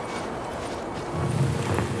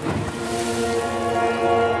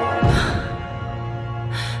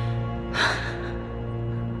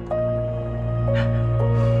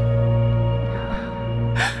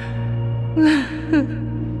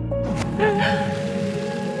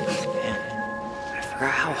 I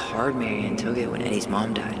forgot how hard Marianne took it when Eddie's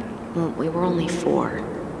mom died. Well, we were only 4,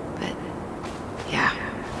 but yeah.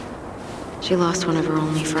 She lost one of her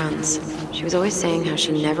only friends. She was always saying how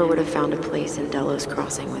she never would have found a place in Delos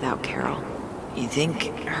Crossing without Carol. You think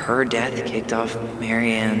her death kicked off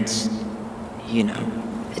Marianne's, you know?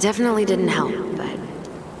 It definitely didn't help, but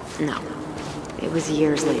no. It was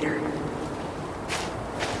years later.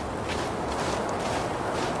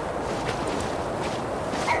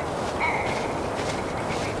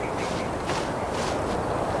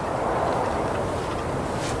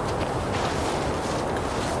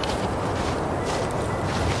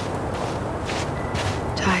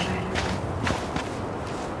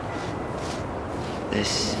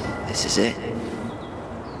 This is it.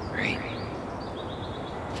 Right?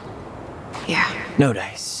 Yeah. No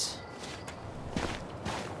dice.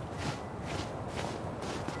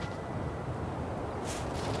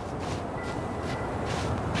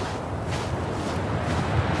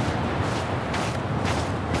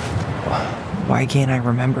 Why can't I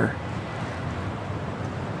remember?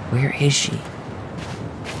 Where is she?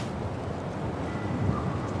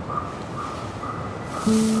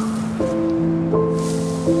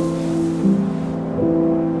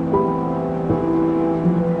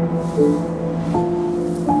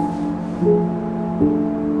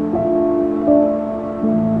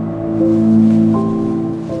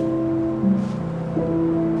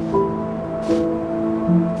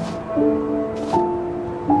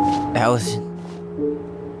 Allison.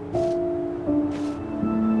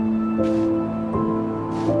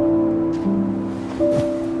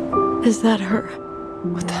 Is that her?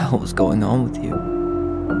 What the hell was going on with you?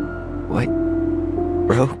 What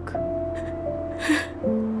broke?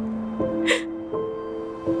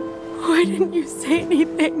 Why didn't you say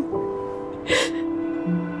anything?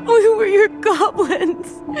 We were your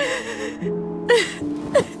goblins.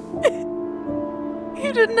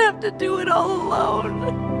 You didn't have to do it all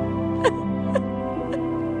alone.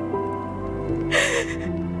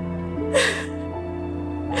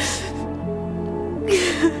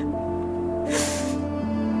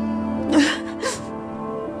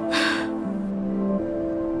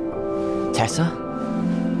 Tessa?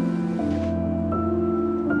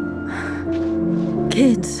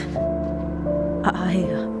 Kids,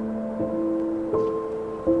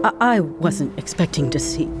 I wasn't expecting to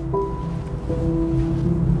see.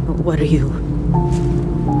 What are you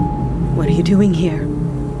doing here?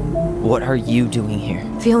 What are you doing here?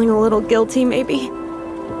 Feeling a little guilty, maybe?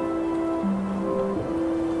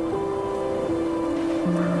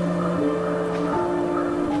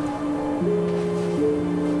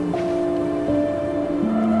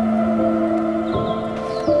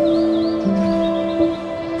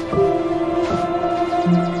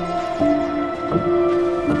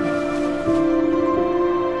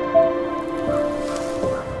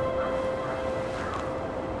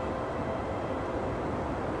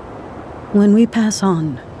 When we pass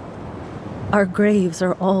on, our graves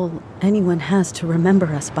are all anyone has to remember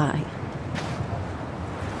us by.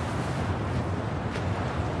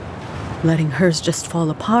 Letting hers just fall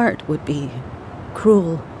apart would be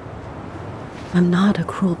cruel. I'm not a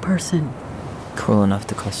cruel person. Cruel enough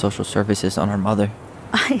to call social services on our mother.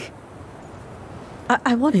 I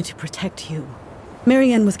wanted to protect you.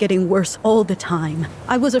 Marianne was getting worse all the time.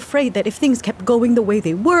 I was afraid that if things kept going the way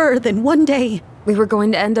they were, then one day... We were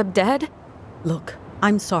going to end up dead? Look,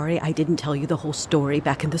 I'm sorry I didn't tell you the whole story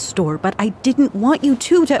back in the store, but I didn't want you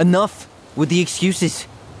to... Enough with the excuses.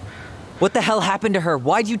 What the hell happened to her?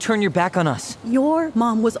 Why'd you turn your back on us? Your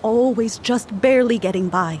mom was always just barely getting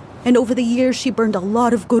by, and over the years she burned a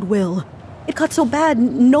lot of goodwill. It got so bad,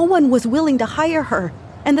 no one was willing to hire her,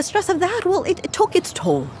 and the stress of that, well, it took its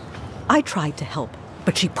toll. I tried to help,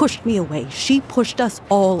 but she pushed me away. She pushed us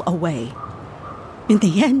all away. In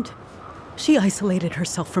the end, she isolated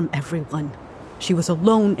herself from everyone. She was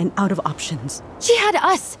alone and out of options. She had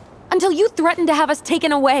us, until you threatened to have us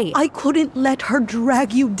taken away. I couldn't let her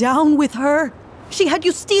drag you down with her. She had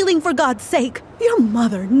you stealing for God's sake. Your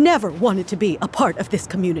mother never wanted to be a part of this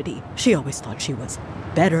community. She always thought she was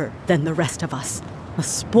better than the rest of us. A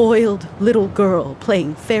spoiled little girl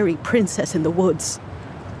playing fairy princess in the woods.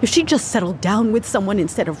 If she just settled down with someone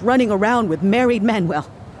instead of running around with married men, well,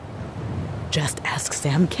 just ask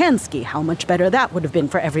Sam Kansky how much better that would have been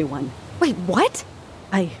for everyone. Wait, what?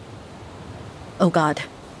 Oh God.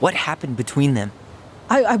 What happened between them?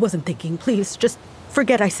 I wasn't thinking. Please, just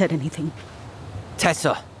forget I said anything.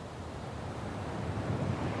 Tessa!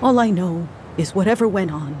 All I know is whatever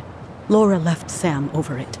went on, Laura left Sam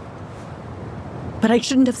over it. But I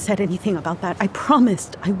shouldn't have said anything about that. I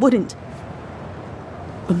promised I wouldn't.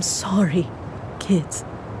 I'm sorry, kids.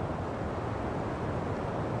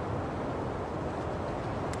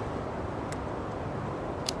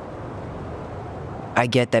 I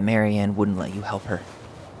get that Marianne wouldn't let you help her.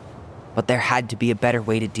 But there had to be a better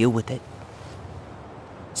way to deal with it.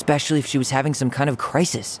 Especially if she was having some kind of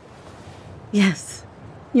crisis. Yes,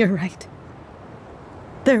 you're right.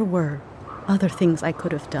 There were other things I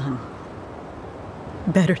could have done.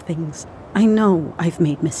 Better things. I know I've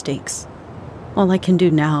made mistakes. All I can do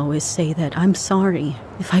now is say that I'm sorry.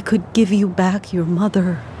 If I could give you back your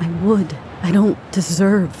mother, I would. I don't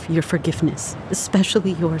deserve your forgiveness,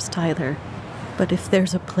 especially yours, Tyler. But if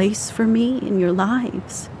there's a place for me in your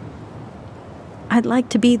lives, I'd like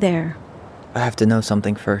to be there. I have to know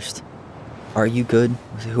something first. Are you good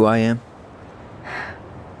with who I am?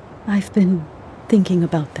 I've been thinking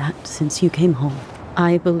about that since you came home.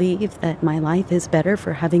 I believe that my life is better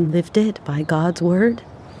for having lived it by God's word.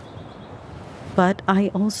 But I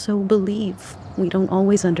also believe we don't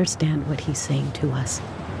always understand what he's saying to us.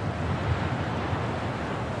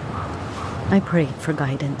 I prayed for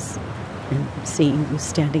guidance. And seeing you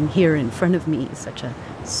standing here in front of me, such a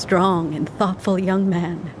strong and thoughtful young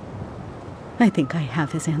man, I think I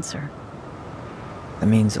have his answer. That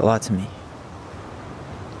means a lot to me.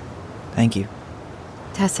 Thank you.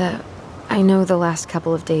 Tessa, I know the last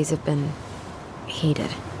couple of days have been heated.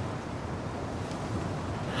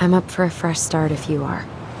 I'm up for a fresh start if you are,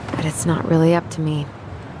 but it's not really up to me.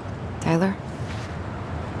 Tyler?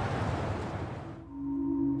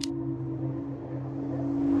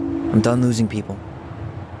 I'm done losing people.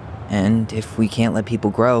 And if we can't let people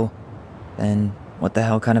grow, then what the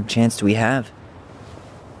hell kind of chance do we have?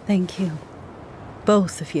 Thank you.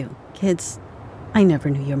 Both of you. Kids, I never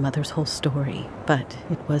knew your mother's whole story, but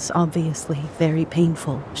it was obviously very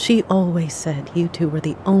painful. She always said you two were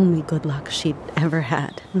the only good luck she'd ever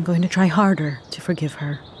had. I'm going to try harder to forgive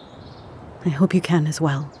her. I hope you can as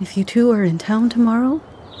well. If you two are in town tomorrow,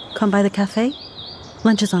 come by the cafe.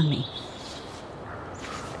 Lunch is on me.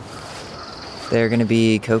 There gonna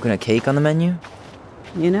be coconut cake on the menu?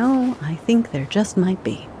 You know, I think there just might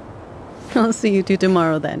be. I'll see you two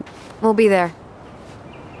tomorrow then. We'll be there.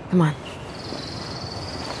 Come on.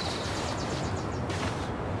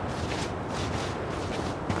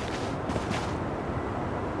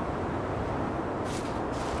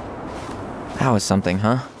 That was something,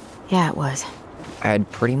 huh? Yeah, it was. I had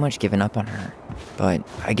pretty much given up on her, but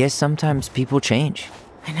I guess sometimes people change.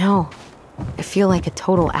 I know. I feel like a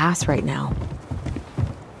total ass right now.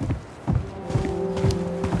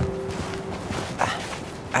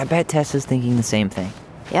 I bet Tessa's thinking the same thing.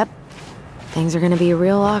 Yep. Things are gonna be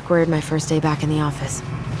real awkward my first day back in the office.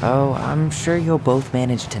 Oh, I'm sure you'll both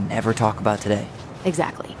manage to never talk about today.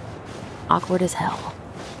 Exactly. Awkward as hell.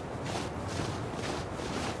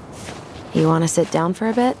 You wanna sit down for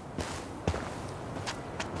a bit?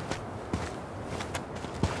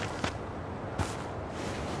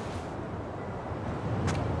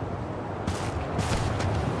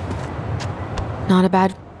 Not a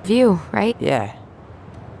bad view, right? Yeah.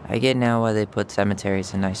 I get now why they put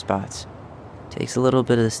cemeteries in nice spots. Takes a little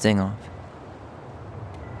bit of the sting off.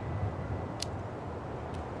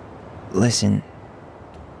 Listen,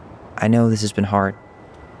 I know this has been hard.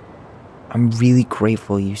 I'm really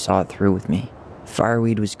grateful you saw it through with me.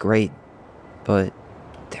 Fireweed was great, but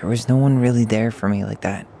there was no one really there for me like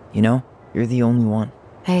that, you know? You're the only one.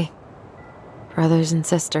 Hey, brothers and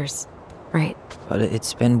sisters, right? But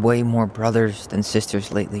it's been way more brothers than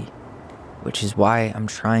sisters lately, which is why I'm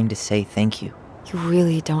trying to say thank you. You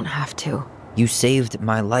really don't have to. You saved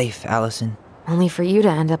my life, Allison. Only for you to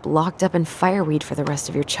end up locked up in fireweed for the rest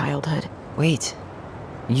of your childhood. Wait,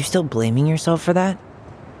 are you still blaming yourself for that?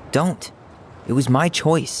 Don't. It was my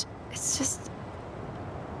choice. It's just...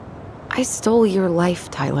 I stole your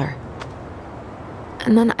life, Tyler.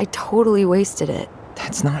 And then I totally wasted it.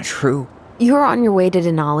 That's not true. You're on your way to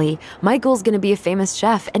Denali. Michael's gonna be a famous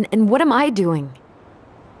chef, and what am I doing?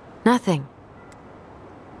 Nothing.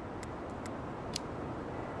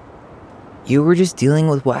 You were just dealing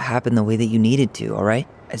with what happened the way that you needed to, alright?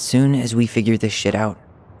 As soon as we figure this shit out,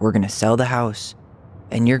 we're gonna sell the house,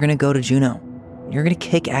 and you're gonna go to Juneau. You're gonna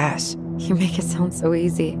kick ass. You make it sound so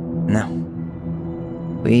easy. No.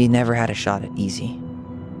 We never had a shot at easy.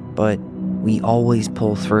 But we always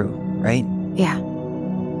pull through, right? Yeah.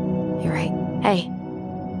 You're right. Hey.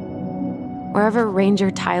 Wherever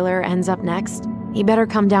Ranger Tyler ends up next, he better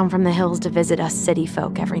come down from the hills to visit us city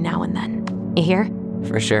folk every now and then. You hear?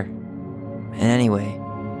 For sure. And anyway,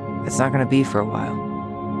 it's not gonna be for a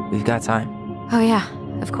while. We've got time. Oh yeah,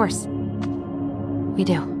 of course. We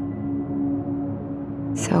do.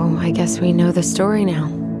 So I guess we know the story now,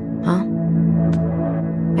 huh?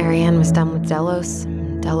 Marianne was done with Delos,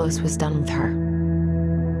 and Delos was done with her.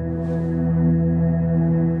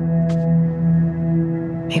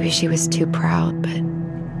 Maybe she was too proud, but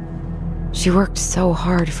she worked so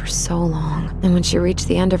hard for so long, and when she reached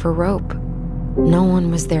the end of her rope, no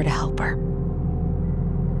one was there to help her.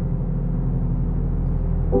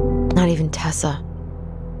 Not even Tessa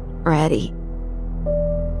or Eddie.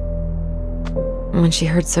 And when she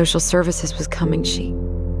heard social services was coming, she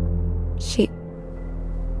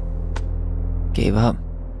gave up.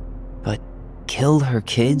 But killed her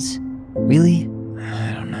kids? Really?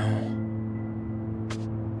 I don't know.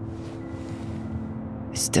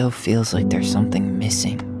 It still feels like there's something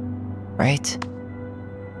missing, right?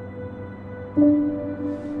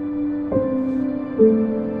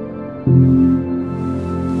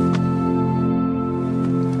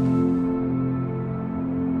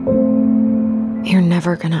 You're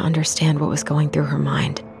never gonna understand what was going through her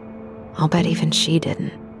mind. I'll bet even she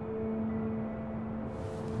didn't.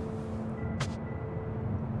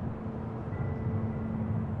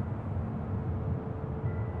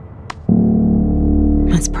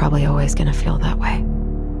 it's probably always gonna feel that way.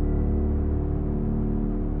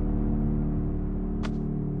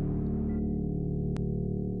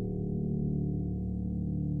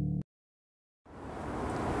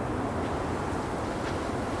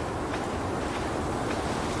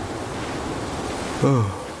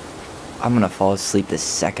 I'm gonna fall asleep the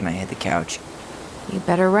second I hit the couch. You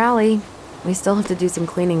better rally. We still have to do some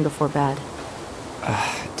cleaning before bed.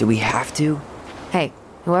 Do we have to? Hey,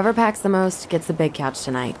 whoever packs the most gets the big couch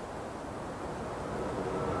tonight.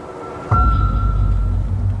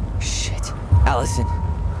 Shit. Allison.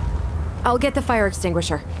 I'll get the fire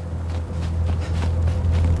extinguisher.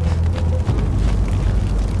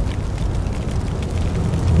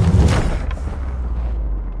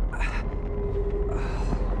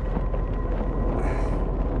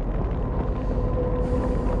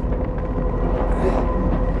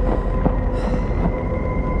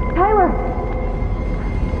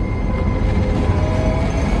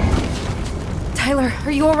 Tyler,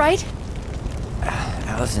 are you all right?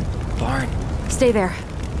 Allison, barn. Stay there.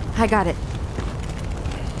 I got it.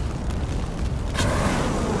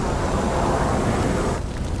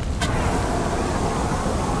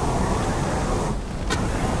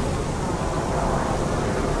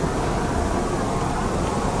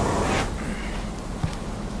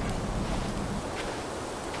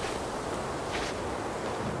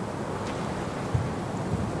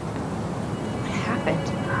 What happened?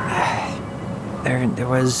 There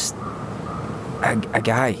was a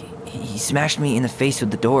guy. He smashed me in the face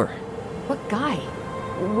with the door. What guy?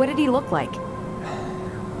 What did he look like?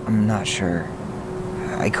 I'm not sure.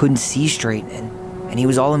 I couldn't see straight, and he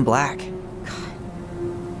was all in black. God,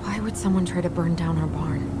 why would someone try to burn down our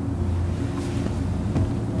barn?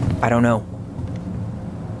 I don't know.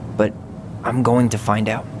 But I'm going to find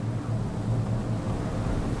out.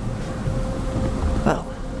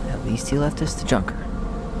 Well, at least he left us the junker.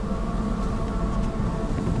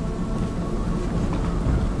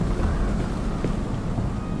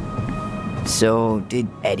 So, did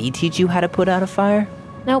Eddie teach you how to put out a fire?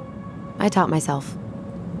 Nope. I taught myself.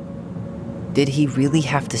 Did he really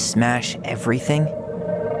have to smash everything?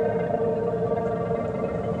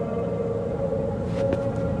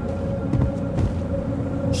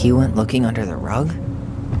 He went looking under the rug?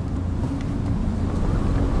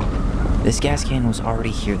 This gas can was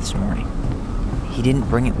already here this morning. He didn't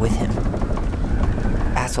bring it with him.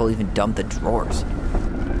 Asshole even dumped the drawers.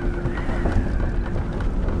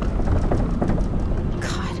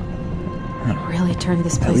 Really turned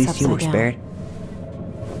this place At least upside you were down. spared.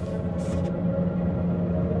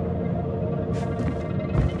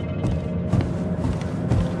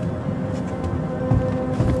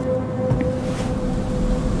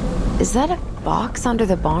 Is that a box under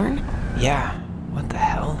the barn? Yeah, what the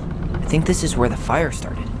hell? I think this is where the fire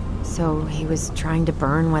started. So he was trying to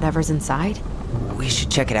burn whatever's inside? We should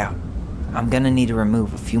check it out. I'm gonna need to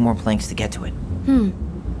remove a few more planks to get to it.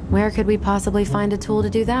 Where could we possibly find a tool to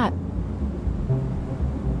do that?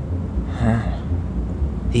 Huh.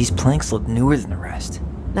 These planks look newer than the rest.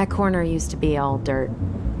 That corner used to be all dirt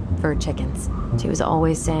for chickens. She was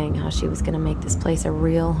always saying how she was gonna make this place a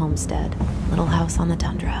real homestead. Little house on the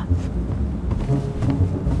tundra.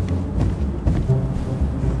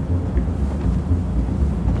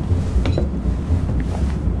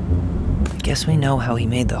 I guess we know how he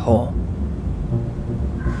made the hole.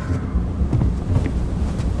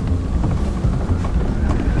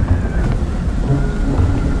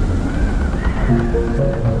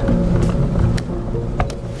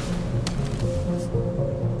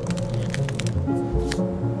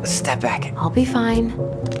 Step back. I'll be fine.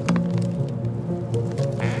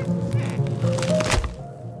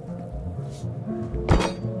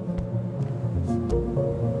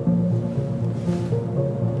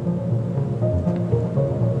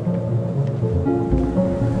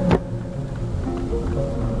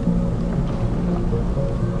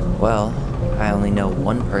 Well, I only know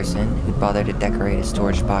one person who'd bother to decorate a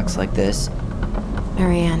storage box like this.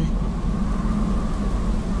 Marianne.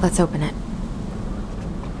 Let's open it.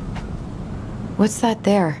 What's that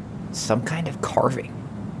there? Some kind of carving.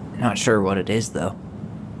 Not sure what it is, though.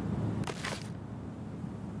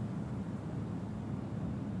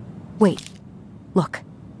 Wait. Look.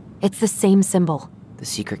 It's the same symbol. The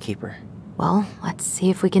secret keeper. Well, let's see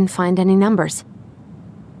if we can find any numbers.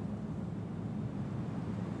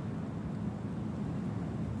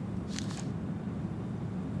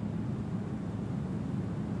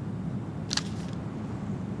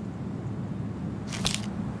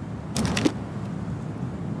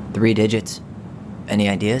 Three digits. Any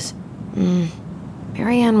ideas?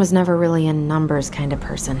 Marianne was never really a numbers kind of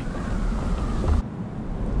person.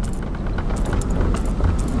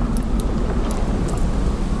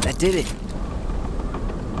 did it.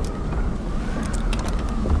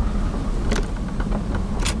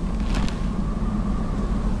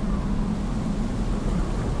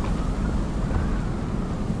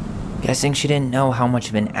 Guessing she didn't know how much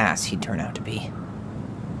of an ass he'd turn out to be.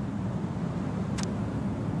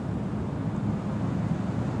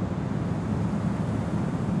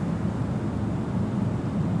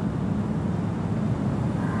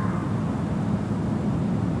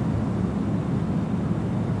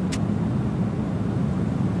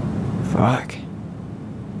 Fuck.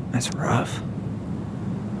 That's rough.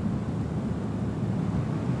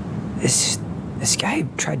 This guy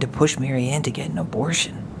tried to push Marianne to get an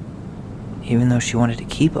abortion. Even though she wanted to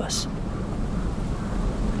keep us.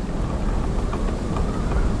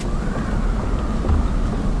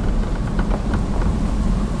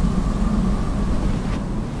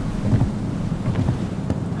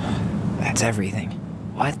 That's everything.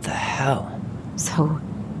 What the hell? So,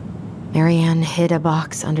 Marianne hid a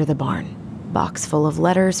box under the barn. Box full of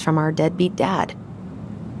letters from our deadbeat dad.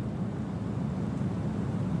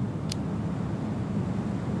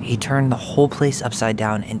 He turned the whole place upside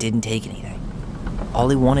down and didn't take anything. All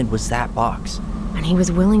he wanted was that box. And he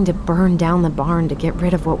was willing to burn down the barn to get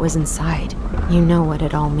rid of what was inside. You know what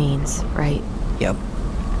it all means, right? Yep.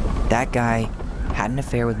 That guy had an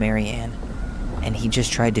affair with Marianne, and he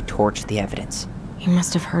just tried to torch the evidence. He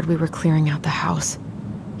must have heard we were clearing out the house.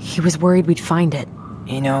 He was worried we'd find it.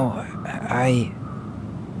 You know, I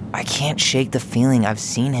can't shake the feeling I've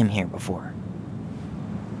seen him here before.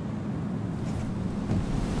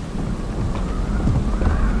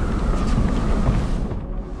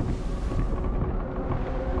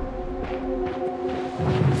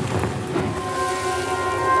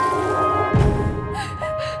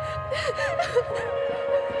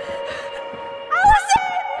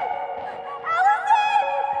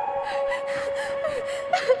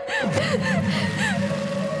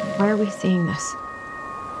 Why are we seeing this?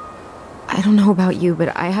 I don't know about you,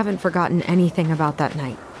 but I haven't forgotten anything about that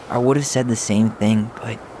night. I would have said the same thing,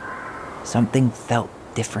 but something felt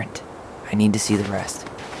different. I need to see the rest.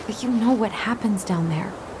 But you know what happens down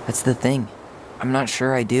there. That's the thing. I'm not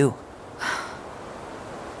sure I do.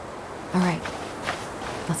 All right,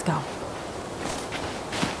 let's go.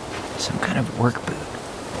 Some kind of work boot.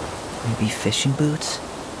 Maybe fishing boots?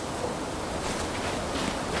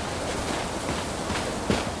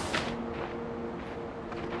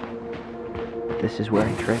 This is where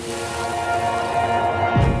I tripped.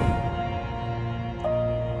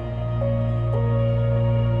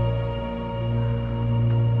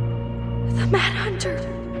 The Mad Hunter.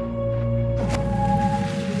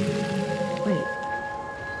 Wait,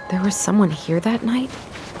 there was someone here that night?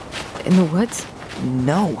 In the woods?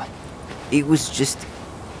 No. It was just...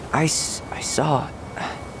 I saw...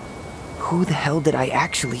 Who the hell did I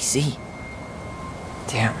actually see?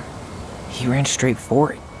 Damn. He ran straight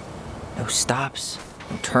for it. No stops,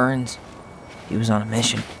 no turns. He was on a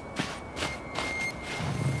mission. Is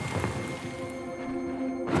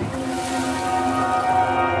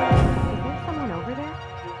there someone over there?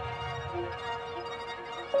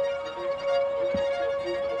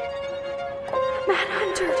 Mad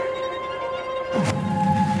Hunter.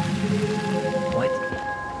 What?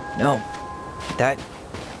 No.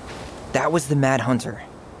 That was the Mad Hunter.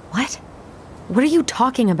 What? What are you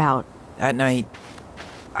talking about? That night,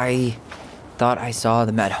 I thought I saw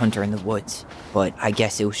the Mad Hunter in the woods, but I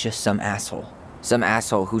guess it was just some asshole. Some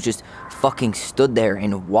asshole who just fucking stood there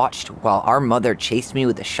and watched while our mother chased me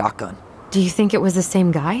with a shotgun. Do you think it was the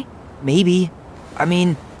same guy? Maybe. I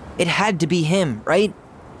mean, it had to be him, right?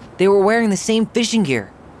 They were wearing the same fishing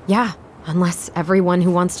gear. Yeah, unless everyone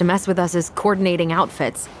who wants to mess with us is coordinating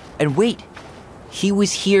outfits. And wait, he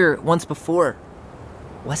was here once before,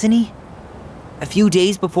 wasn't he? A few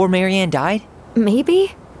days before Marianne died?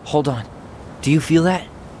 Maybe? Hold on. Do you feel that?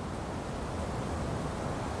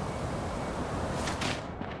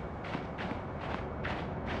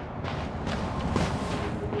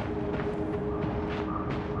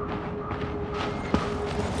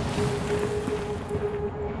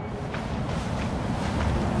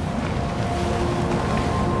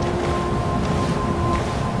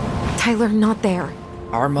 Tyler, not there.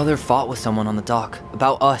 Our mother fought with someone on the dock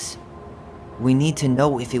about us. We need to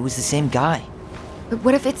know if it was the same guy. But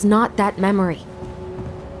what if it's not that memory?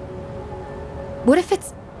 What if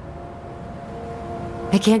it's...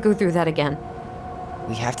 I can't go through that again.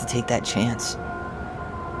 We have to take that chance.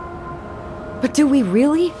 But do we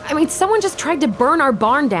really? I mean, someone just tried to burn our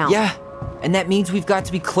barn down. Yeah, and that means we've got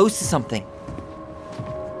to be close to something.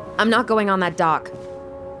 I'm not going on that dock.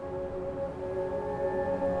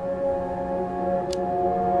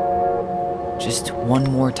 Just one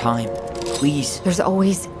more time, please. There's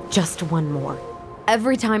always just one more.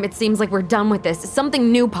 Every time it seems like we're done with this, something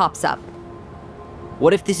new pops up.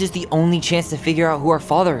 What if this is the only chance to figure out who our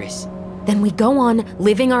father is? Then we go on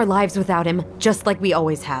living our lives without him, just like we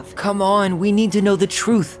always have. Come on, we need to know the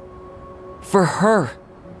truth. For her.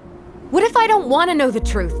 What if I don't want to know the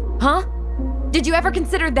truth, huh? Did you ever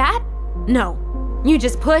consider that? No. You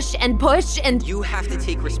just push and push and... You have to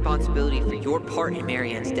take responsibility for your part in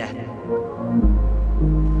Marianne's death.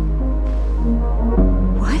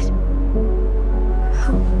 What?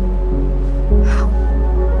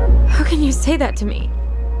 How can you say that to me?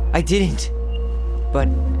 I didn't. But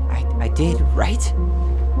I did, right?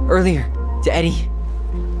 Earlier, to Eddie.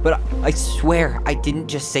 But I swear I didn't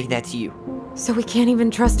just say that to you. So we can't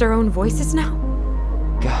even trust our own voices now?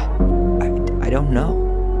 God, I don't know.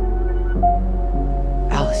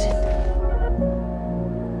 Allison.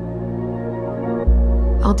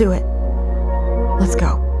 I'll do it. Let's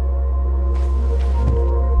go.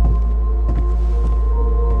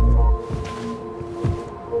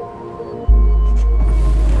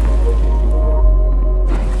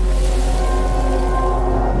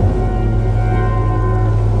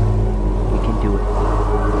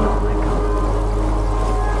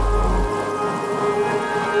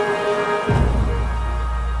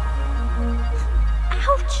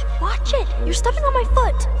 You're stepping on my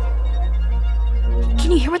foot.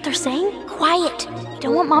 Can you hear what they're saying? Quiet. We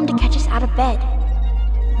don't want Mom to catch us out of bed.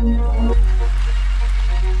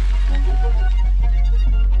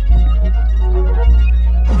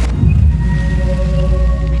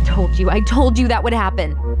 I told you that would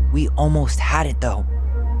happen. We almost had it though.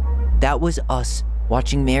 That was us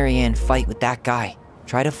watching Marianne fight with that guy.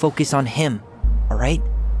 Try to focus on him, all right?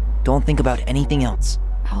 Don't think about anything else.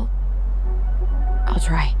 I'll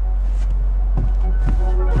try.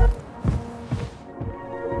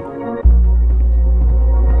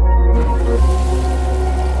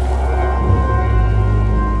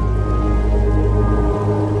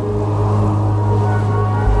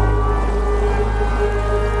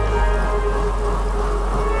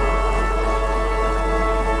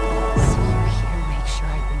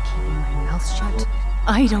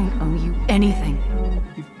 I don't owe you anything.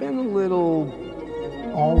 You've been a little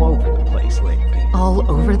all over the place lately.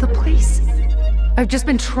 All over the place? I've just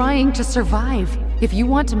been trying to survive. If you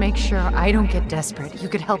want to make sure I don't get desperate, you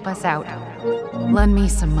could help us out. Lend me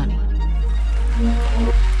some money.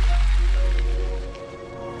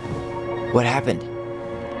 What happened?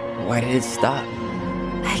 Why did it stop?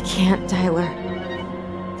 I can't, Tyler.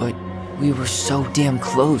 But we were so damn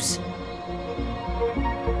close.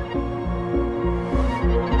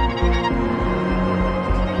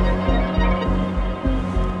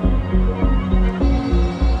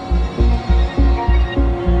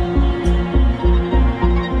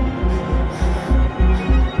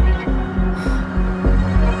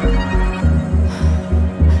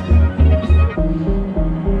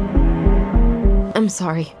 I'm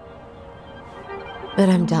sorry, but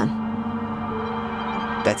I'm done.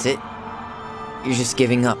 That's it? You're just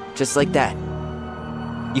giving up, just like that.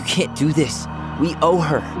 You can't do this. We owe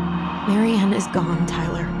her. Marianne is gone,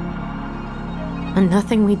 Tyler. And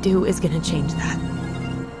nothing we do is gonna change that.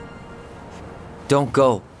 Don't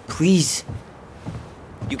go, please.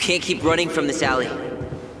 You can't keep running from this alley,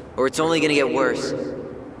 or it's only gonna get worse.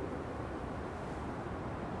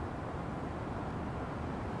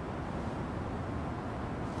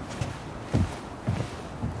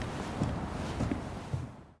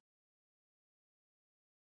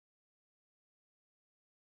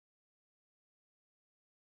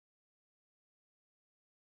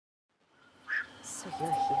 So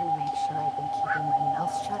you're here to make sure I've been keeping my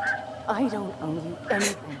mouth shut? I don't owe you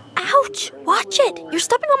anything. Ouch! Watch it! You're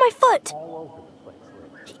stepping on my foot!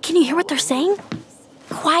 Can you hear what they're saying?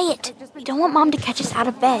 Quiet! We don't want Mom to catch us out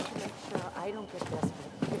of bed. I don't get desperate.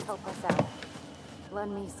 You could help us out.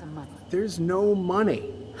 Lend me some money. There's no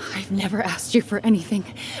money. I've never asked you for anything,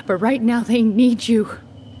 but right now they need you.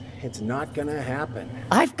 It's not gonna happen.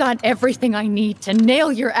 I've got everything I need to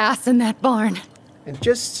nail your ass in that barn. And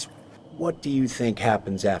just what do you think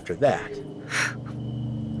happens after that?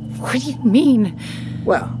 What do you mean?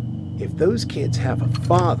 Well, if those kids have a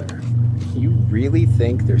father, you really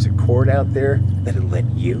think there's a court out there that'll let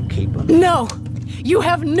you keep them? No! You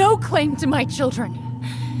have no claim to my children.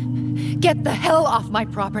 Get the hell off my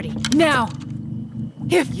property, now!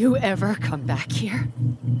 If you ever come back here,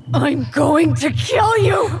 I'm going to kill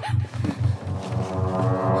you!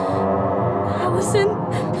 Allison?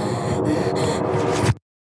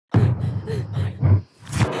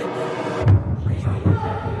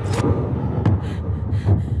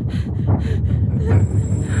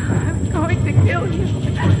 I'm going to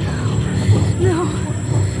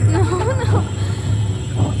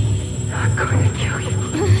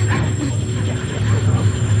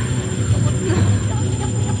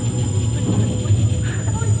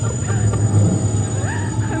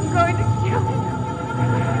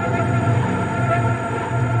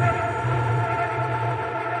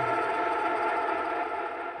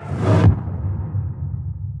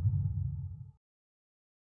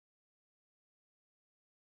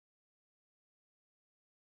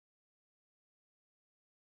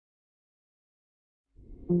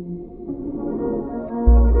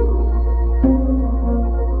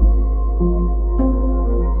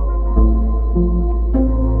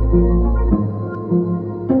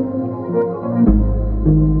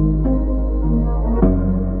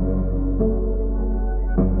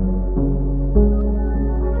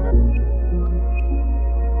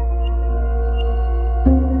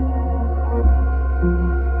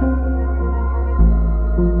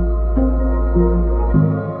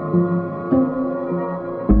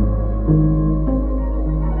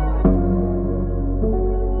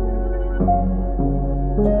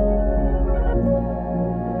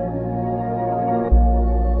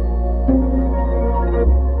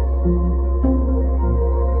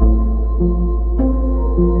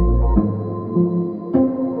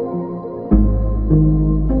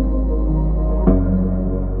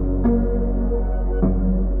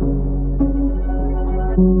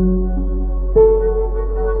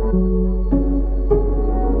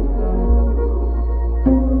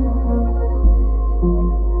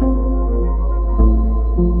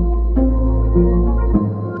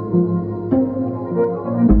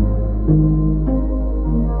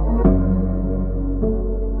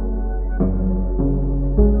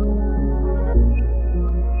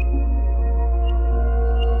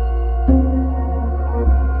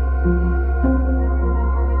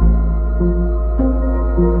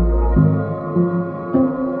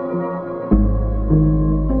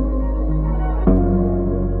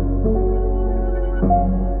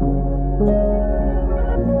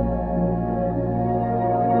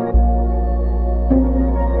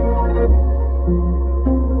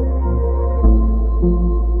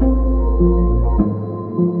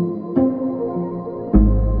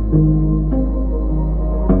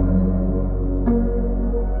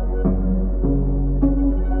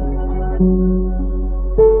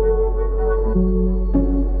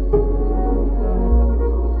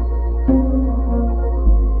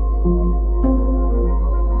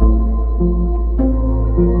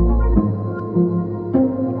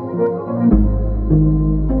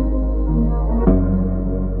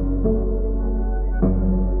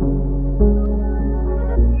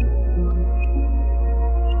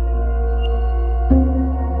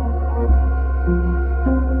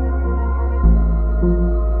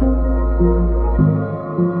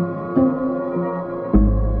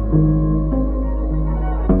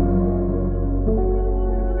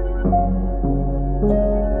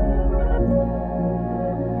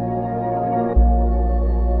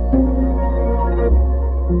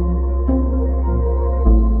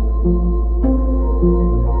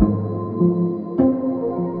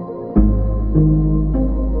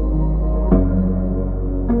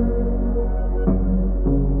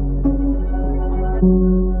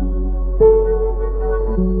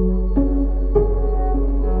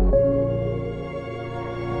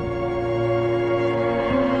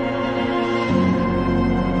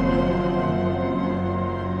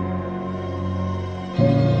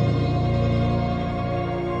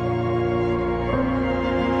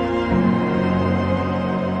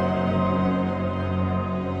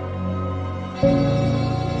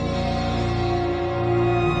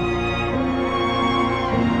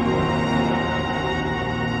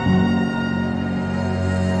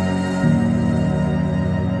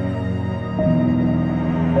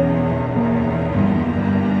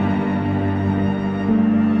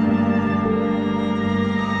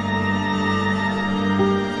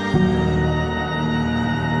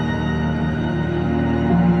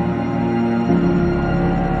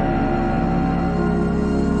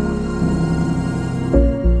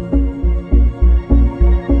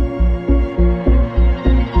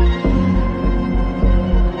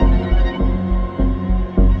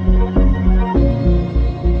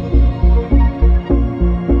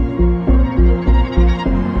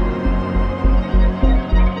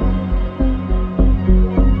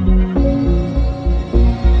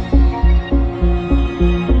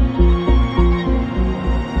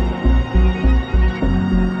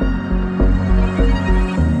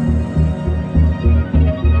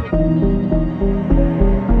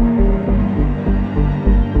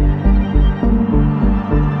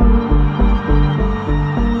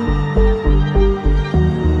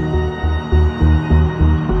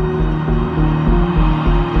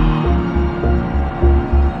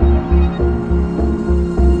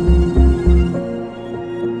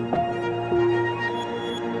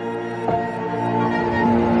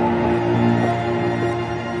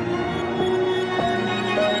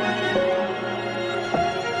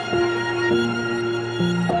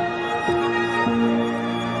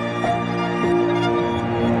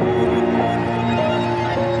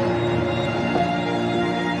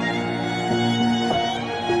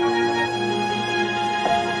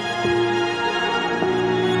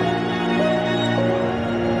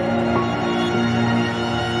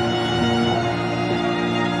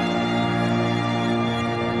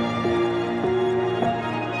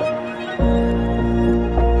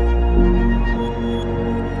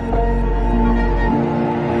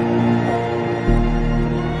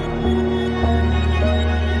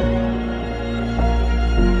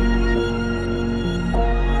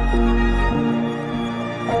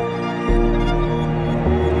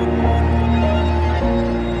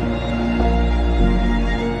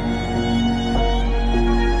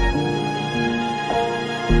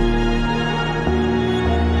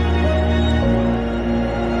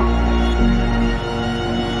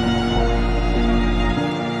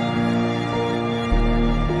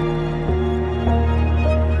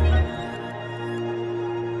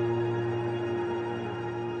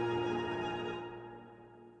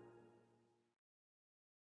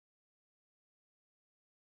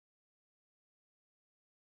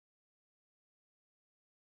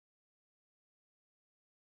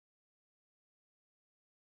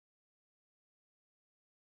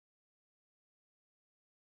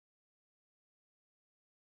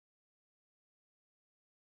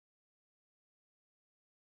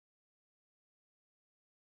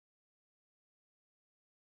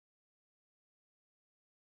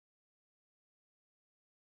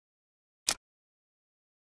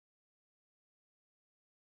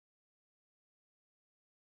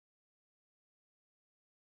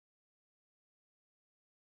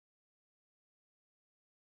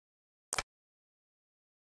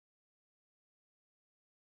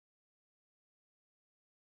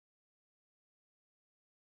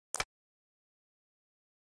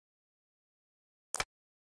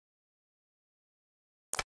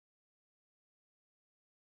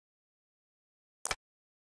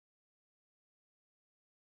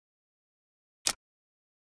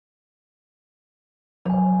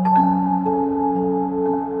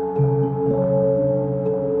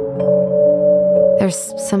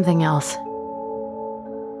There's something else.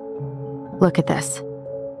 Look at this.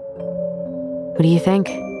 What do you think?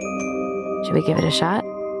 Should we give it a shot?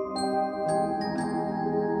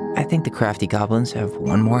 I think the crafty goblins have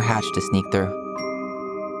one more hatch to sneak through.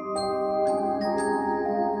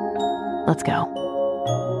 Let's go.